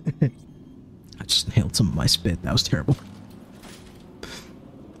 I just inhaled some of my spit. That was terrible.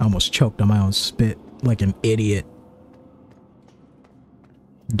 I almost choked on my own spit like an idiot.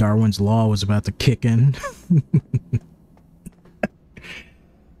 Darwin's Law was about to kick in.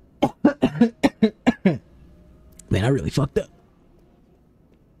 Man, I really fucked up.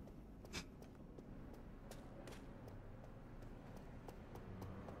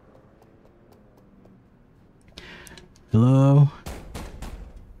 Hello?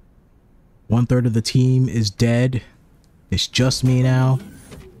 1/3 of the team is dead. It's just me now.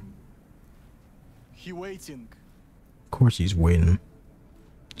 He waiting. Of course he's waiting.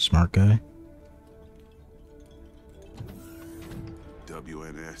 Smart guy.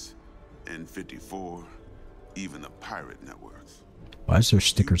 WNS, N54, even the pirate networks. Why is there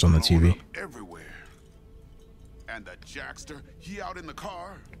stickers on the TV? Everywhere. And the Jackster, he out in the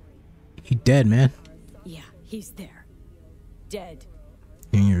car? He dead, man. Yeah, he's there. Dead.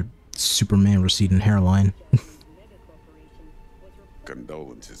 And your Superman receding hairline.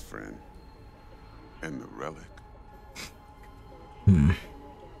 Condolences, friend. And the relic?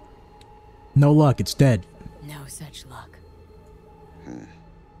 No luck, it's dead. No such luck.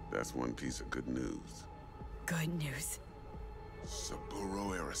 That's one piece of good news. Good news.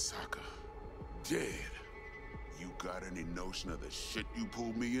 Saburo Arasaka. Dead. You got any notion of the shit you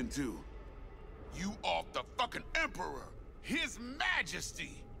pulled me into? You off the fucking Emperor! His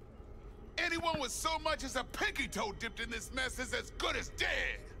Majesty! Anyone with so much as a pinky toe dipped in this mess is as good as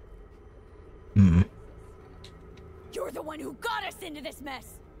dead! You're the one who got us into this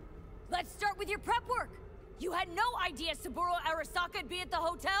mess! Let's start with your prep work! You had no idea Saburo Arasaka'd be at the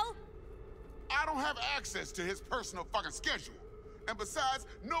hotel? I don't have access to his personal fucking schedule. And besides,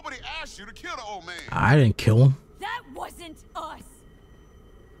 nobody asked you to kill the old man. I didn't kill him. That wasn't us!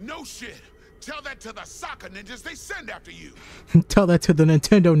 No shit. Tell that to the soccer ninjas they send after you. Tell that to the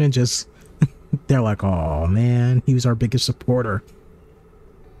Nintendo ninjas. They're like, oh man, he was our biggest supporter.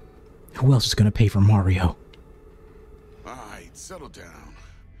 Who else is gonna pay for Mario? Alright, settle down.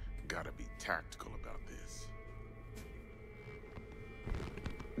 Gotta be tactical about this.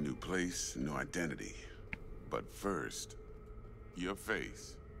 New place, new identity. But first, your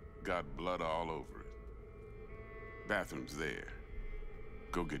face got blood all over it. Bathroom's there.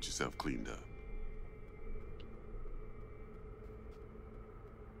 Go get yourself cleaned up.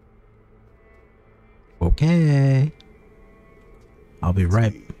 Okay. I'll be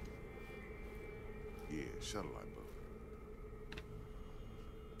right. Yeah, shuttle I booked.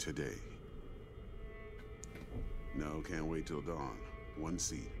 Today. No, can't wait till dawn. One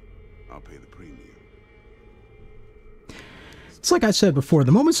seat. I'll pay the premium. It's like I said before,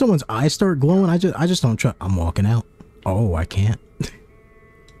 the moment someone's eyes start glowing, I just don't trust. I'm walking out. Oh, I can't.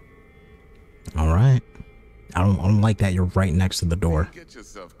 All right. I don't like that you're right next to the door. Get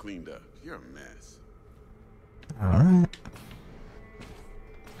yourself cleaned up. You're a mess. All right.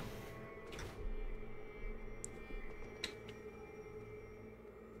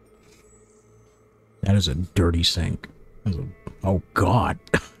 That is a dirty sink. Oh God.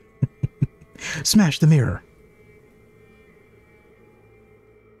 Smash the mirror.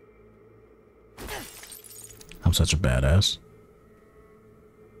 I'm such a badass.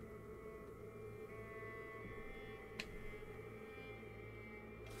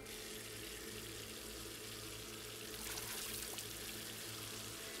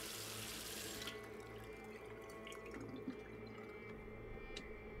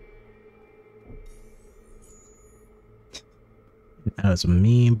 That was a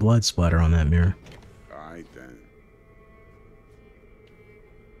mean blood splatter on that mirror. Alright then.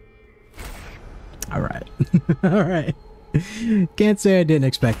 Alright. Alright. Can't say I didn't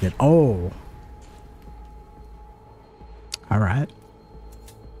expect it. Oh. Alright.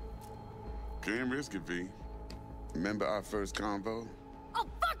 Can't risk it, V. Remember our first convo? I'll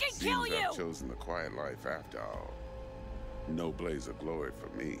fucking kill you! I've chosen the quiet life after all. No blaze of glory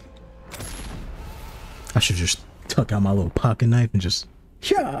for me. I should just tuck out my little pocket knife and just,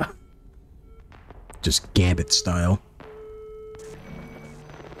 yeah, just Gambit style.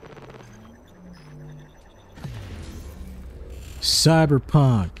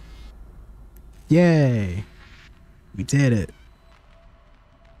 Cyberpunk. Yay. We did it.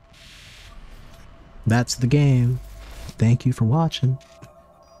 That's the game. Thank you for watching.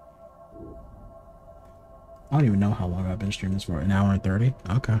 I don't even know how long I've been streaming this for. An hour and 30?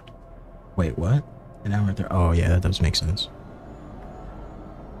 Okay. Wait, what? An hour and 30? Oh, yeah, that does make sense.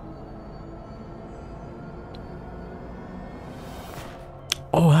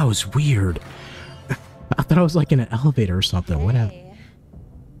 Oh, that was weird. I thought I was like in an elevator or something. Hey. Whatever.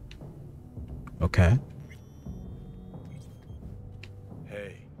 Okay.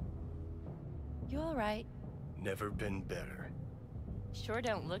 Hey. You alright? Never been better. Sure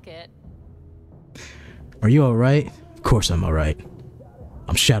don't look it. Are you alright? Of course I'm alright.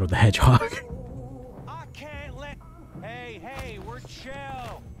 I'm Shadow the Hedgehog. I can't let... Hey, we're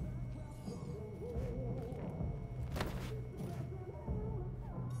chill.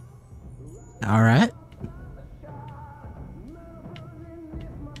 Alright.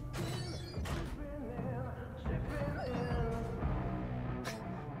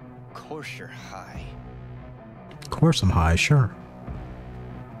 Of course you're high. Of course I'm high, sure.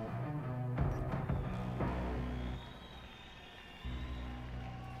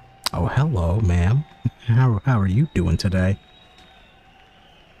 Oh, hello, ma'am. How are you doing today?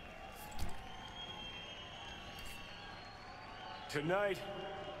 Tonight,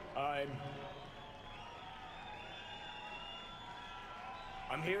 I'm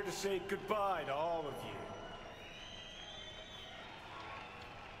here to say goodbye to all of you.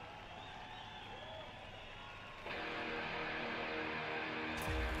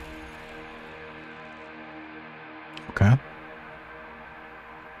 Okay.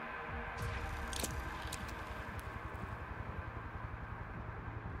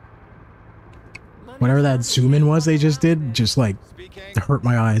 Whatever that zoom in was they just did, just like hurt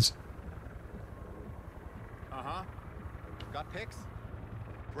my eyes. Uh-huh. Got pics?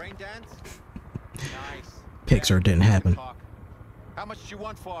 Brain dance? Nice. Pixar didn't happen. How much do you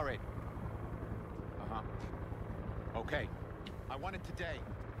want for it? Uh-huh. Okay. I want it today.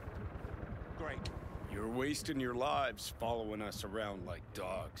 Great. You're wasting your lives following us around like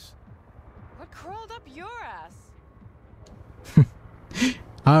dogs. What crawled up your ass?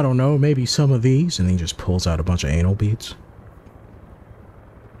 I don't know, maybe some of these, and he just pulls out a bunch of anal beads.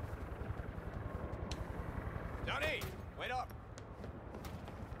 Johnny, wait up.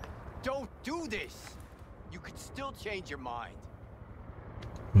 Don't do this. You could still change your mind.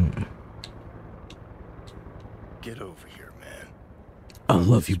 Get over here, man. I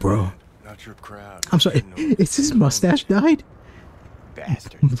love you, bro. Not your crowd. I'm sorry, is his mustache dyed?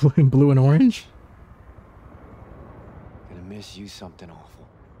 Bastard. Blue and orange? Gonna miss you something awful.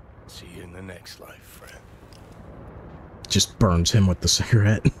 See you in the next life, friend. Just burns him with the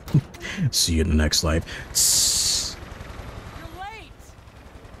cigarette. See you in the next life. Tss. You're late.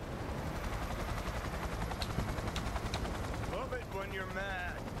 Love it when you're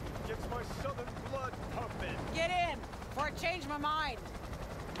mad. Gets my southern blood pumping. Get in, before I change my mind.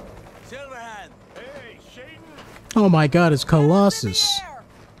 Silverhand. Hey, Shaden. Oh my god, it's Colossus.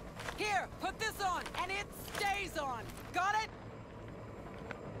 Here, put this on, and it stays on. Got it?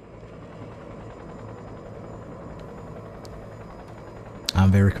 I'm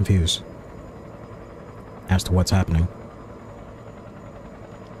very confused as to what's happening.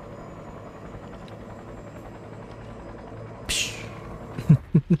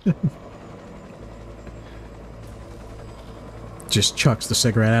 Just chucks the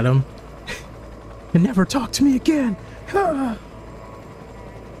cigarette at him. And never talk to me again. Fierce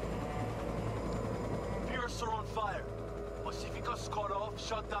are on fire. Pacificus cut off,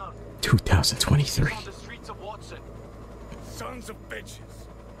 shut down. 2023. On the streets of Watson. Sons of bitches.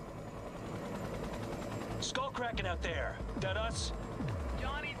 Skull cracking out there. That us?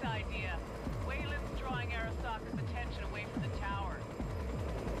 Johnny's idea. Wayland's drawing Arasaka's attention away from the tower.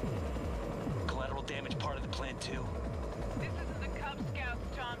 Collateral damage part of the plan too. This isn't the Cub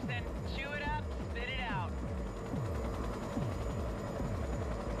Scouts, Thompson. Chew it up, spit it out.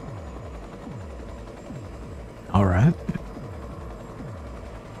 All right.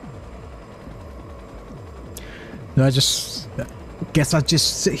 No, guess I'll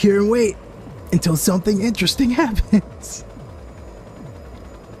just sit here and wait until something interesting happens.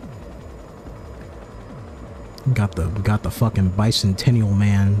 Got the fucking bicentennial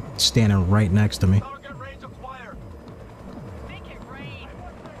man standing right next to me.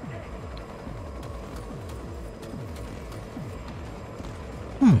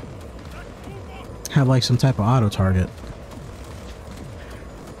 Have like some type of auto target.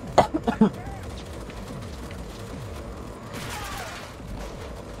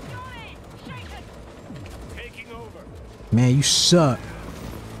 Man, you suck.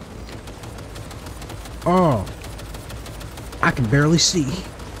 Oh, I can barely see.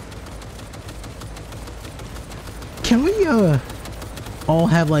 Can we all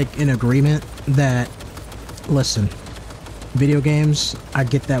have like an agreement that, listen, video games, I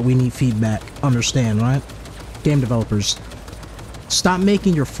get that we need feedback, understand, right? Game developers, stop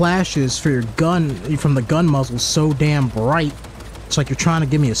making your flashes for your gun, from the gun muzzle, so damn bright. It's like you're trying to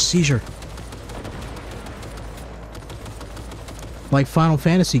give me a seizure. Like Final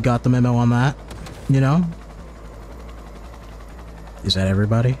Fantasy got the memo on that, you know? Is that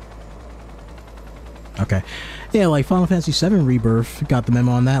everybody? Okay. Yeah, like Final Fantasy VII Rebirth got the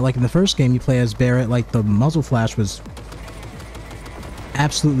memo on that. Like in the first game you play as Barrett, like the muzzle flash was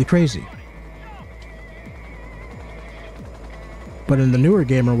absolutely crazy. But in the newer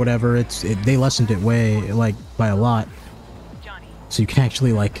game or whatever, they lessened it way, like, by a lot. So you can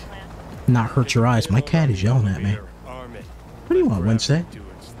actually, like, not hurt your eyes. My cat is yelling at me. What do you want, Wednesday?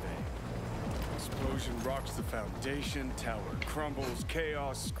 Explosion rocks the foundation, tower crumbles,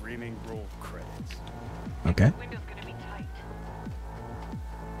 chaos, screaming, roll credits. Okay. Window's gonna be tight.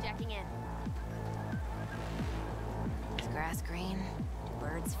 Jacking in. Is grass green? Do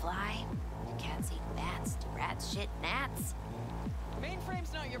birds fly? Do cats eat bats? Do rats shit gnats?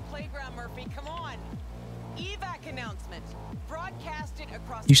 Mainframe's not your playground, Murphy. Come on. Evac announcement. Broadcast it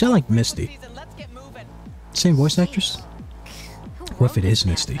across. You sound like Misty. Let's get moving. Same voice actress? What if it is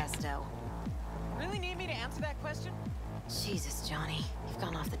Misty? Really need me to answer that question? Jesus, Johnny. You've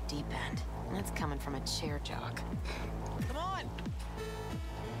gone off the deep end. And that's coming from a chair jog. Come on.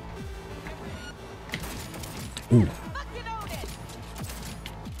 Ooh.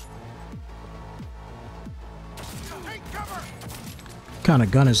 What kind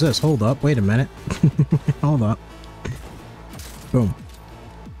of gun is this? Hold up, wait a minute. Hold up. Boom.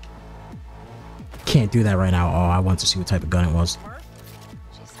 Can't do that right now. Oh, I want to see what type of gun it was.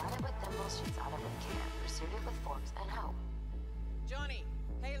 She sought it with thimbles, she sought it with care, pursued it with forks and hope. Johnny,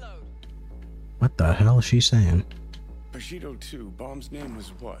 payload. What the hell is she saying? Bushido 2, bomb's name was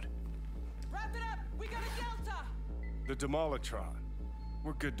what? Wrap it up! We got a Delta! The Demolitron.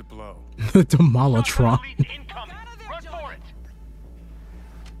 We're good to blow. The Demolitron. Run for it!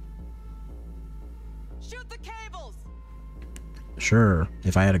 Shoot the cables! Sure,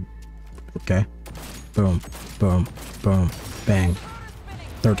 if I had a... Okay. Boom, boom, boom, bang.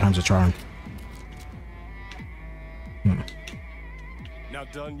 Third time's a charm.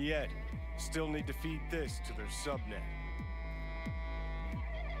 Not done yet. Still need to feed this to their subnet.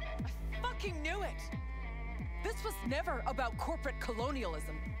 I fucking knew it! This was never about corporate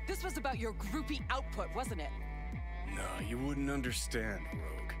colonialism. This was about your groupie output, wasn't it? No, you wouldn't understand,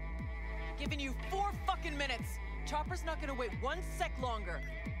 Rogue. Giving you 4 fucking minutes. Chopper's not gonna wait 1 sec longer.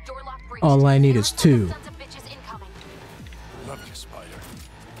 Door lock breached. All I need is 2. Sons of bitches incoming. Love you, Spider.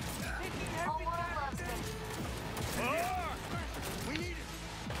 We need it.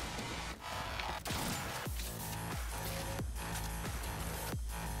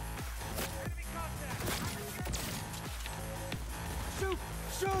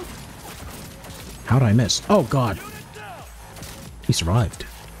 How'd I miss? Oh god. He survived.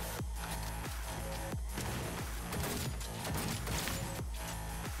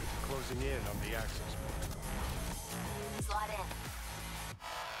 Closing in on the access point. Slot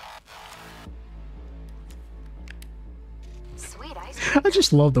in. Sweet ice cream. I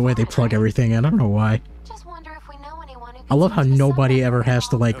just love the way they plug everything in. I don't know why. Just wonder if we know anyone who I love how nobody ever has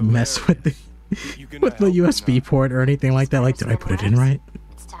to like mess with the USB port or anything like that. Like, did I put it in right?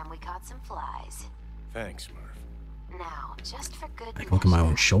 It's time we caught some flies. Thanks, Murph. Now, just for good Like, look at my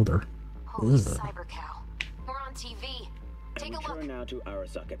own shoulder. Holy Ugh. cyber cow. We're on TV. Take a look. Return now to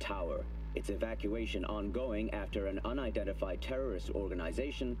Arasaka Tower. Its evacuation ongoing after an unidentified terrorist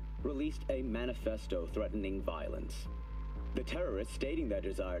organization released a manifesto threatening violence. The terrorists stating their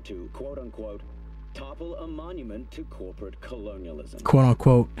desire to, quote-unquote, topple a monument to corporate colonialism. Quote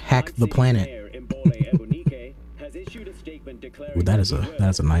unquote hack the planet. Has issued a statement declaring Ooh, that is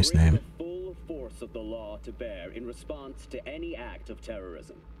a nice name. the full force of the law to bear in response to any act of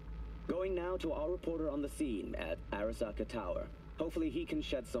terrorism. Going now to our reporter on the scene at Arasaka Tower. Hopefully he can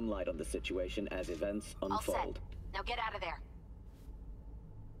shed some light on the situation as events unfold. All set. Now get out of there.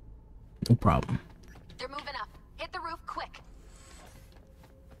 No problem. They're moving up. Hit the roof quick.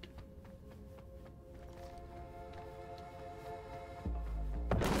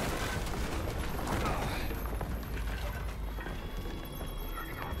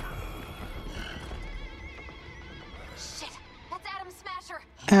 Shit, that's Adam Smasher.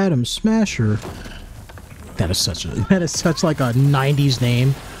 Adam Smasher. That is such like a 90s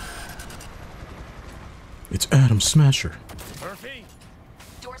name. It's Adam Smasher. Murphy?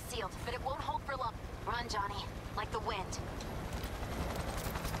 Door's sealed, but it won't hold for long. Run, Johnny, like the wind.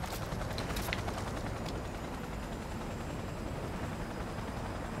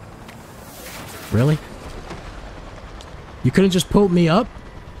 Really? You couldn't just pull me up?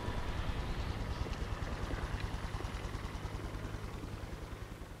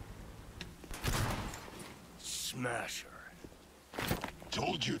 Smasher.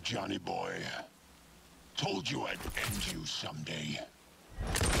 Told you, Johnny boy. Told you I'd end you someday.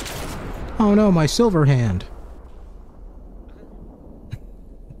 Oh no, my silver hand.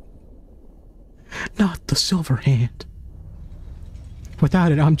 Not the silver hand.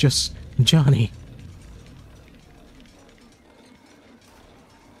 Without it, I'm just Johnny.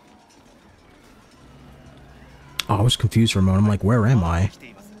 Oh, I was confused for a moment. I'm like, where am I?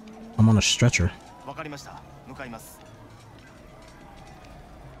 I'm on a stretcher.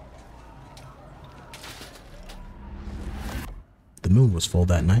 The moon was full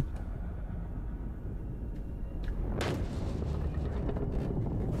that night.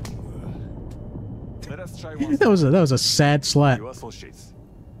 Let us try That was a sad slap. Your associates.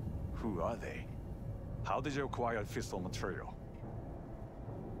 Who are they? How did you acquire fissile material?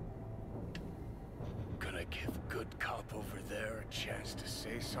 Gonna give good cop over there a chance to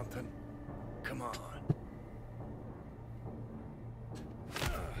say something? Come on.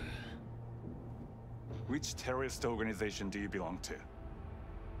 Which terrorist organization do you belong to?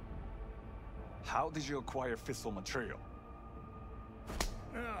 How did you acquire fissile material?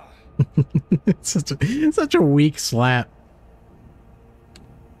 It's such a weak slap.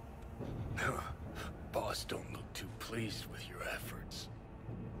 Boss don't look too pleased with your efforts.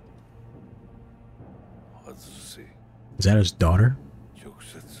 Is that his daughter?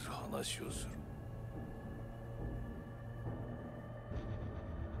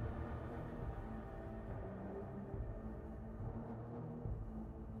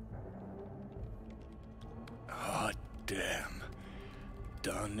 Ah, damn.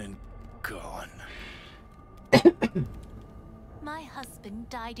 Done and gone. My husband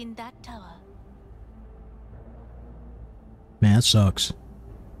died in that tower. Man, that sucks.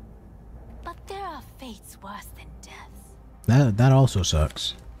 But there are fates worse than death. That also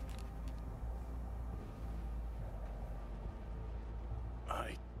sucks.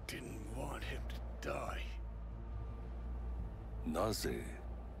 I didn't want him to die.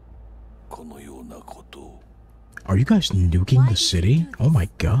 Are you guys nuking the city? Oh my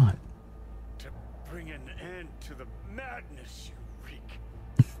god. To bring an end to the madness you wreak.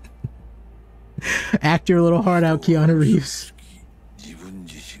 Act your little heart out, Keanu Reeves.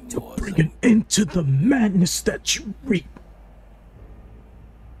 To bring an end to the madness that you reap.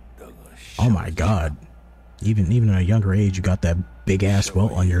 Oh my god. Even at a younger age, you got that big ass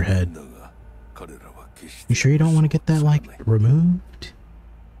welt on your head. You sure you don't want to get that, like, removed?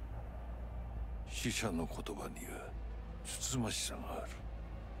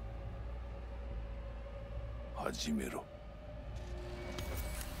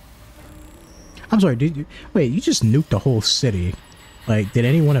 I'm sorry, wait, you just nuked the whole city. Like, did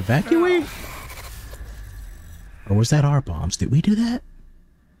anyone evacuate? Or was that our bombs? Did we do that?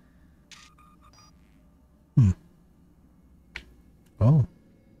 Oh.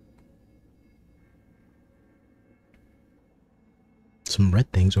 Some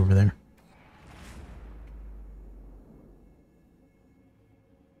red things over there.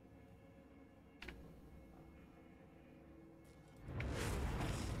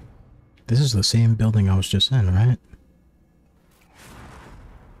 This is the same building I was just in, right?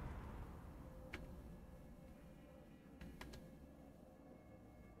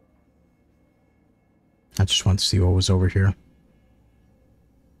 I just wanted to see what was over here.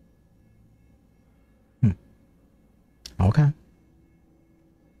 Okay.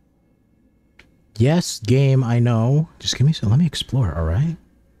 Yes, game, I know. Just give me some. Let me explore, alright?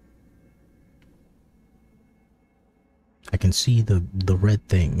 I can see the red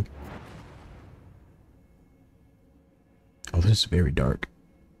thing. Oh, this is very dark.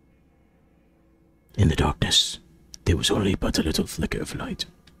 In the darkness, there was only but a little flicker of light.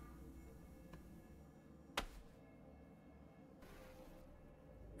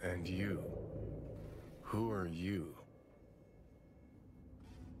 And you? Who are you?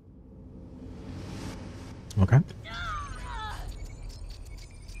 Okay.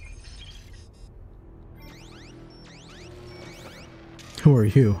 Who are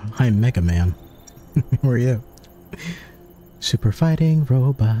you? I'm Mega Man. Who are you? Super fighting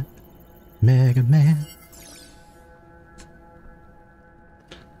robot, Mega Man.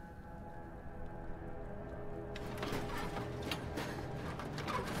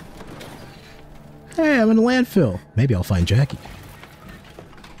 Hey, I'm in a landfill. Maybe I'll find Jackie.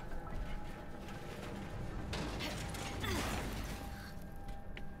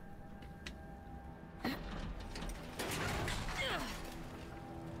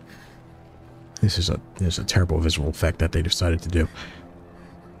 This is a terrible visual effect that they decided to do.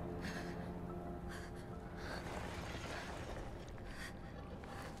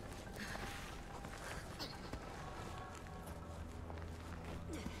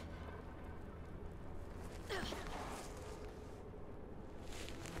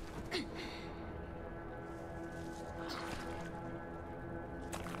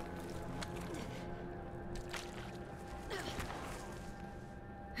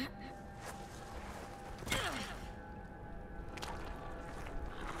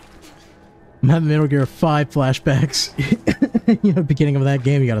 I'm having Metal Gear 5 flashbacks. You know, beginning of that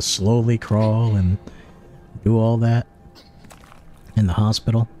game, you gotta slowly crawl and do all that in the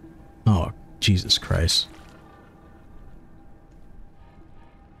hospital. Oh, Jesus Christ.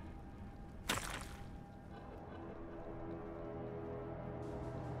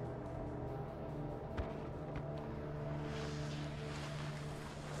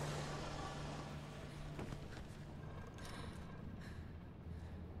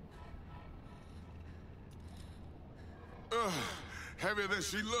 Heavier than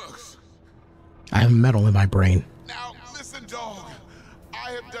she looks. I have metal in my brain. Now, listen, dog.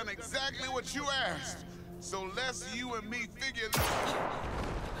 I have done exactly what you asked. So let's you and me figure this.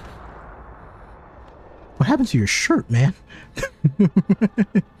 What happened to your shirt, man?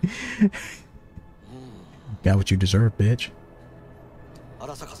 Got what you deserve, bitch.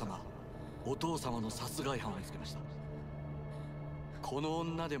 荒坂様、お父様の殺害犯を見つけました。この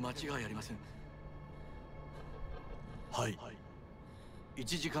女で間違いありません。はい。1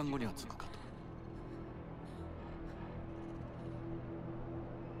時間後には着くか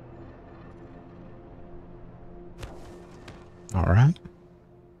と。All right.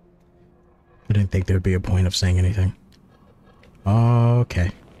 I didn't think there'd be a point of saying anything.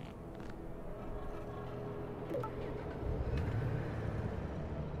 Okay.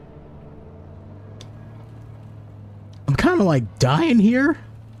 I'm kind of like dying here.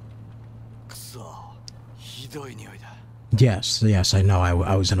 Yes, I know.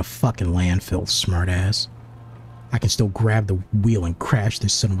 I was in a fucking landfill, smartass. I can still grab the wheel and crash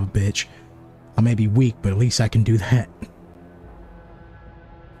this son of a bitch. I may be weak, but at least I can do that.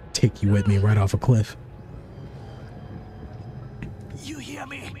 Take you with me right off a cliff. You hear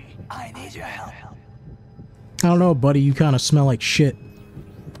me? I need your help. I don't know, buddy. You kind of smell like shit.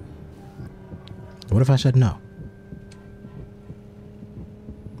 What if I said no?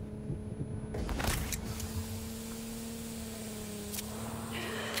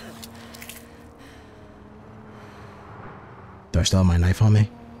 Do I still have my knife on me?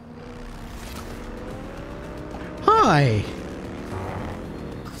 Hi!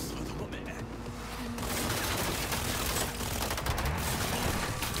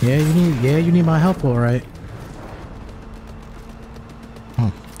 Yeah, you need my help, all right.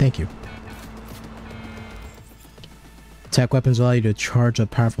 Oh, thank you. Attack weapons allow you to charge a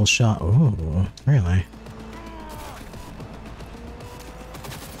powerful shot. Oh, really?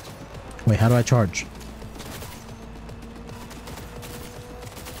 Wait, how do I charge?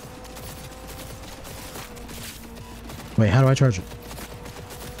 Wait, how do I charge it?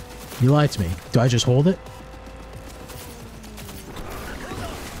 You lied to me. Do I just hold it?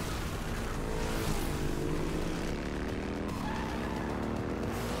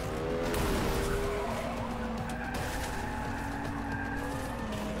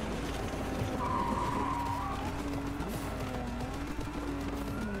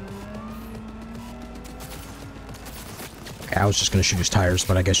 I was just gonna shoot his tires,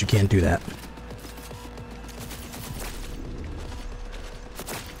 but I guess you can't do that.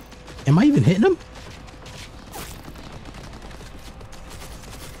 Am I even hitting him?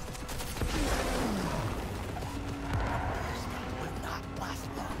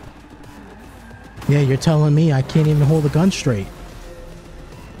 Yeah, you're telling me I can't even hold a gun straight.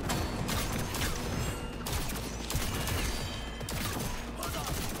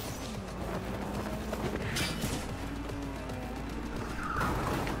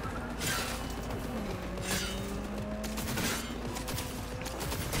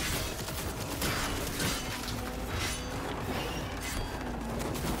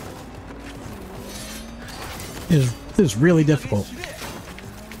 This is really difficult.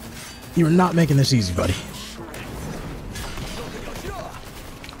 You're not making this easy, buddy.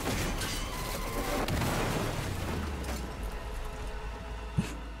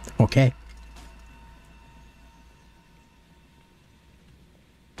 Okay.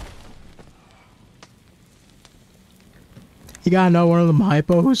 You gotta know one of them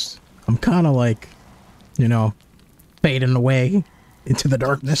hypos? I'm kind of like, you know, fading away into the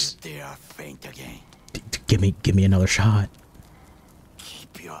darkness. They are faint again. Give me another shot.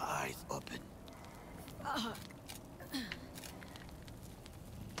 Keep your eyes open. Of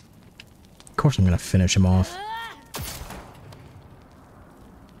course I'm gonna finish him off.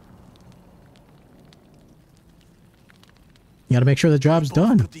 You gotta make sure the job's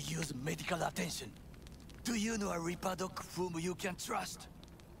done. To use medical attention. Do you know a Reaper doc whom you can trust?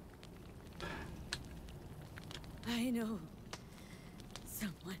 I know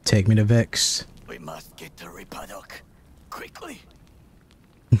someone. Take me to Vix. We must get to Reaper doc quickly.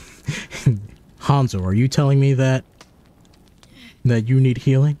 Hanzo, are you telling me that you need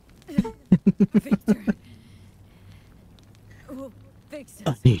healing? Victor. We'll fix it.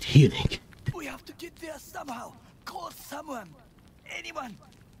 I need healing. We have to get there somehow. Call someone. Anyone.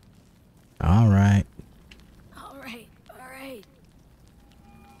 All right. All right. All right.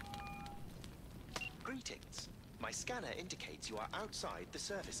 Greetings. My scanner indicates you are outside the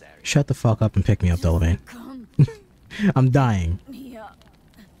service area. Shut the fuck up and pick me up, Delavane. I'm dying. Mia,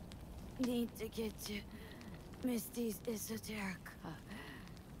 need to get to Misty's esoteric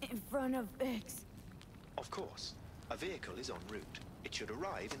in front of Vix. Of course. A vehicle is en route. It should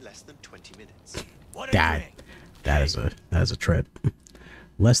arrive in less than 20 minutes. That is a trip.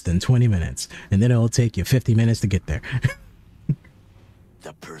 Less than 20 minutes, and then it'll take you 50 minutes to get there.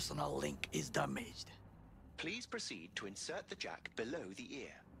 The personal link is damaged. Please proceed to insert the jack below the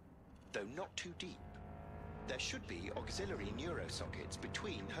ear, though not too deep. There should be auxiliary neurosockets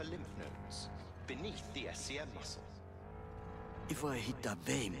between her lymph nodes, beneath the SCM muscle. If I hit the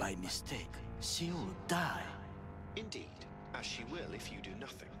vein by mistake, she will die. Indeed, as she will if you do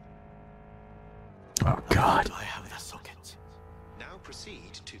nothing. Oh God. I have the socket. Now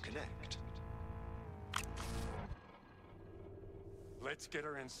proceed to connect. Let's get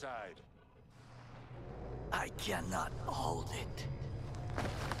her inside. I cannot hold it.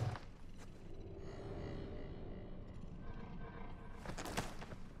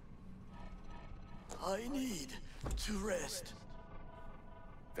 I need to rest.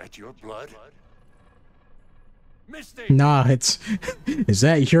 That your blood? Nah, it's... Is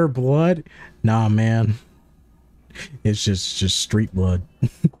that your blood? Nah, man. It's just street blood.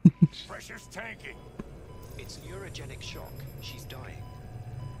 Pressure's tanking. It's neurogenic shock. She's dying.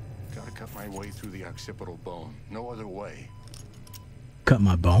 Gotta cut my way through the occipital bone. No other way. Cut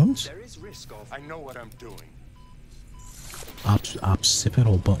my bones? There is risk of... I know what I'm doing.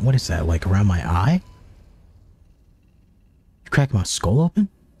 Occipital bone? What is that, like around my eye? You crack my skull open?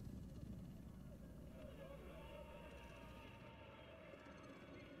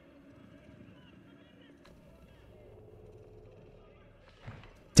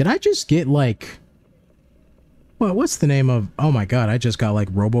 Did I just get like... What's the name of... Oh my god, I just got like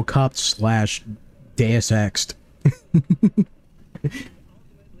Robocop / Deus Ex'd.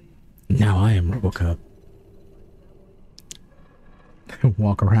 Now I am Robocop.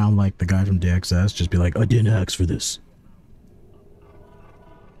 Walk around like the guy from DXS, just be like, I didn't ask for this.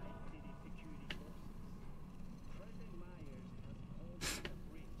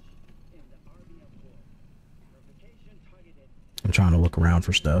 around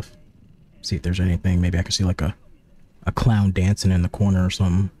for stuff. See if there's anything. Maybe I can see like a clown dancing in the corner or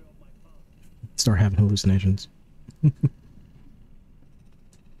something. Start having hallucinations.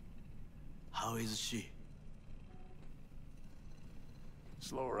 How is she?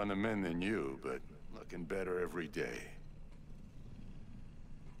 Slower on the men than you, but looking better every day.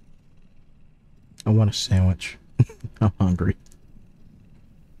 I want a sandwich. I'm hungry.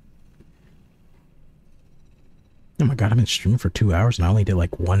 Oh my god, I've been streaming for 2 hours and I only did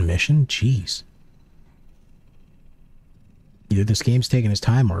like one mission? Jeez. Either this game's taking its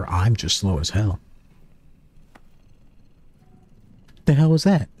time or I'm just slow as hell. What the hell was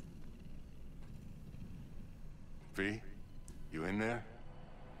that? V, you in there?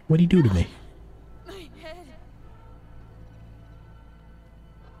 What'd he do to me? My head.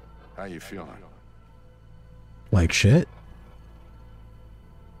 How you feeling? Like shit?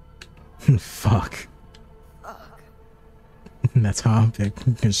 Fuck. That's how I'm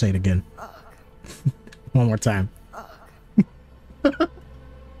gonna say it again. One more time.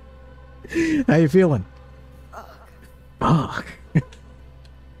 How you feeling? Fuck. I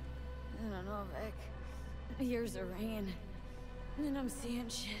don't know, Vic. Here's the rain. And I'm seeing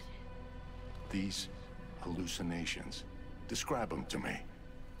shit. These hallucinations. Describe them to me.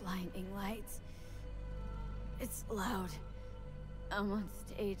 Blinding lights. It's loud. I'm on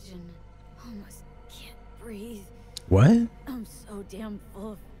stage and almost can't breathe. What? I'm so damn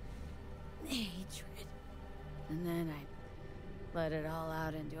full of hatred. And then I let it all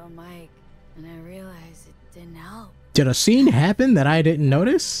out into a mic, and I realized it didn't help. Did a scene happen that I didn't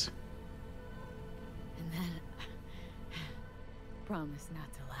notice? And then promise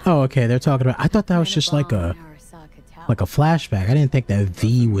not to laugh. Oh, okay. They're talking about. I thought that was just like a flashback. I didn't think that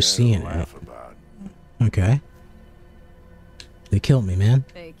V was seeing it. Okay. They killed me, man.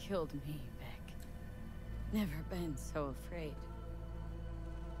 They killed me, Vic. Never been so afraid.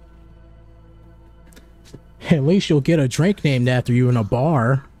 At least you'll get a drink named after you in a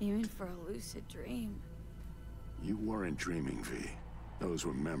bar. You in for a lucid dream? You weren't dreaming, V. Those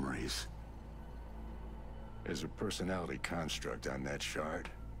were memories. There's a personality construct on that shard.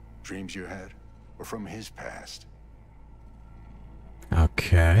 Dreams you had were from his past.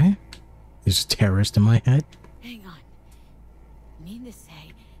 Okay. There's a terrorist in my head? Hang on. You mean to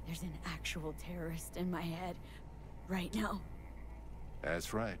say there's an actual terrorist in my head right now?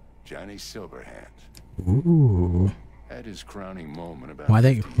 That's right. Johnny Silverhand. Ooh. Had his crowning moment about Why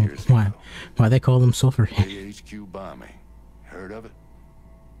 50 years ago. why they call him Silverhand? AHQ bombing. Heard of it?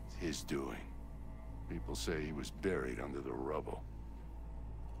 It's his doing. People say he was buried under the rubble.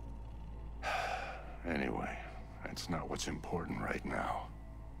 Anyway, that's not what's important right now.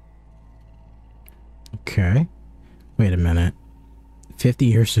 Okay. Wait a minute. 50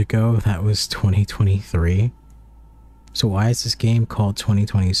 years ago, that was 2023. So why is this game called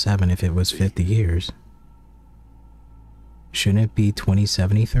 2027 if it was 50 years? Shouldn't it be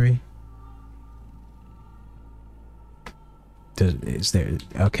 2073? Is there...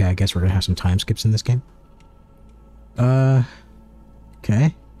 Okay, I guess we're gonna have some time skips in this game.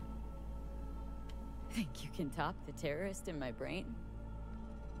 Okay. Think you can top the terrorist in my brain?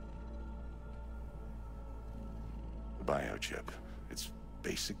 The biochip. It's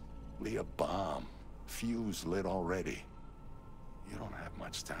basically a bomb. Fuse lit already. You don't have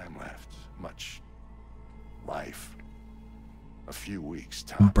much time left. Much life. A few weeks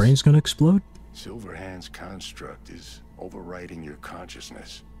tops. My brain's gonna explode? Silverhand's construct is overriding your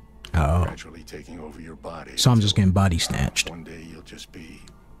consciousness. Oh. Gradually taking over your body. So I'm just getting body snatched. One day you'll just be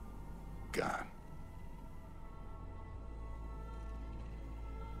gone.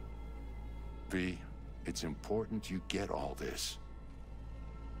 V, it's important you get all this.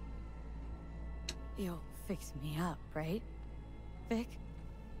 You'll fix me up, right, Vic?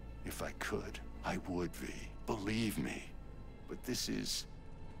 If I could, I would, V. Believe me. But this is...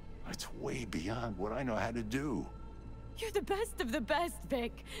 it's way beyond what I know how to do. You're the best of the best,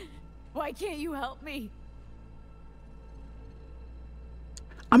 Vic. Why can't you help me?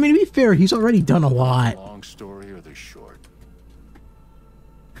 I mean, to be fair, he's already done a lot. The long story or the short?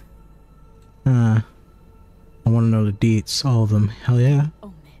 I want to know the deets, all of them. Hell yeah.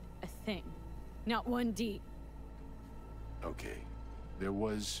 Omit a thing, not one deed. Okay. There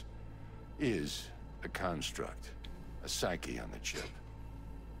is a construct. A psyche on the chip.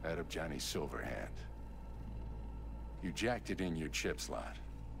 That of Johnny Silverhand. You jacked it in your chip slot.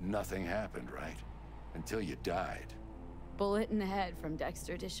 Nothing happened, right? Until you died. Bullet in the head from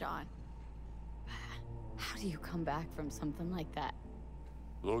Dexter Deshawn. How do you come back from something like that?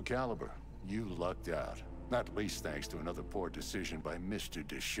 Low caliber. You lucked out. Not least thanks to another poor decision by Mr.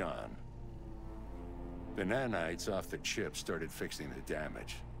 Deshawn. The nanites off the chip started fixing the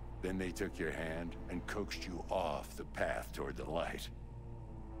damage. Then they took your hand and coaxed you off the path toward the light.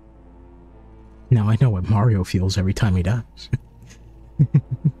 Now I know what Mario feels every time he dies.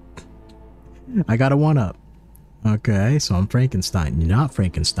 I got a one-up. Okay, so I'm Frankenstein. You're not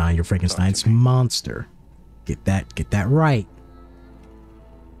Frankenstein, you're Frankenstein's monster. Get that right.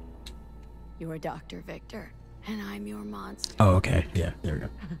 You're Dr. Victor, and I'm your monster. Oh, okay. Yeah, there we go.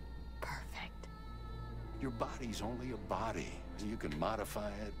 Your body's only a body. You can modify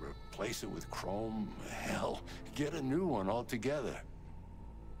it, replace it with chrome, hell, get a new one altogether.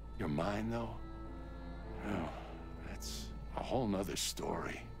 Your mind, though? Oh, that's a whole nother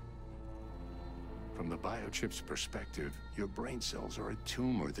story. From the biochip's perspective, your brain cells are a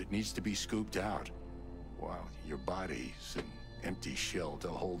tumor that needs to be scooped out, while your body's an empty shell to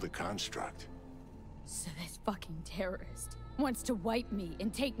hold the construct. So this fucking terrorist wants to wipe me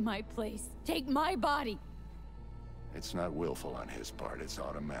and take my place, take my body. It's not willful on his part, it's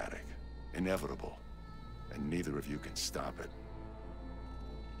automatic, inevitable, and neither of you can stop it.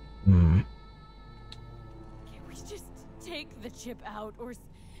 Can't we just take the chip out or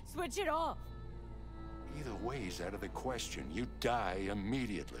switch it off? Either way is out of the question. You die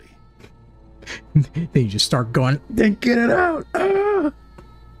immediately. Then you just start going, then get it out. Ah!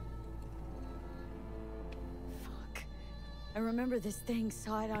 Fuck. I remember this thing,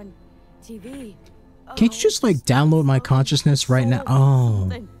 saw it on TV. Can't you just like download my consciousness right now? Oh.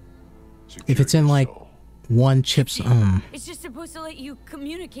 If it's in like one chip's It's just supposed to let you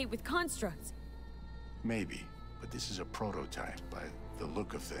communicate with constructs. Maybe, but this is a prototype by the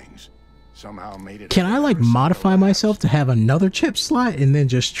look of things. Somehow made it. Can I like modify myself to have another chip slot and then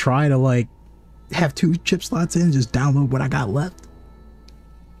just try to like have two chip slots in and just download what I got left?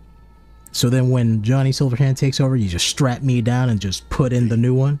 So then when Johnny Silverhand takes over, you just strap me down and just put in the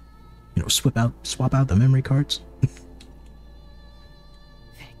new one? You know, swap out the memory cards?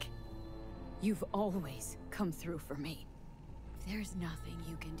 Vic, you've always come through for me. If there's nothing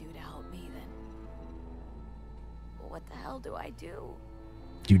you can do to help me, then what the hell do I do?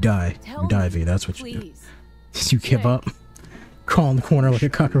 You die. You die, V. That's what you do. You give up, crawl in the corner like a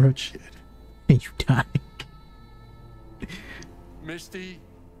cockroach, and you die. Misty?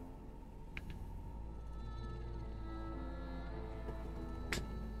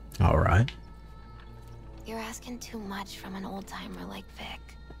 All right. You're asking too much from an old-timer like Vic.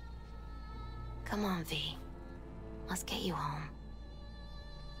 Come on, V. Let's get you home.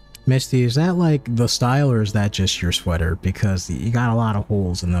 Misty, is that like the style or is that just your sweater? Because you got a lot of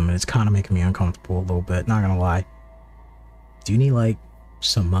holes in them and it's kind of making me uncomfortable a little bit, not gonna lie. Do you need like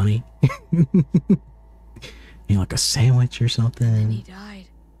some money? You need like a sandwich or something? And then he died.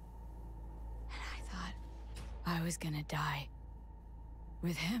 And I thought I was gonna die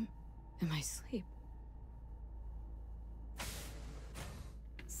with him in my sleep.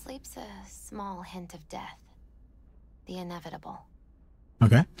 Sleep's a small hint of death. The inevitable.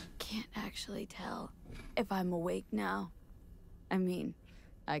 Okay. Can't actually tell if I'm awake now. I mean,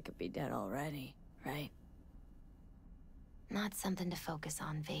 I could be dead already, right? Not something to focus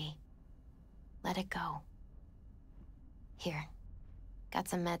on, V. Let it go. Here. Got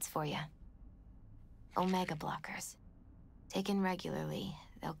some meds for you. Omega blockers. Taken regularly,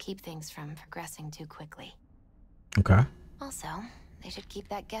 they'll keep things from progressing too quickly. Okay. Also, they should keep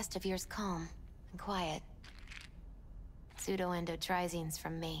that guest of yours calm and quiet. Pseudoendotrizines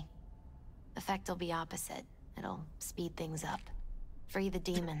from me. Effect will be opposite. It'll speed things up. Free the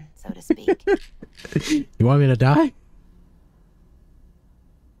demon, so to speak. You want me to die?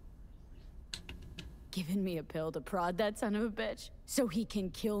 Giving me a pill to prod that son of a bitch so he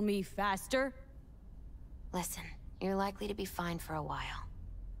can kill me faster? Listen, you're likely to be fine for a while.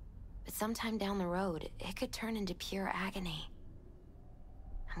 But sometime down the road, it could turn into pure agony.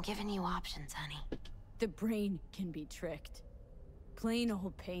 I'm giving you options, honey. The brain can be tricked. Plain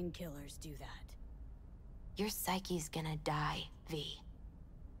old painkillers do that. Your psyche's gonna die, V.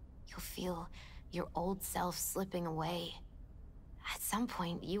 You'll feel your old self slipping away. At some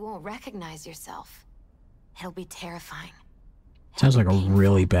point, you won't recognize yourself. It'll be terrifying. Sounds like a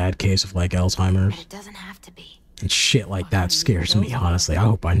really bad case of like Alzheimer's. But it doesn't have to be. And shit like that scares me, honestly. I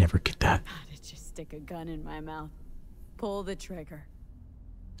hope I never get that. I'd just stick a gun in my mouth. Pull the trigger.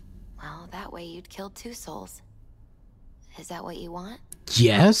 Well, that way you'd kill 2 souls. Is that what you want?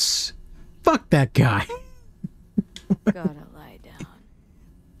 Yes? Fuck that guy. Gotta lie down.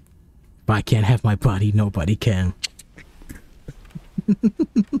 If I can't have my body, nobody can.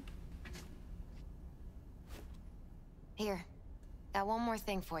 Here. Got one more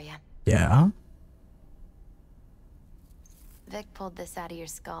thing for you. Yeah? Vic pulled this out of your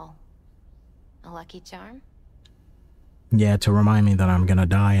skull. A lucky charm? Yeah, to remind me that I'm gonna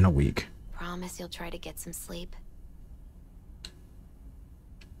die in a week. Promise you'll try to get some sleep.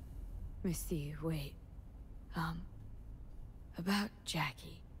 Misty, wait. About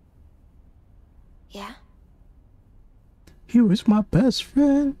Jackie. Yeah? He was my best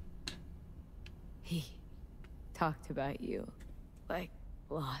friend. He talked about you. Like,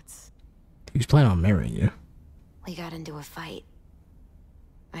 lots. He was planning on marrying you. We got into a fight.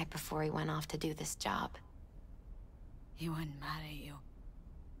 Right before he went off to do this job. He wasn't mad at you.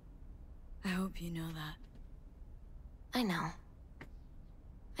 I hope you know that. I know.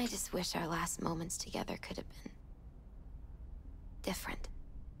 I just wish our last moments together could have been different.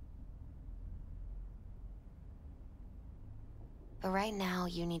 But right now,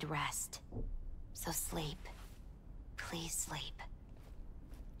 you need rest. So sleep. Please sleep.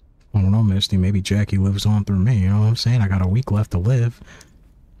 I don't know, Misty. Maybe Jackie lives on through me. You know what I'm saying? I got a week left to live.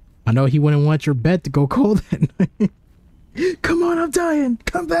 I know he wouldn't want your bed to go cold at night. Come on, I'm dying.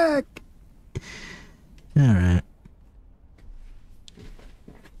 Come back. Alright.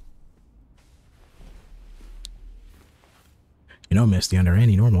 You know, Misty, under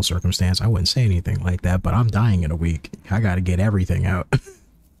any normal circumstance, I wouldn't say anything like that, but I'm dying in a week. I gotta get everything out.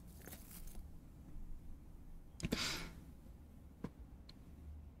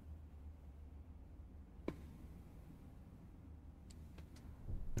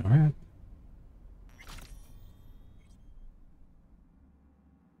 Alright.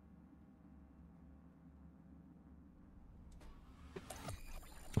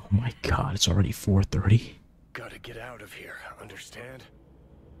 Oh my god, it's already 4:30. Gotta get out of here, understand?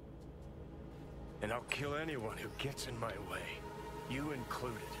 And I'll kill anyone who gets in my way, you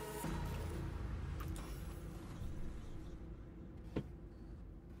included.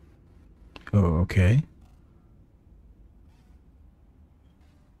 Oh, okay.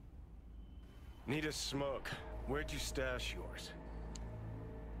 Need a smoke. Where'd you stash yours?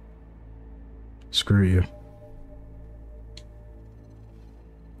 Screw you.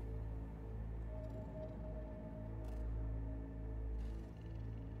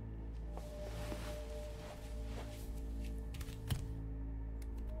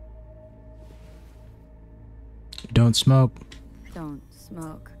 Don't smoke. Don't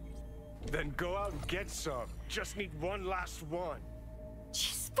smoke. Then go out and get some. Just need one last one.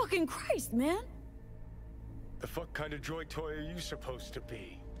 Jesus fucking Christ, man. The fuck kind of joy toy are you supposed to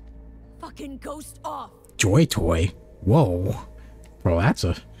be? Fucking ghost off. Joy toy? Whoa. Bro, that's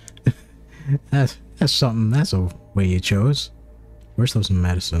a... that's something. That's a way you chose. Where's those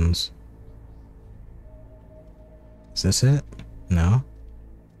medicines? Is this it? No?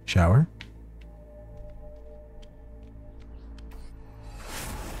 Shower?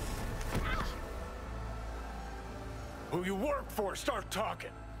 Who you work for, start talking.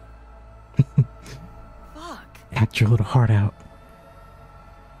 Fuck. Act your little heart out.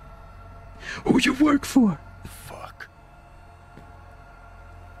 Who you work for? Fuck.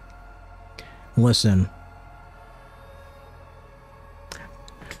 Listen.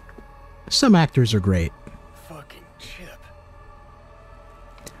 Some actors are great. Fucking Chip.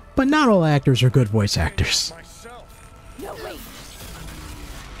 But not all actors are good voice actors. No, wait.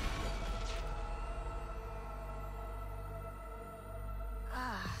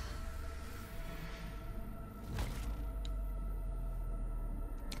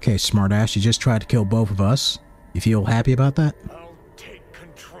 Okay, smartass, you just tried to kill both of us. You feel happy about that? I'll take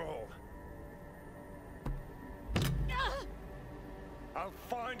control. I'll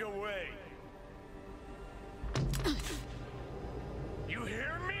find a way. You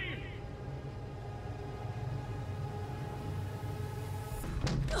hear me?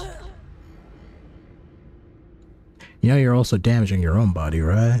 You know you're also damaging your own body,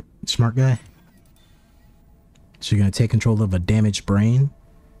 right? Smart guy? So you're gonna take control of a damaged brain?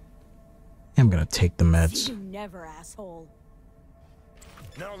 I'm gonna take the meds. You never, asshole.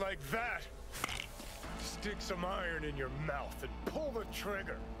 Now like that. Stick some iron in your mouth and pull the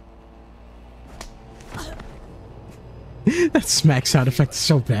trigger. That smack sound effect is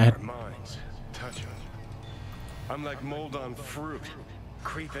so bad. Minds, touch them. I'm like mold on fruit,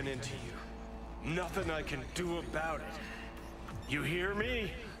 creeping into you. Nothing I can do about it. You hear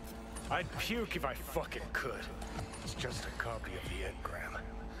me? I'd puke if I fucking could. It's just a copy of the engram.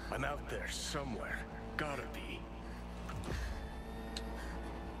 I'm out there somewhere. Gotta be.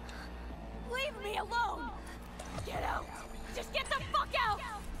 Leave me alone! Get out! Just get the fuck out!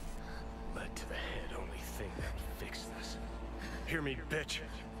 Lead to the head, only thing that'll fix this. Hear me, bitch?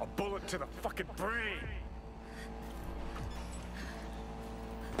 A bullet to the fucking brain!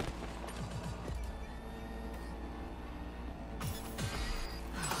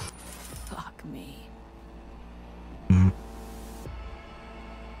 Fuck. like me.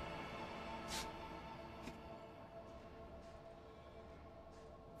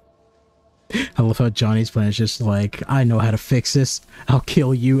 I love how Johnny's plan is just like, I know how to fix this. I'll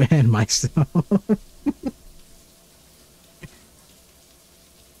kill you and myself.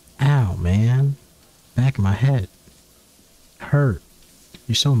 Ow, man. Back of my head. Hurt.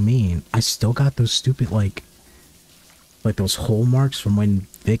 You're so mean. I still got those stupid, like those hole marks from when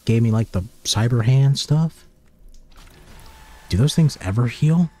Vic gave me, like, the cyber hand stuff. Do those things ever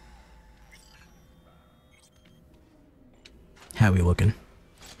heal? How we looking?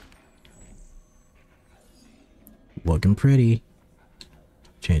 Looking pretty.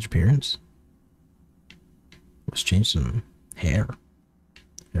 Change appearance. Let's change some hair.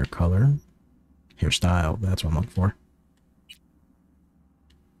 Hair color. Hairstyle. That's what I'm looking for.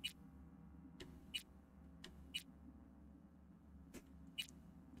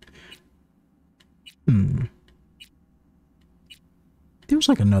 There was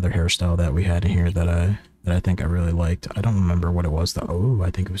like another hairstyle that we had in here that I think I really liked. I don't remember what it was though. Oh, I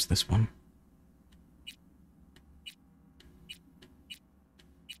think it was this one.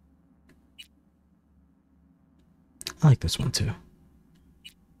 I like this one too.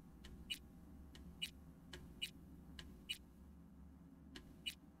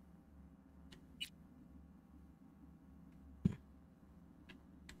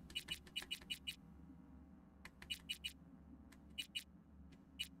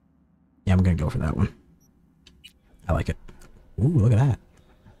 Yeah, I'm gonna go for that one. I like it. Ooh, look at that.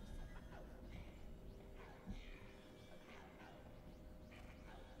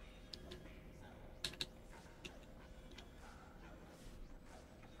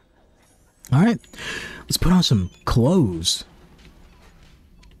 Alright, let's put on some clothes.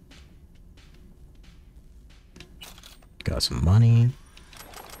 Got some money.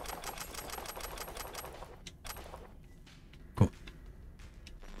 Cool.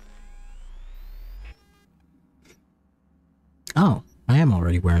 Oh, I am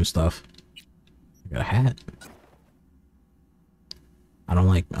already wearing stuff. I got a hat. I don't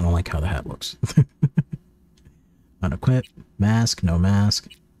like how the hat looks. Unequip, mask, no mask.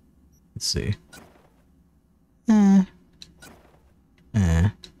 Let's see.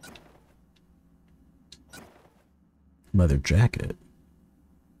 Leather jacket.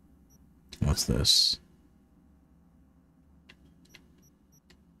 What's this?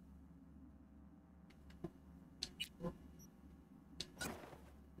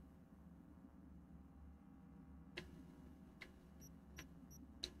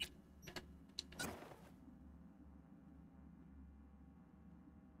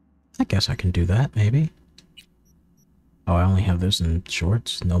 I guess I can do that, maybe. Oh, I only have this in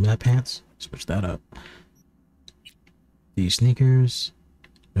shorts, nomad pants. Switch that up. These sneakers,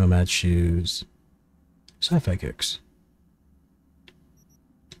 nomad shoes, sci-fi kicks.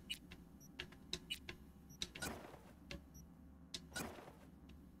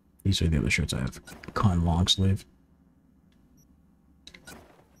 These are the other shirts I have. Cotton long sleeve.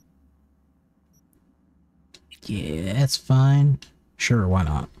 Yeah, that's fine. Sure, why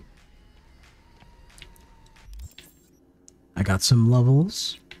not? I got some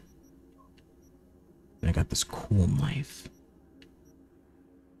levels. I got this cool knife.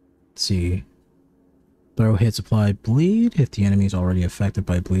 Let's see. Throw hits apply bleed if the enemy is already affected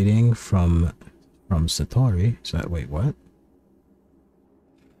by bleeding from Satori. Is that, wait, what?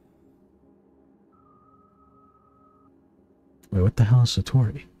 Wait, what the hell is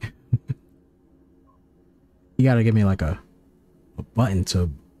Satori? You gotta give me like a button to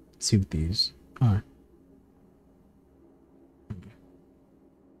see what these are.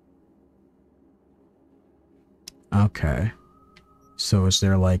 Okay. So is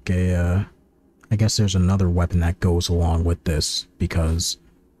there like a, I guess there's another weapon that goes along with this, because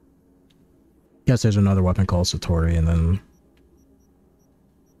I guess there's another weapon called Satori, and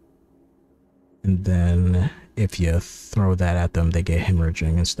then if you throw that at them, they get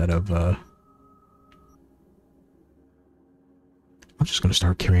hemorrhaging instead of, I'm just gonna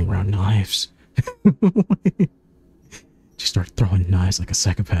start carrying around knives. Just start throwing knives like a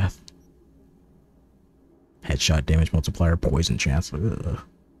psychopath. Headshot damage multiplier, poison chance. Ugh.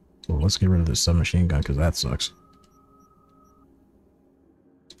 Well, let's get rid of this submachine gun because that sucks.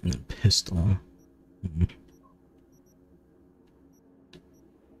 And then pistol.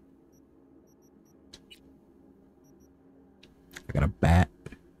 I got a bat.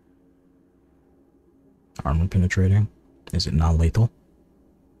 Armor penetrating. Is it non-lethal?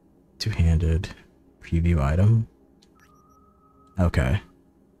 Two-handed. Preview item. Okay.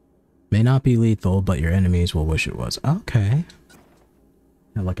 May not be lethal, but your enemies will wish it was. Okay.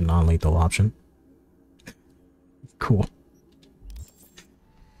 Have like a non-lethal option. Cool.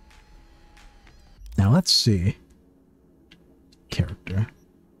 Now let's see. Character.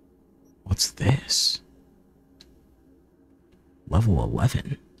 What's this? Level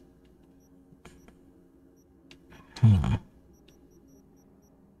 11. Huh.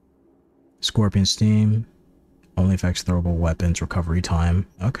 Scorpion Steam. Only affects throwable weapons. Recovery time.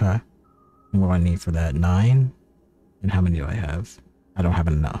 Okay. What do I need for that? 9? And how many do I have? I don't have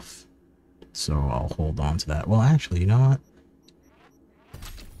enough. So I'll hold on to that. Well, actually, you know what?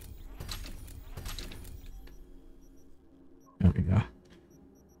 There we go.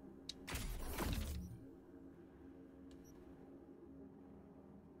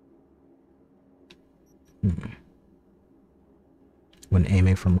 When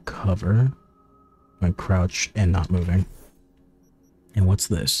aiming from cover, when crouched and not moving. And what's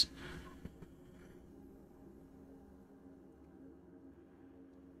this?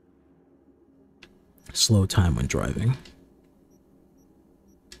 Slow time when driving.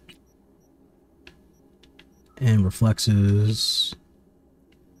 And reflexes,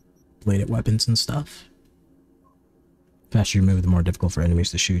 bladed weapons and stuff. Faster you move, the more difficult for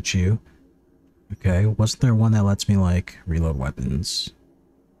enemies to shoot you. Okay, wasn't there one that lets me, like, reload weapons?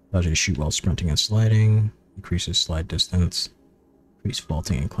 Allows you to shoot while sprinting and sliding. Increases slide distance. Increase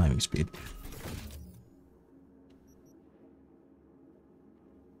vaulting and climbing speed.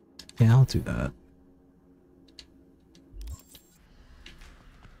 Yeah, I'll do that.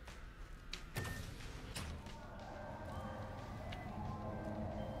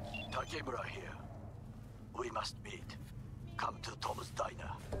 Takemura here. We must meet. Come to Tom's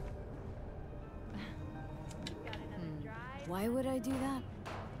Diner. Why would I do that?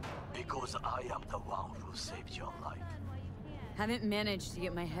 Because I am the one who saved your life. Haven't managed to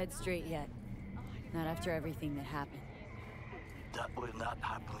get my head straight yet. Not after everything that happened. That will not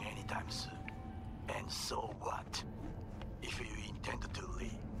happen anytime soon. And so what? If you intend to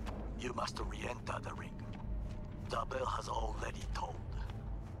leave, you must re-enter the ring. The bell has already tolled.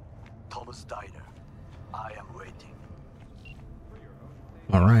 Tom's Diner. I am waiting.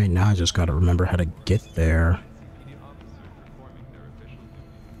 Alright, now I just gotta remember how to get there.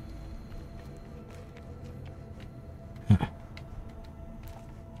 Huh.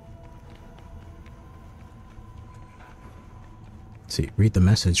 Let's see, read the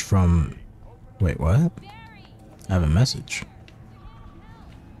message from... Wait, what? I have a message.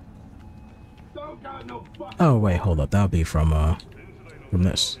 Oh, wait, hold up. That would be from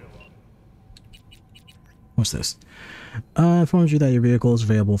this. What's this? Informs you that your vehicle is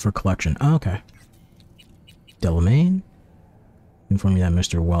available for collection. Oh, okay. Delamain? Inform you that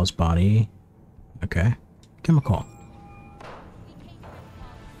Mr. Wells' body... Okay. Give him a call.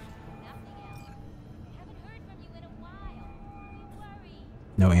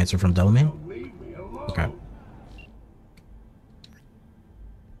 No answer from Delamain? Okay.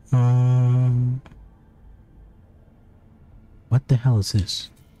 What the hell is this?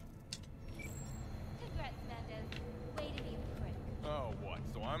 Oh, what?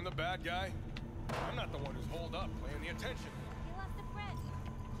 So I'm the bad guy? I'm not the one who's holed up playing the attention. He lost a friend.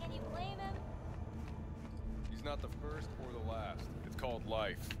 Can you blame him? He's not the first or the last. It's called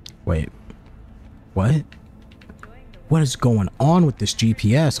life. Wait. What? What is going on with this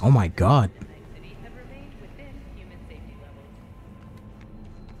GPS? Oh my god.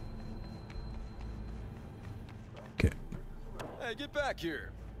 Okay. Hey, get back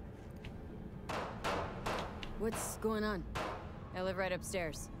here. What's going on? I live right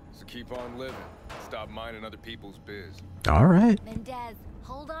upstairs. So keep on living. Stop minding other people's biz. Alright. Mendez,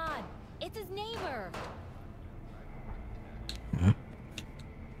 hold on. It's his neighbor.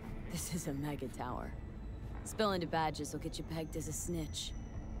 This is a mega tower. Spilling to badges will get you pegged as a snitch.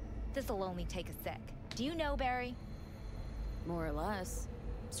 This'll only take a sec. Do you know Barry? More or less.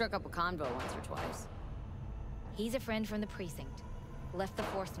 Struck up a convo once or twice. He's a friend from the precinct. Left the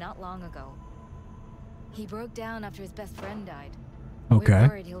force not long ago. He broke down after his best friend died. Okay. We're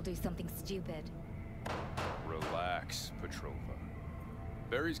worried he'll do something stupid. Relax, Petrova.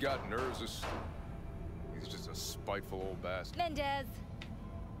 Barry's got nerves of steel. He's just a spiteful old bastard. Mendez!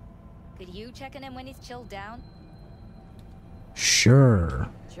 Could you check on him when he's chilled down? Sure.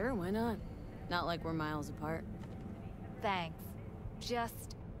 Sure, why not? Not like we're miles apart. Thanks.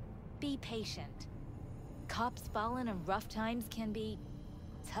 Just be patient. Cops falling in rough times can be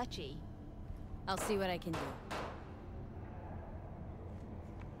touchy. I'll see what I can do.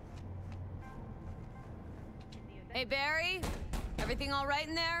 Hey, Barry? Everything all right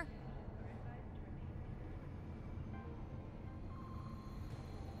in there?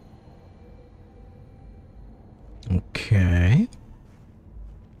 Okay.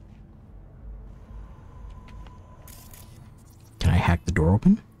 door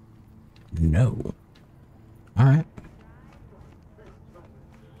open? No. Alright.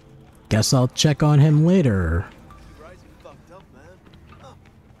 Guess I'll check on him later.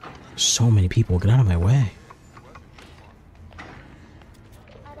 So many people, get out of my way.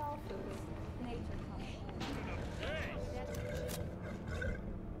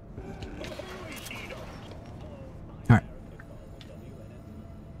 Alright.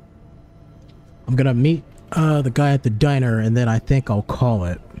 I'm gonna meet the guy at the diner, and then I think I'll call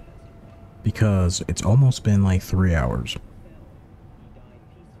it. Because it's almost been like 3 hours.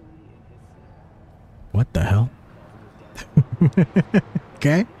 What the hell?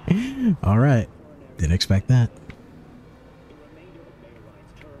 Okay. Alright. Didn't expect that. The remainder of Mayor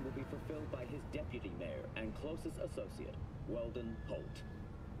Ryan's term will be fulfilled by his deputy mayor and closest associate, Weldon Holt.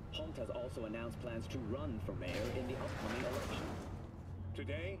 Holt has also announced plans to run for mayor in the upcoming election.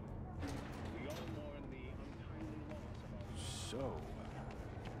 Today, we all mourn the untimely loss of our... So,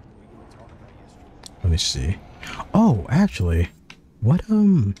 we going to talk about yesterday? Let me see. Oh, actually, what,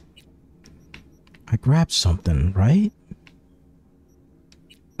 I grabbed something, right?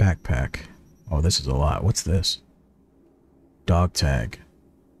 Backpack. Oh, this is a lot. What's this? Dog tag.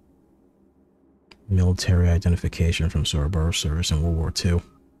 Military identification from Cerberus service in World War II.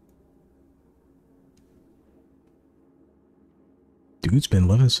 Dude's been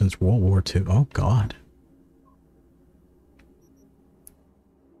living since World War II. Oh, God.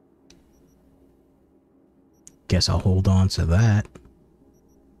 Guess I'll hold on to that.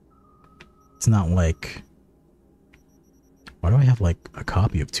 It's not like... Why do I have, like, a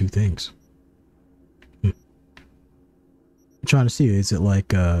copy of 2 things? I'm trying to see, is it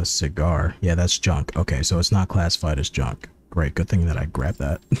like a cigar? Yeah, that's junk. Okay, so it's not classified as junk. Great, good thing that I grabbed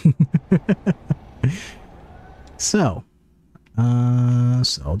that. So,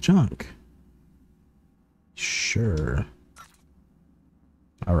 sell junk. Sure.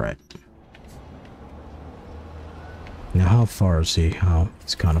 Alright. Now, how far is he? Oh,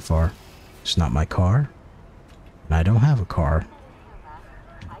 it's kind of far. It's not my car. And I don't have a car.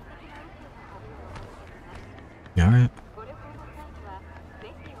 Alright.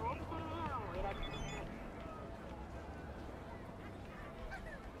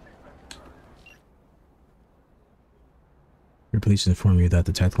 Your police inform you that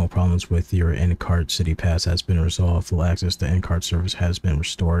the technical problems with your in-cart city pass has been resolved. Full access to in-cart service has been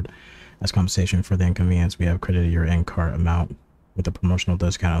restored. As compensation for the inconvenience, we have credited your in-cart amount with a promotional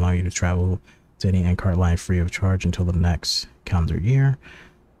discount, allowing you to travel to any in-cart line free of charge until the next calendar year.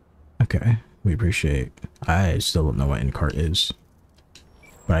 Okay, we appreciate. I still don't know what in-cart is,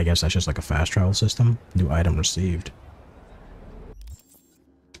 but I guess that's just like a fast travel system. New item received.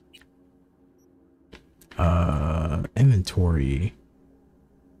 Inventory.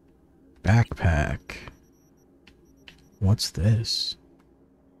 Backpack. What's this?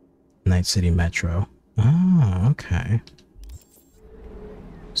 Night City Metro. Oh, okay.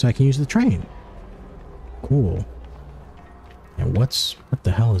 So I can use the train. Cool. And what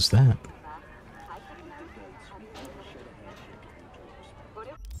the hell is that?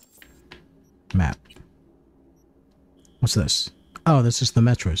 Map. What's this? Oh, this is the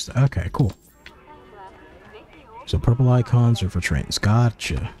metro. Okay, cool. So purple icons are for trains.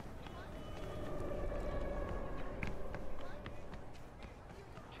 Gotcha.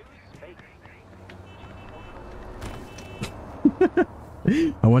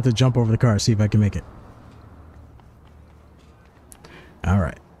 I want to jump over the car, see if I can make it.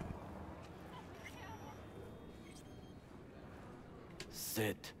 Alright.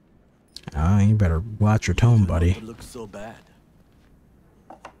 Sit. You better watch your tone, buddy. Looks so bad.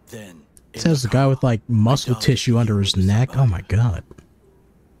 Then Says the guy with like muscle tissue under his neck. Oh my god.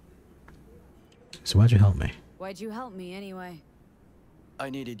 So why'd you help me? Why'd you help me anyway? I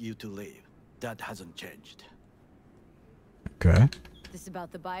needed you to leave. That hasn't changed. Okay. This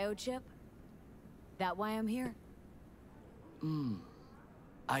about the biochip? That why I'm here?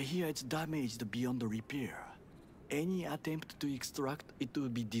 I hear it's damaged beyond repair. Any attempt to extract it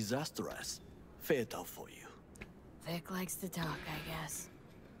would be disastrous. Fatal for you. Vic likes to talk, I guess.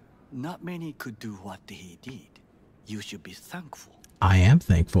 Not many could do what he did. You should be thankful. I am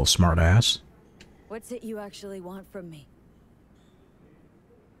thankful, smartass. What's it you actually want from me?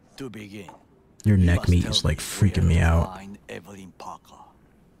 To begin, Your neck meat is like freaking me out. find Evelyn Parker.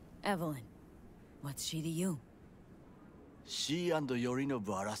 Evelyn. What's she to you? She and Yorinobu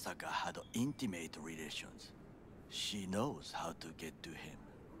Arasaka had intimate relations. She knows how to get to him.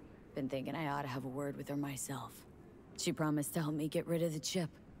 Been thinking I ought to have a word with her myself. She promised to help me get rid of the chip.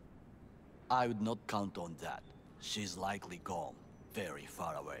 I would not count on that. She's likely gone, very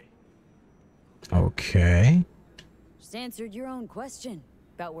far away. Okay. Just answered your own question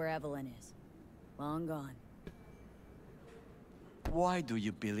about where Evelyn is. Long gone. Why do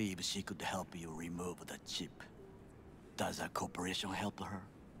you believe she could help you remove the chip? Does a corporation help her?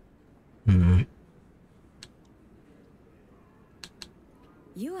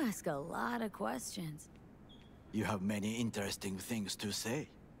 You ask a lot of questions. You have many interesting things to say.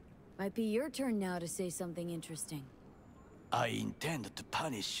 Might be your turn now to say something interesting. I intend to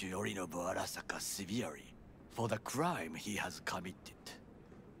punish Yorinobu Arasaka severely for the crime he has committed.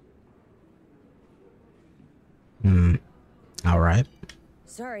 Alright.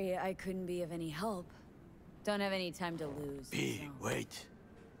 Sorry, I couldn't be of any help. Don't have any time to lose. B, wait.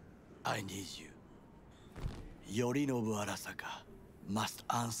 I need you. Yorinobu Arasaka must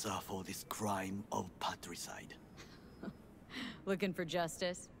answer for this crime of patricide. Looking for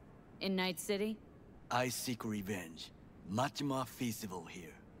justice? In Night City? I seek revenge. Much more feasible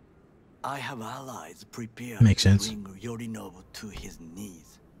here. I have allies prepared Makes sense. to bring Yorinobu to his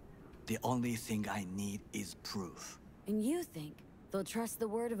knees. The only thing I need is proof. And you think they'll trust the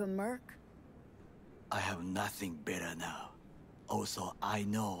word of a merc? I have nothing better now. Also, I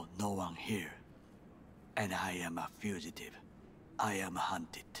know no one here. And I am a fugitive. I am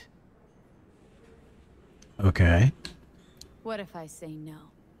hunted. Okay. What if I say no?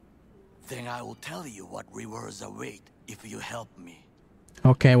 Then I will tell you what rewards await if you help me.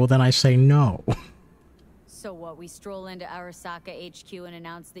 Okay, well then I say no. So what, we stroll into Arasaka HQ and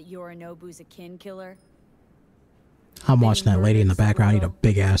announce that Yorinobu's a kin killer? I'm watching that lady in the background eat a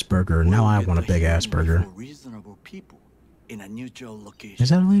big ass burger. Now I want a big ass burger. Reasonable people in a neutral location. Is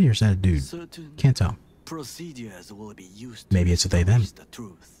that a lady or is that a dude? Can't tell. Procedures will be used. Maybe it's a they them. The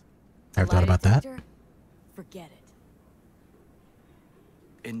truth. Ever thought about that? Forget it.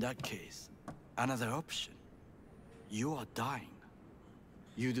 In that case, another option. You are dying.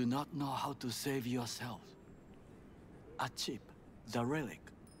 You do not know how to save yourself. A chip, the relic,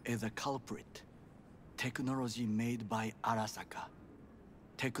 is a culprit. Technology made by Arasaka.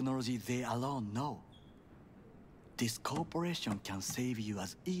 Technology they alone know. This corporation can save you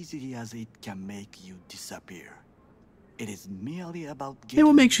as easily as it can make you disappear. It is merely about getting Hey,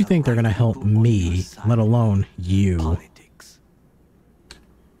 what makes you think they're gonna help me, let alone you?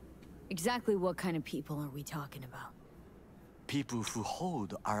 Exactly what kind of people are we talking about? People who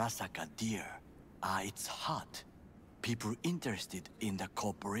hold Arasaka dear are its heart. People interested in the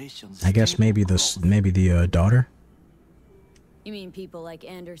corporation's. I guess maybe the daughter. You mean people like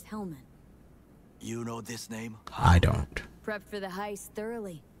Anders Hellman? You know this name? I don't. Prepped for the heist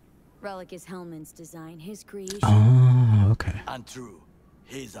thoroughly. Relic is Hellman's design, his creation. Oh, okay. Untrue.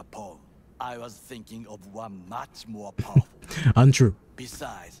 He's a pawn. I was thinking of one much more powerful. Untrue.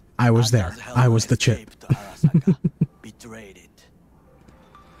 Besides, I was there. I was the chip. Betrayed it.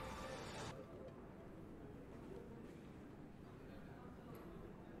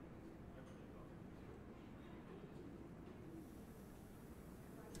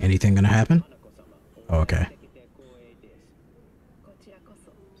 Anything gonna happen? Okay.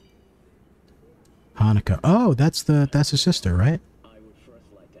 Hanukkah. Oh, that's his sister, right?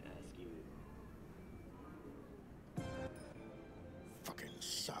 Fucking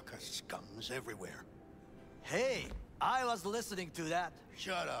soccer scums everywhere. Hey, I was listening to that.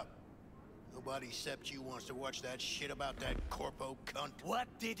 Shut up. Nobody except you wants to watch that shit about that corpo cunt. What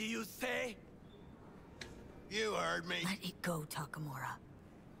did you say? You heard me. Let it go, Takamura.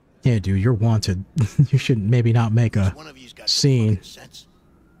 Yeah, dude, you're wanted. You should maybe not make a scene.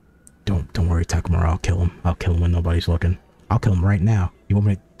 Don't worry, Takamura. I'll kill him. I'll kill him when nobody's looking. I'll kill him right now. You want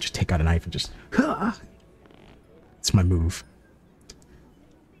me to just take out a knife and just... It's my move.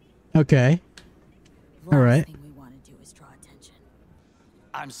 Okay. Alright.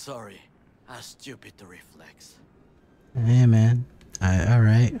 I'm sorry. A stupid reflex. Hey, man.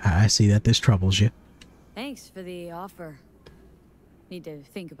 Alright. I see that this troubles you. Thanks for the offer. Need to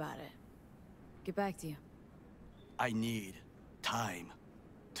think about it. Get back to you. I need time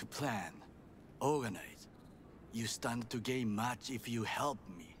to plan, organize. You stand to gain much if you help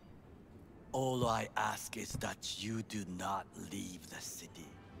me. All I ask is that you do not leave the city.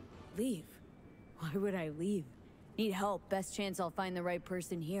 Leave? Why would I leave? Need help. Best chance I'll find the right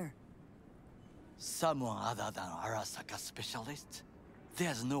person here. Someone other than Arasaka specialist?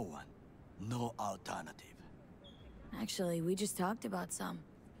 There's no one. No alternative. Actually, we just talked about some.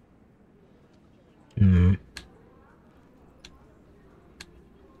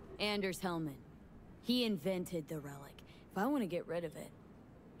 Anders Hellman. He invented the relic. If I want to get rid of it,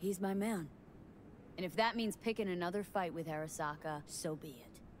 he's my man. And if that means picking another fight with Arasaka, so be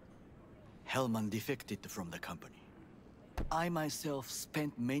it. Hellman defected from the company. I myself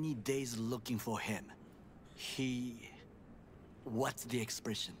spent many days looking for him. He What's the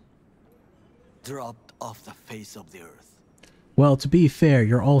expression? Dropped off the face of the earth. Well, to be fair,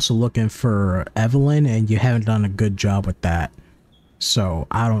 you're also looking for Evelyn, and you haven't done a good job with that. So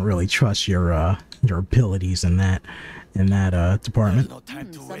I don't really trust your abilities in that department.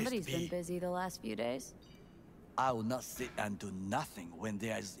 Somebody's been busy the last few days. I will not sit and do nothing when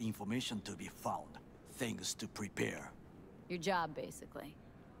there is information to be found, things to prepare. Your job, basically.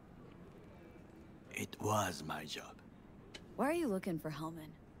 It was my job. Why are you looking for Hellman?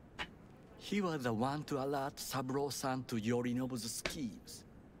 He was the one to alert Saburo-san to Yorinobu's schemes.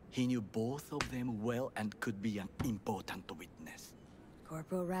 He knew both of them well and could be an important witness.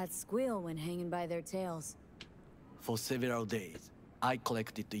 Corporal rats squeal when hanging by their tails. For several days, I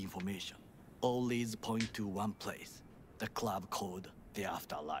collected the information. All leads point to one place, the club called the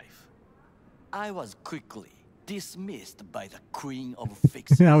Afterlife. I was quickly dismissed by the Queen of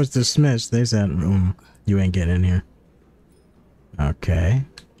Fixers. I was dismissed. They said, you ain't getting in here. Okay.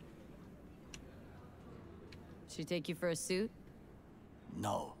 She take you for a suit?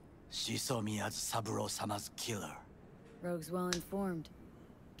 No, she saw me as Saburo-sama's killer. Rogue's well informed.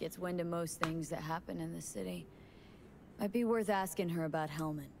 Gets wind of most things that happen in the city. Might be worth asking her about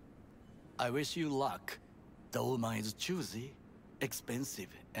Hellman. I wish you luck. The woman is choosy, expensive,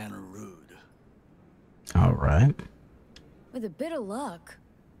 and rude. All right. With a bit of luck,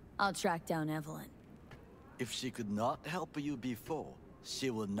 I'll track down Evelyn. If she could not help you before,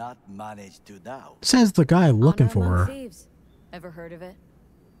 she will not manage to now. Says the guy looking Honor for among her. Thieves. Ever heard of it?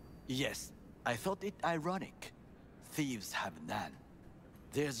 Yes, I thought it ironic. Thieves have none.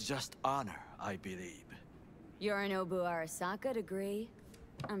 There's just honor, I believe. Yorinobu Arasaka degree,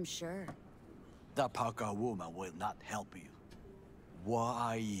 I'm sure. The Parker woman will not help you.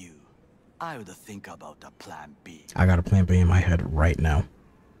 Why you? I would think about a plan B. I got a plan B in my head right now.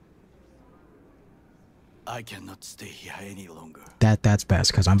 I cannot stay here any longer. That's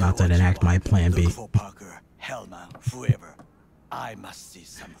best, because I'm about to enact my plan B. Look for Parker, Hellman, whoever. I must see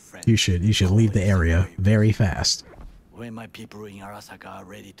some friends. You should leave the area very fast. When my people in Arasaka are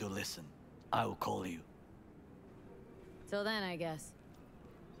ready to listen, I will call you. Till then, I guess.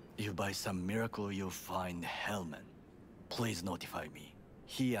 If by some miracle you find Hellman, please notify me.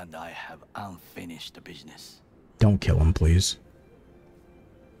 He and I have unfinished business. Don't kill him, please.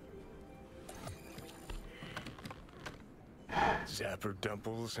 Zapper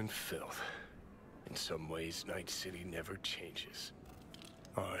dumples and filth. In some ways, Night City never changes.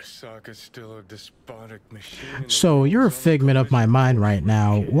 Arasaka's still a despotic machine. So you're a figment of my mind right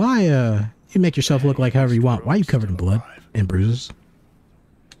now. Why, you make yourself look like however you want. Why are you covered in blood and bruises?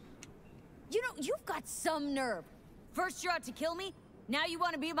 You know, you've got some nerve. First you're out to kill me, now you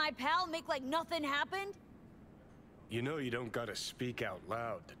want to be my pal and make like nothing happened? You know you don't gotta speak out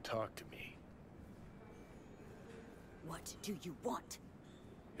loud to talk to me. What do you want?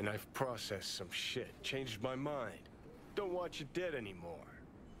 And I've processed some shit, changed my mind. Don't want you dead anymore.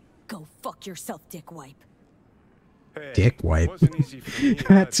 Go fuck yourself, dick wipe. Hey, Dick wipe. It wasn't easy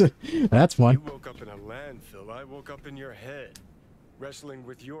for me. that's one. You woke up in a landfill. I woke up in your head, wrestling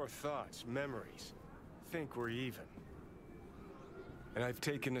with your thoughts, memories. Think we're even. And I've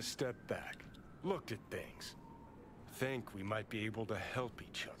taken a step back, looked at things. Think we might be able to help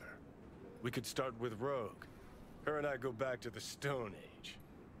each other. We could start with Rogue. Her and I go back to the Stone Age.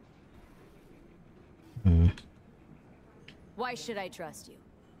 Why should I trust you?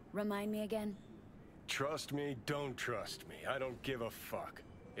 Remind me again? Trust me, don't trust me. I don't give a fuck.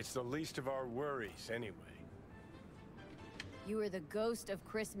 It's the least of our worries, anyway. You are the ghost of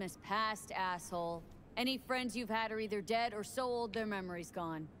Christmas past, asshole. Any friends you've had are either dead or so old their memory's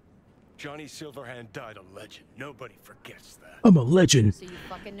gone. Johnny Silverhand died a legend. Nobody forgets that. I'm a legend. So you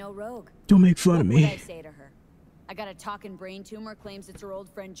fucking know Rogue. Don't make fun of me. What would I say to her? I got a talking brain tumor, claims it's her old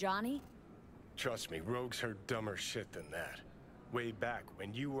friend Johnny? Trust me, Rogue's heard dumber shit than that. Way back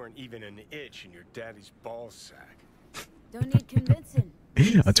when you weren't even an itch in your daddy's ballsack. Don't need convincing.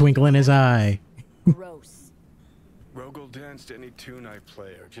 A twinkle in his eye. Gross. Rogue will dance to any tune I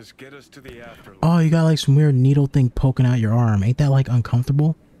play, or just get us to the afterlife. Oh, you got like some weird needle thing poking out your arm. Ain't that like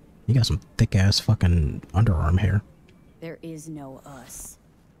uncomfortable? You got some thick ass fucking underarm hair. There is no us.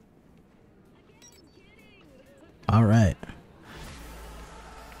 All right.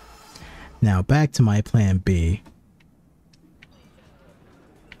 Now back to my plan B.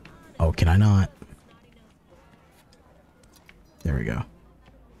 Oh, can I not? There we go.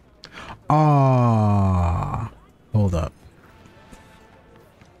 Ah, hold up.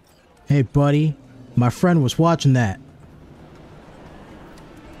 Hey, buddy. My friend was watching that.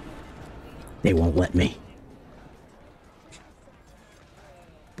 They won't let me.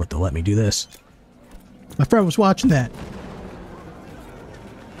 But they'll let me do this. My friend was watching that.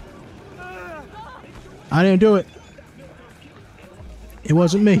 I didn't do it. It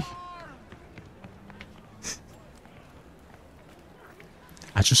wasn't me.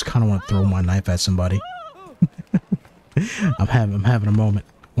 I just kind of want to throw my knife at somebody. I'm having a moment.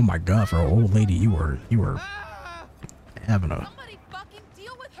 Oh my god, for an old lady, you were having a.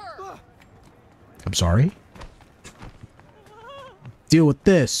 I'm sorry. Deal with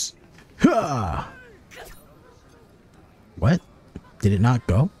this. What? Did it not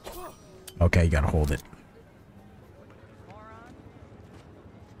go? Okay, you gotta hold it.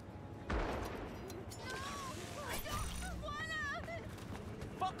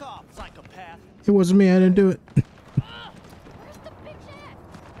 Fuck off, psychopath. It wasn't me, I didn't do it.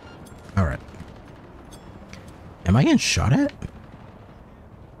 Alright. Am I getting shot at?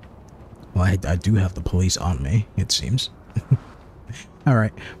 Well, I do have the police on me, it seems.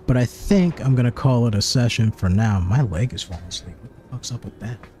 Alright, but I think I'm gonna call it a session for now. My leg is falling asleep. What the fuck's up with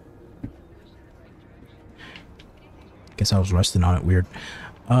that? Guess I was resting on it weird.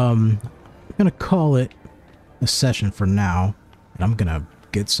 I'm gonna call it a session for now. And I'm gonna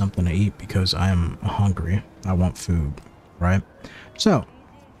get something to eat because I am hungry. I want food, right? So.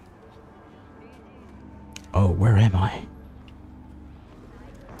 Oh, where am I?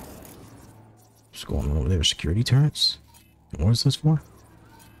 What's going on over there? Security turrets? What is this for?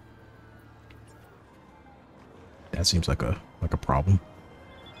 That seems like a problem.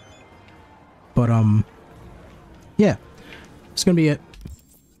 But yeah. That's gonna be it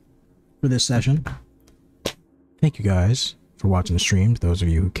for this session. Thank you guys for watching the stream. Those of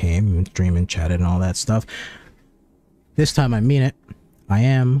you who came and streamed and chatted and all that stuff. This time I mean it. I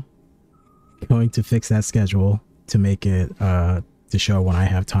am going to fix that schedule to make it to show when I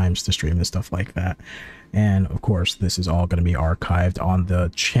have times to stream and stuff like that. And of course, this is all going to be archived on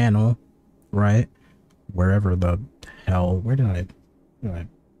the channel, right? Wherever the hell, where did I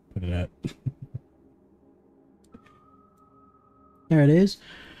put it at? There it is.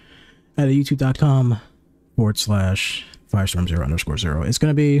 At youtube.com/FireStorm0_0. It's going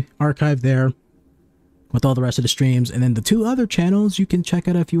to be archived there with all the rest of the streams. And then the 2 other channels you can check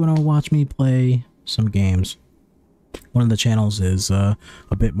out if you want to watch me play some games. One of the channels is a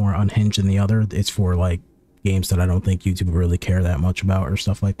bit more unhinged than the other. It's for like games that I don't think YouTube would really care that much about or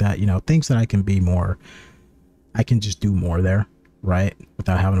stuff like that. You know, things that I can be more, I can just do more there, right?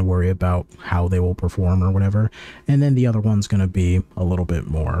 Without having to worry about how they will perform or whatever. And then the other one's going to be a little bit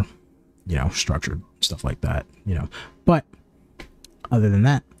more, you know, structured, stuff like that, you know. But other than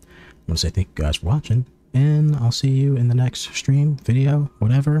that, I want to say thank you guys for watching, and I'll see you in the next stream, video,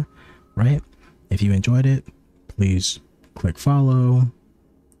 whatever, right? If you enjoyed it, please click follow,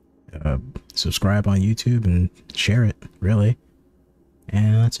 subscribe on YouTube, and share it, really.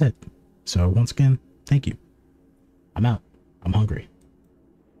 And that's it. So once again, thank you. I'm out. I'm hungry.